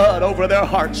your blood over their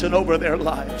hearts and over their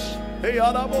lives. In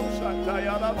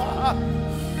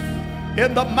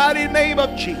the mighty name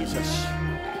of Jesus,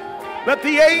 let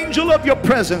the angel of your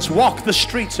presence walk the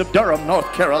streets of Durham,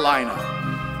 North Carolina.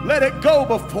 Let it go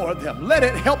before them. Let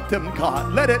it help them,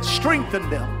 God. Let it strengthen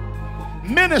them.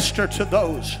 Minister to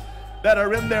those that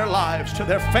are in their lives, to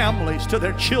their families, to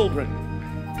their children.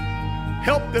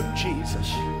 Help them,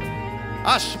 Jesus.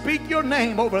 I speak your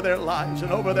name over their lives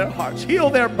and over their hearts.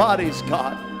 Heal their bodies,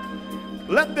 God.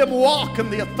 Let them walk in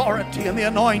the authority and the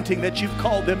anointing that you've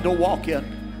called them to walk in.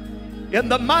 In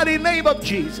the mighty name of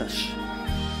Jesus.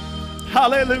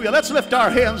 Hallelujah. Let's lift our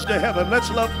hands to heaven.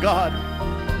 Let's love God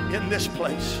in this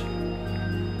place.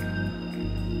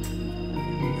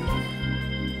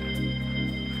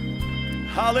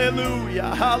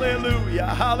 Hallelujah, hallelujah,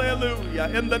 hallelujah.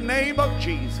 In the name of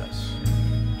Jesus.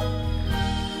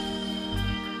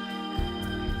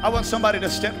 I want somebody to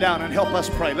step down and help us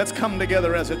pray. Let's come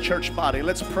together as a church body.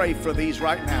 Let's pray for these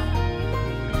right now.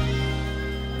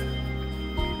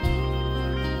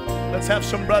 Let's have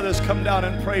some brothers come down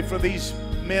and pray for these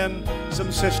men. Some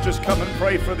sisters come and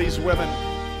pray for these women.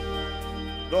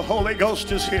 The Holy Ghost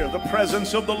is here. The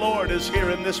presence of the Lord is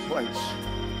here in this place.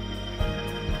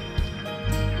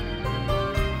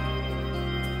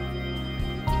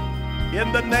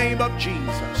 In the name of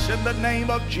Jesus, in the name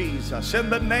of Jesus, in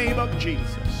the name of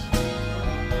Jesus.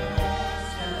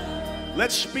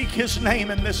 Let's speak his name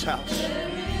in this house.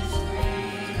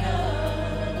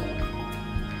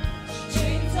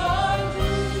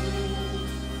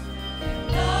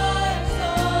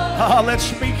 Let's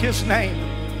speak his name.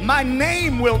 My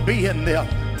name will be in them.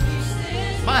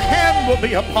 My hand will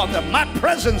be upon them. My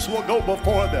presence will go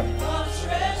before them.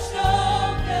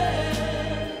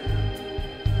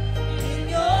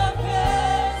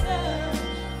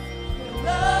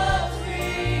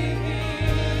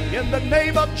 In the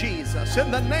name of Jesus,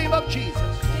 in the name of Jesus.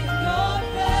 In your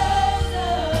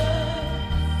presence,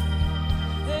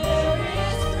 there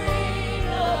is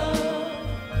freedom.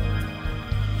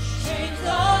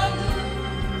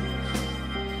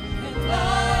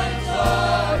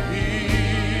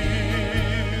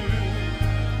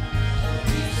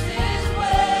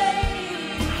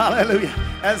 Hallelujah.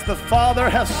 As the Father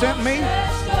has sent me,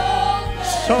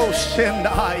 so send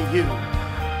I you.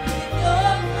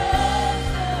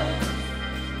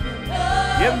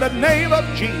 In the name of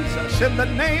Jesus, in the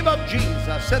name of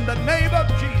Jesus, in the name of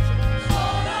Jesus.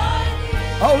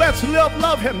 Oh, let's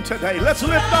love him today. Let's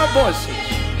lift our voices.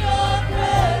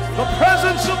 The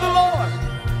presence of the Lord.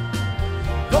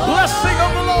 The blessing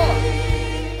of the Lord.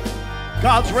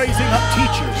 God's raising up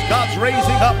teachers. God's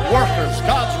raising up workers.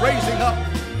 God's raising up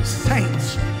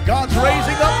saints. God's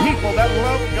raising up people that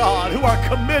love God, who are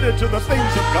committed to the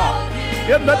things of God.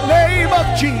 In the name of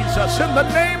Jesus, in the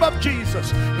name of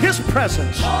Jesus, His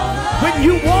presence. When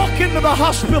you walk into the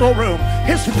hospital room,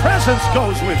 His presence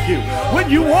goes with you.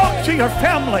 When you walk to your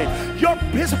family,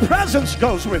 His presence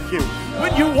goes with you.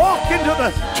 When you walk into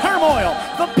the turmoil,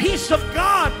 the peace of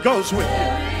God goes with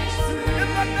you. In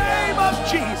the name of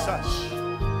Jesus.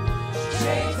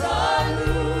 Chains are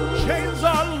loose. Chains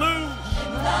are loose.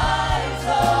 And lives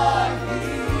are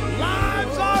healed.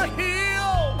 Lives are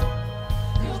healed.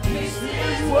 Your peace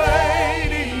is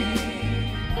waiting.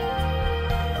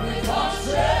 With arms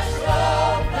stretched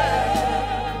open.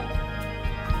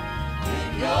 In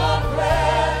your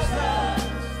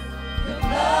presence, your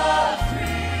blood's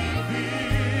revealed.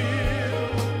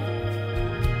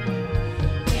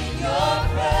 In your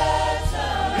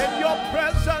presence. In your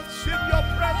presence. In your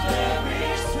presence. There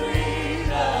is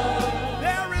freedom.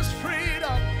 There is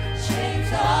freedom. Chains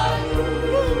are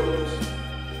loose.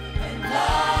 And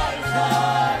lives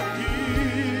are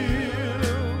healed.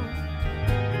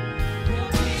 Your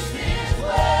peace is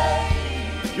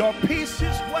waiting. Your peace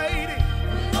is waiting.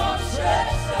 With arms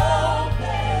stretched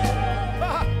open.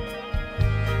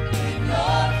 In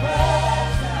your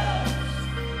presence,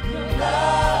 your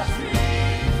love's revealed.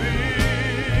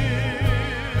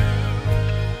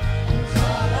 It's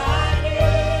all I need.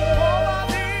 All I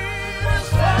need is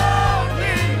found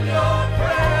in your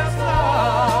presence.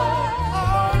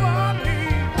 All I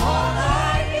need. All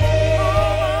I need.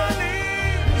 All I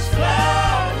need is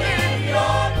found in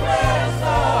your presence.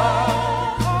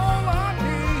 All I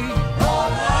need.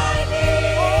 All I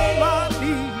need. All I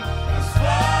need is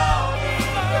found in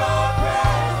your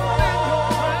presence.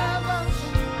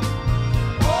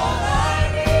 All I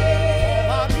need. All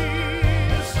I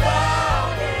need is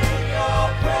found in your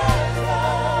presence.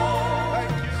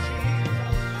 Thank you, Jesus.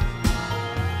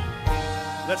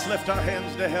 Let's lift our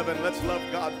hands to heaven. Let's love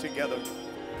God together.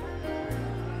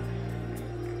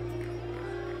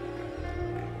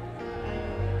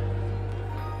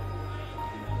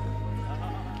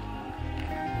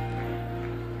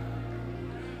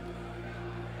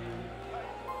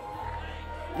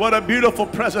 What a beautiful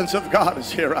presence of God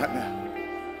is here right now.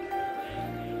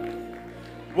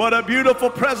 What a beautiful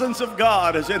presence of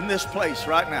God is in this place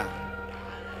right now.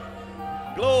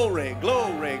 Glory,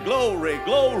 glory, glory,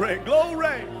 glory,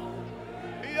 glory.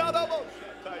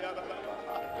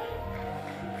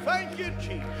 Thank you,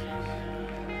 Jesus.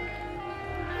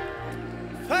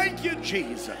 Thank you,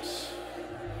 Jesus.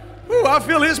 Ooh, I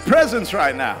feel His presence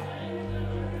right now.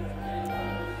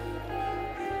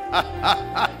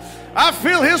 I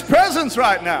feel His presence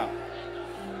right now.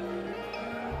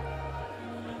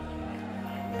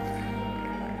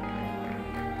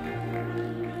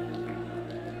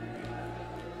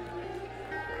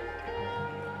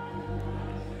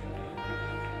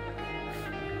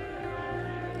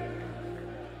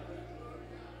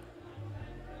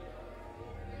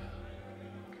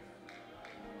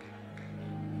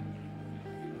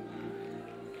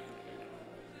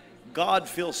 God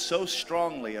feels so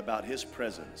strongly about His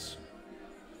presence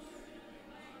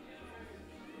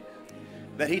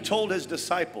that He told His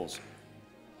disciples,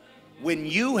 when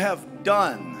you have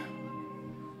done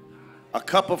a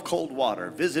cup of cold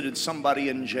water, visited somebody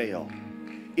in jail,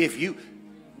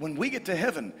 when we get to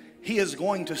heaven, He is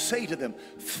going to say to them,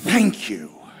 thank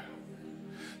you.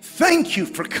 Thank you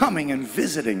for coming and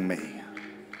visiting me.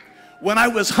 When I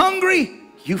was hungry,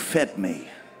 you fed me.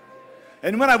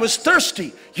 And when I was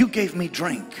thirsty, you gave me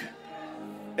drink.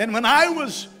 And when I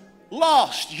was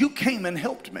lost, you came and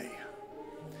helped me.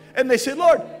 And they said,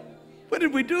 Lord, when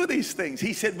did we do these things?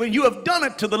 He said, when you have done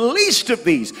it to the least of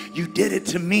these, you did it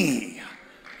to me.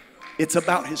 It's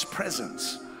about His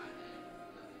presence.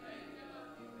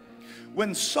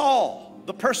 When Saul,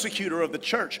 the persecutor of the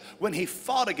church, when he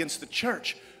fought against the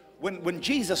church, when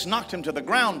Jesus knocked him to the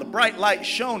ground, the bright light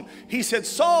shone. He said,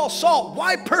 Saul, Saul,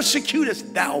 why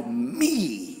persecutest thou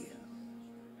me?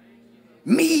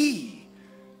 Me.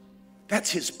 That's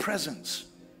His presence.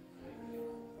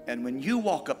 And when you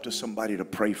walk up to somebody to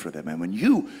pray for them, and when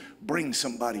you bring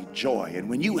somebody joy, and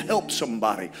when you help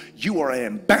somebody, you are an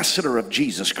ambassador of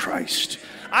Jesus Christ.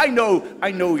 I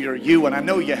know you're you, and I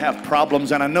know you have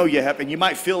problems, and I know and you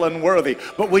might feel unworthy.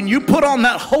 But when you put on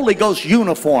that Holy Ghost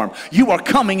uniform, you are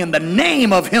coming in the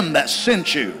name of Him that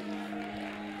sent you.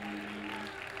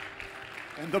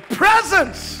 And the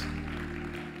presence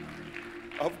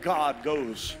of God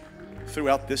goes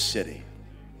throughout this city.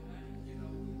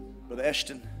 Brother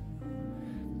Ashton,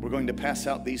 we're going to pass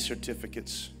out these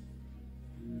certificates.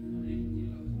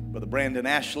 Brother Brandon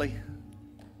Ashley.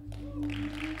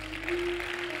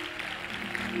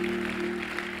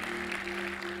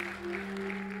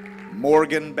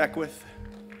 Morgan Beckwith.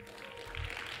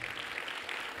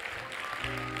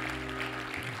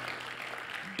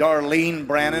 Darlene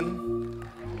Brannon.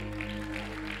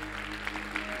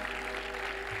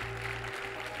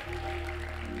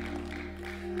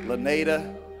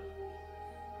 Laneda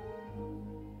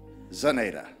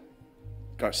Zaneta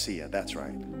Garcia, that's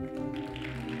right.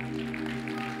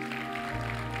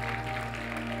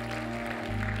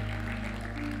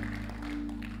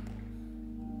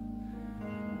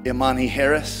 Imani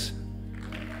Harris.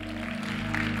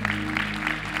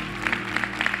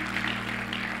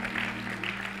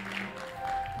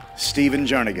 Stephen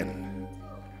Jernigan.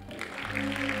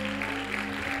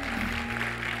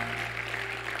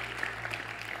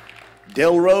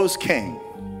 Delrose King.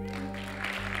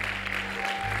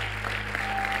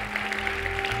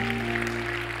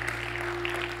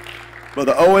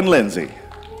 Brother Owen Lindsay.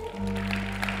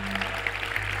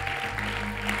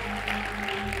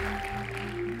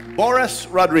 Boris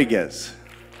Rodriguez.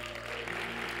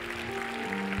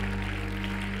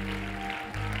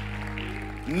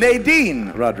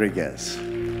 Nadine Rodriguez.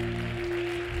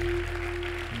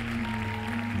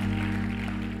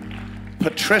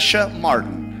 Patricia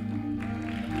Martin.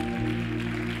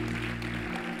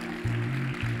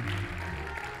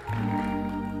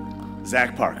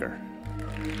 Zach Parker.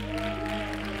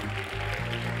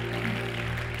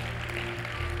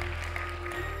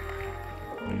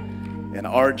 And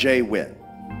R.J. Witt.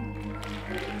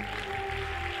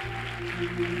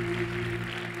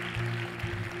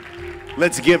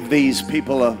 Let's give these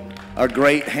people a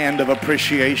great hand of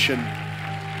appreciation.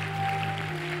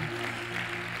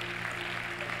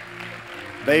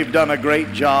 They've done a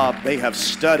great job. They have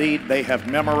studied, they have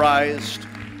memorized,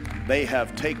 they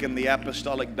have taken the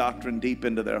apostolic doctrine deep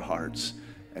into their hearts,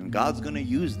 and God's going to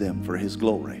use them for His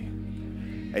glory.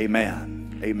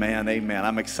 Amen. Amen. Amen.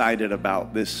 I'm excited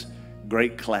about this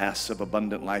great class of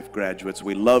Abundant Life graduates.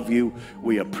 We love you,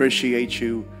 we appreciate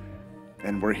you,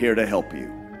 and we're here to help you.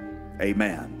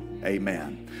 Amen.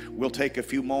 Amen. We'll take a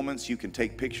few moments. You can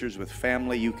take pictures with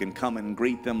family. You can come and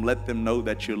greet them. Let them know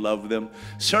that you love them.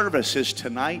 Service is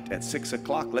tonight at 6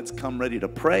 o'clock. Let's come ready to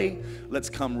pray. Let's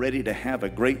come ready to have a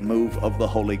great move of the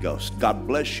Holy Ghost. God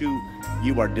bless you.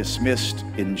 You are dismissed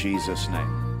in Jesus'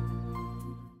 name.